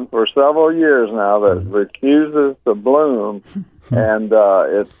had one for several years now that refuses to bloom, and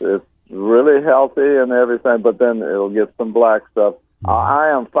it's really healthy and everything, but then it'll get some black stuff. I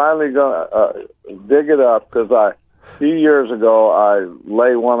am finally going to dig it up, because a few years ago I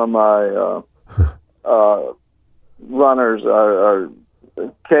lay one of my runners or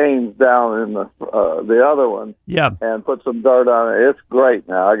canes down in the other one, and put some dirt on it. It's great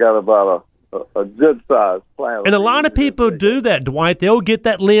now. I got about a good sized plant. And a lot of people do that, Dwight. They'll get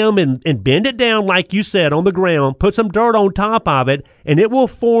that limb and bend it down, like you said, on the ground, put some dirt on top of it, and it will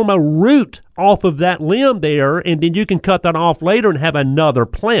form a root off of that limb there, and then you can cut that off later and have another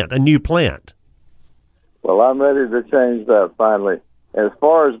plant, a new plant. Well, I'm ready to change that finally. As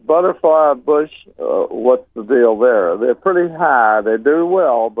far as butterfly bush, what's the deal there? They're pretty high. They do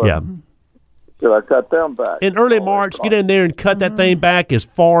well, but should I cut them back? In early March, get in there and cut that thing back as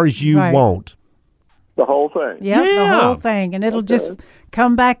far as you want. The whole thing? Yeah, the whole thing. And it'll just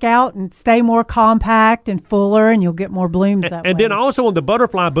come back out and stay more compact and fuller, and you'll get more blooms that way. And then also on the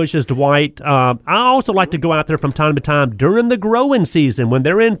butterfly bushes, Dwight, I also like to go out there from time to time during the growing season when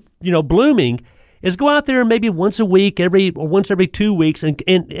they're in, blooming, is go out there maybe once a week, once every 2 weeks,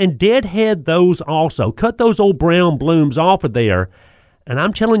 and deadhead those also. Cut those old brown blooms off of there. And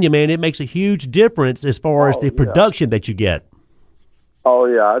I'm telling you, man, it makes a huge difference as far as the production that you get. Oh,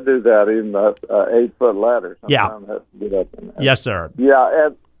 yeah, I do that. Even an 8-foot ladder. Sometimes I have to get up in that. Yes, sir. Yeah,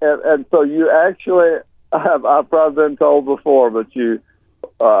 and so you actually, I've probably been told before, but you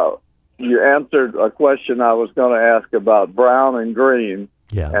you answered a question I was going to ask about brown and green.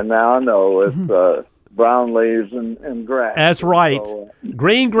 Yeah. And now I know it's brown leaves and grass. That's right. So,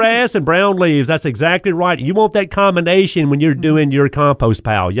 green grass and brown leaves. That's exactly right. You want that combination when you're doing your compost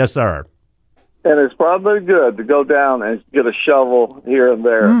pile. Yes, sir. and it's probably good to go down and get a shovel here and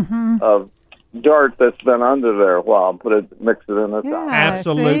there of dirt that's been under there a while and mix it in the top.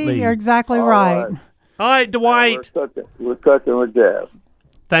 Absolutely. See, you're exactly right. All right, Dwight. We're cooking with gas.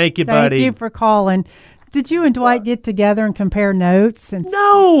 Thank you, buddy. Thank you for calling. Did you and Dwight get together and compare notes? And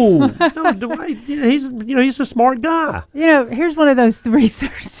No, Dwight. He's a smart guy. Here's one of those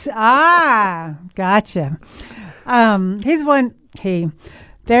research. Gotcha.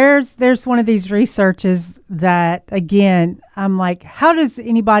 There's one of these researches that, again, I'm like, how does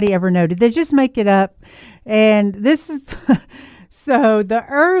anybody ever know? Did they just make it up? And this is so the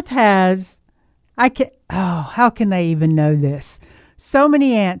Earth has. How can they even know this? So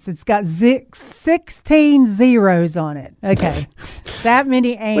many ants. It's got 16 zeros on it. Okay. That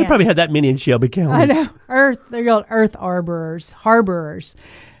many ants. We probably had that many in Shelby County. I know. They're called earth harborers.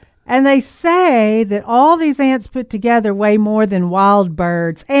 And they say that all these ants put together weigh more than wild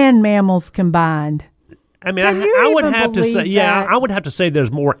birds and mammals combined. I mean, I would have to say, I would have to say there's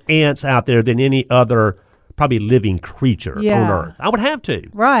more ants out there than any other probably living creature on Earth. I would have to.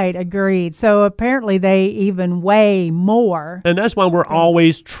 Right, agreed. So apparently they even weigh more. And that's why we're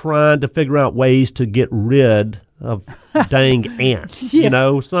always trying to figure out ways to get rid of dang ants.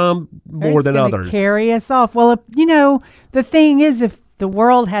 Some more than others. Carry us off. Well, the thing is, if the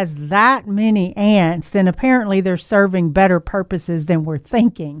world has that many ants, then apparently they're serving better purposes than we're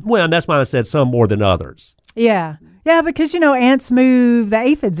thinking. Well, and that's why I said some more than others. Yeah. Yeah, because, ants move the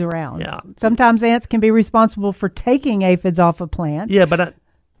aphids around. Yeah. Sometimes ants can be responsible for taking aphids off of plants. Yeah, but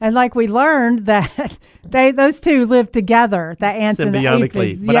and like we learned that those two live together, the ants and the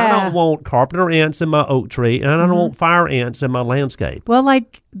aphids. But I don't want carpenter ants in my oak tree, and I don't want fire ants in my landscape. Well,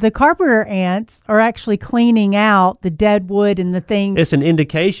 like the carpenter ants are actually cleaning out the dead wood and the things. It's an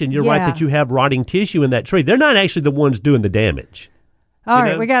indication, you're right, that you have rotting tissue in that tree. They're not actually the ones doing the damage. All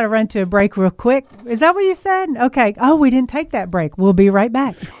right, we got to run to a break real quick. Is that what you said? Okay. Oh, we didn't take that break. We'll be right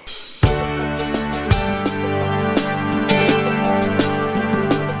back.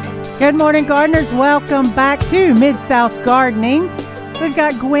 Good morning, gardeners. Welcome back to Mid-South Gardening. We've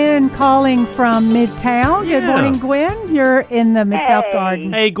got Gwen calling from Midtown. Good morning, Gwen. You're in the Mid-South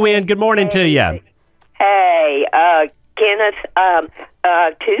Garden. Hey, Gwen. Good morning to you. Hey, Kenneth,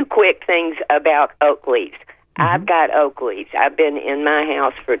 two quick things about oak leaves. I've got oak leaves. I've been in my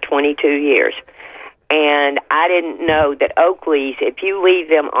house for 22 years. And I didn't know that oak leaves, if you leave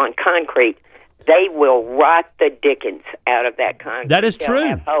them on concrete, they will rot the dickens out of that concrete. That is true.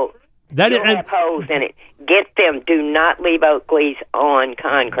 Have holes in it. Get them. Do not leave oak leaves on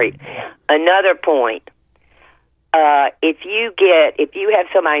concrete. Another point, if you have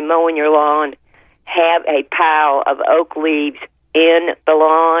somebody mowing your lawn, have a pile of oak leaves in the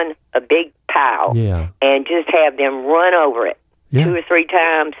lawn, a big pile, and just have them run over it 2 or 3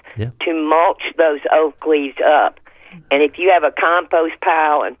 times to mulch those oak leaves up. And if you have a compost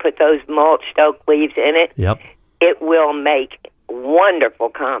pile and put those mulched oak leaves in it, it will make wonderful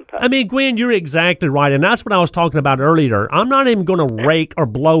compost. I mean, Gwen, you're exactly right, and that's what I was talking about earlier. I'm not even going to rake or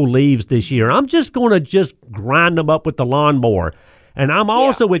blow leaves this year. I'm just going to grind them up with the lawnmower. And I'm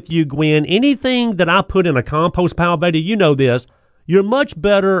also with you, Gwen. Anything that I put in a compost pile, Betty, you know this, you're much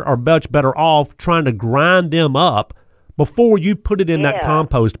better off trying to grind them up before you put it in that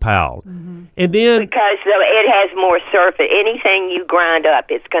compost pile. And then because it has more surface. Anything you grind up,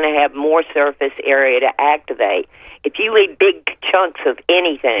 it's going to have more surface area to activate. If you leave big chunks of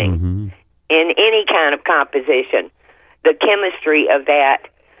anything in any kind of composition, the chemistry of that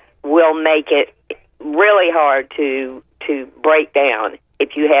will make it really hard to break down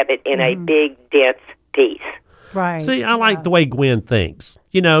if you have it in a big, dense piece. Right. See, I like the way Gwen thinks.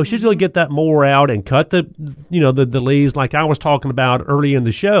 She's going to get that mower out and cut the leaves like I was talking about early in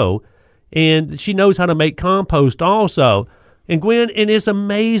the show. And she knows how to make compost also. And Gwen, and it's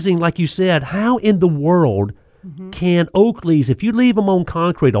amazing, like you said, how in the world can oak leaves, if you leave them on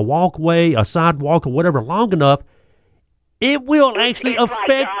concrete, a walkway, a sidewalk, or whatever, long enough, it will actually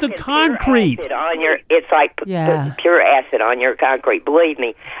affect the concrete. It's like pure acid on your concrete. Believe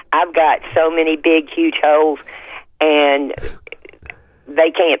me, I've got so many big, huge holes, and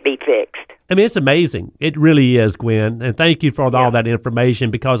they can't be fixed. I mean, it's amazing. It really is, Gwen. And thank you for all that information,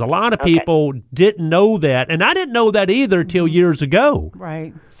 because a lot of people didn't know that. And I didn't know that either till years ago.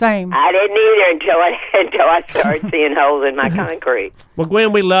 Right. Same. I didn't either until I started seeing holes in my concrete. Well,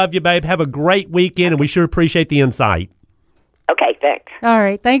 Gwen, we love you, babe. Have a great weekend, and we sure appreciate the insight. Okay, thanks. All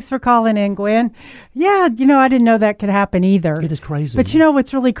right. Thanks for calling in, Gwen. Yeah, I didn't know that could happen either. It is crazy. But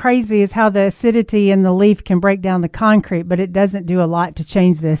what's really crazy is how the acidity in the leaf can break down the concrete, but it doesn't do a lot to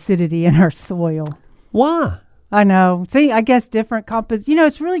change the acidity in our soil. Why? I know. See, I guess different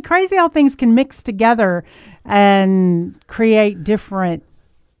it's really crazy how things can mix together and create different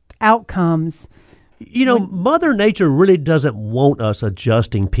outcomes. Mother Nature really doesn't want us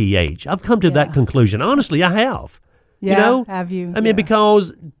adjusting pH. I've come to that conclusion. Honestly, I have. Yeah, have you? I mean,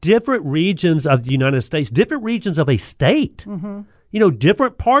 because different regions of the United States, different regions of a state,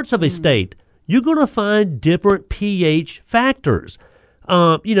 different parts of a state, you're going to find different pH factors.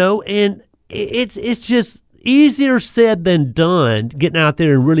 And it's just easier said than done getting out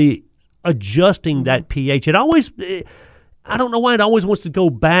there and really adjusting that pH. I don't know why it always wants to go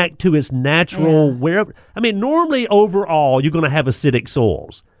back to its natural wherever. I mean, normally overall you're going to have acidic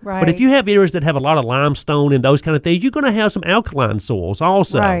soils. Right. But if you have areas that have a lot of limestone and those kind of things, you're going to have some alkaline soils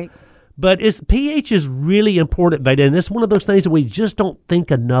also. Right. But pH is really important, Veda, and it's one of those things that we just don't think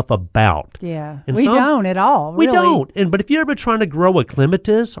enough about. Yeah, we don't at all. We really. don't. But if you're ever trying to grow a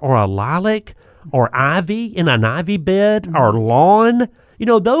clematis or a lilac or ivy in an ivy bed or lawn,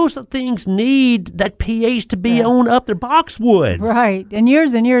 those things need that pH to be on up their boxwoods. Right. And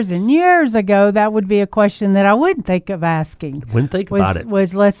years ago, that would be a question that I wouldn't think of asking. Wouldn't think about it.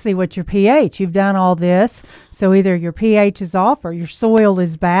 Was let's see what your pH. You've done all this, so either your pH is off or your soil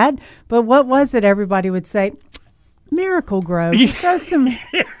is bad. But what was it everybody would say? Miracle-Gro. Throw some.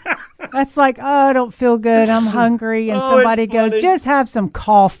 That's like, I don't feel good. I'm hungry. And somebody goes, just have some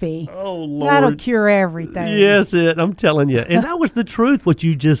coffee. Oh, Lord. That'll cure everything. Yes, I'm telling you. And that was the truth, what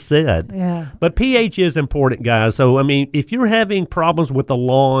you just said. Yeah. But pH is important, guys. So, I mean, if you're having problems with the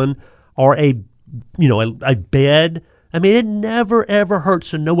lawn or a bed, I mean, it never, ever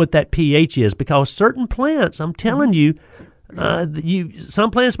hurts to know what that pH is because certain plants, I'm telling you,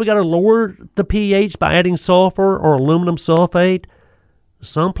 some plants we got to lower the pH by adding sulfur or aluminum sulfate.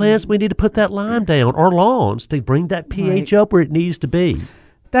 Some plants we need to put that lime down, or lawns to bring that pH up where it needs to be.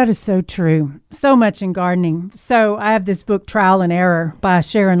 That is so true. So much in gardening. So I have this book, Trial and Error, by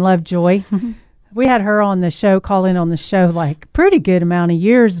Sharon Lovejoy. We had her on the show, like pretty good amount of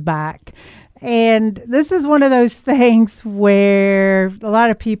years back. And this is one of those things where a lot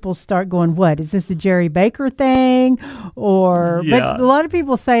of people start going, what, is this a Jerry Baker thing? But a lot of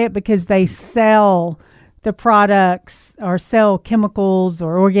people say it because they sell the products or sell chemicals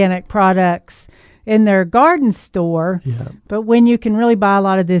or organic products in their garden store, but when you can really buy a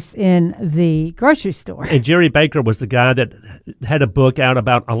lot of this in the grocery store. And Jerry Baker was the guy that had a book out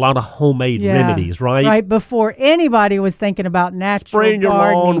about a lot of homemade remedies, right? Right, before anybody was thinking about natural spraying your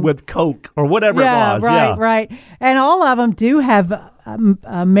lawn with Coke or whatever it was. Right. And all of them do have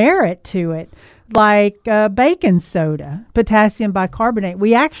a merit to it. Like baking soda, potassium bicarbonate.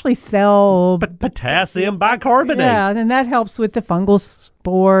 We actually sell potassium bicarbonate. Yeah, and that helps with the fungal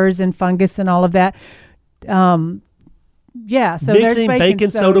spores and fungus and all of that. So mixing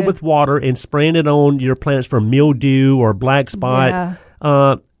baking soda with water and spraying it on your plants for mildew or black spot.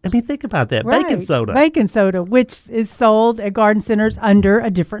 I mean, think about that. Right. Baking soda, which is sold at garden centers under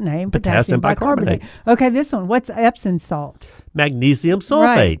a different name, potassium bicarbonate. Okay, this one. What's Epsom salts? Magnesium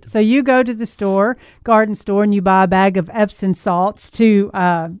sulfate. Right. So you go to the garden store, and you buy a bag of Epsom salts to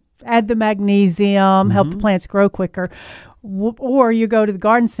add the magnesium, help the plants grow quicker. Or you go to the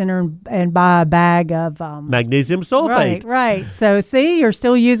garden center and buy a bag of magnesium sulfate. Right. So see, you're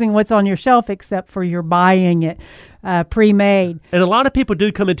still using what's on your shelf, except for you're buying it pre-made. And a lot of people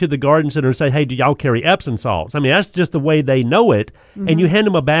do come into the garden center and say, hey, do y'all carry Epsom salts? I mean, that's just the way they know it. And you hand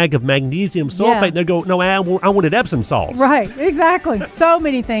them a bag of magnesium sulfate, and they go, no, I wanted Epsom salts. Right, exactly. So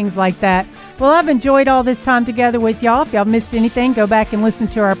many things like that. Well, I've enjoyed all this time together with y'all. If y'all missed anything, go back and listen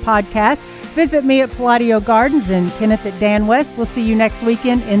to our podcast. Visit me at Palladio Gardens and Kenneth at Dan West. We'll see you next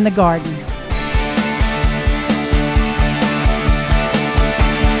weekend in the garden.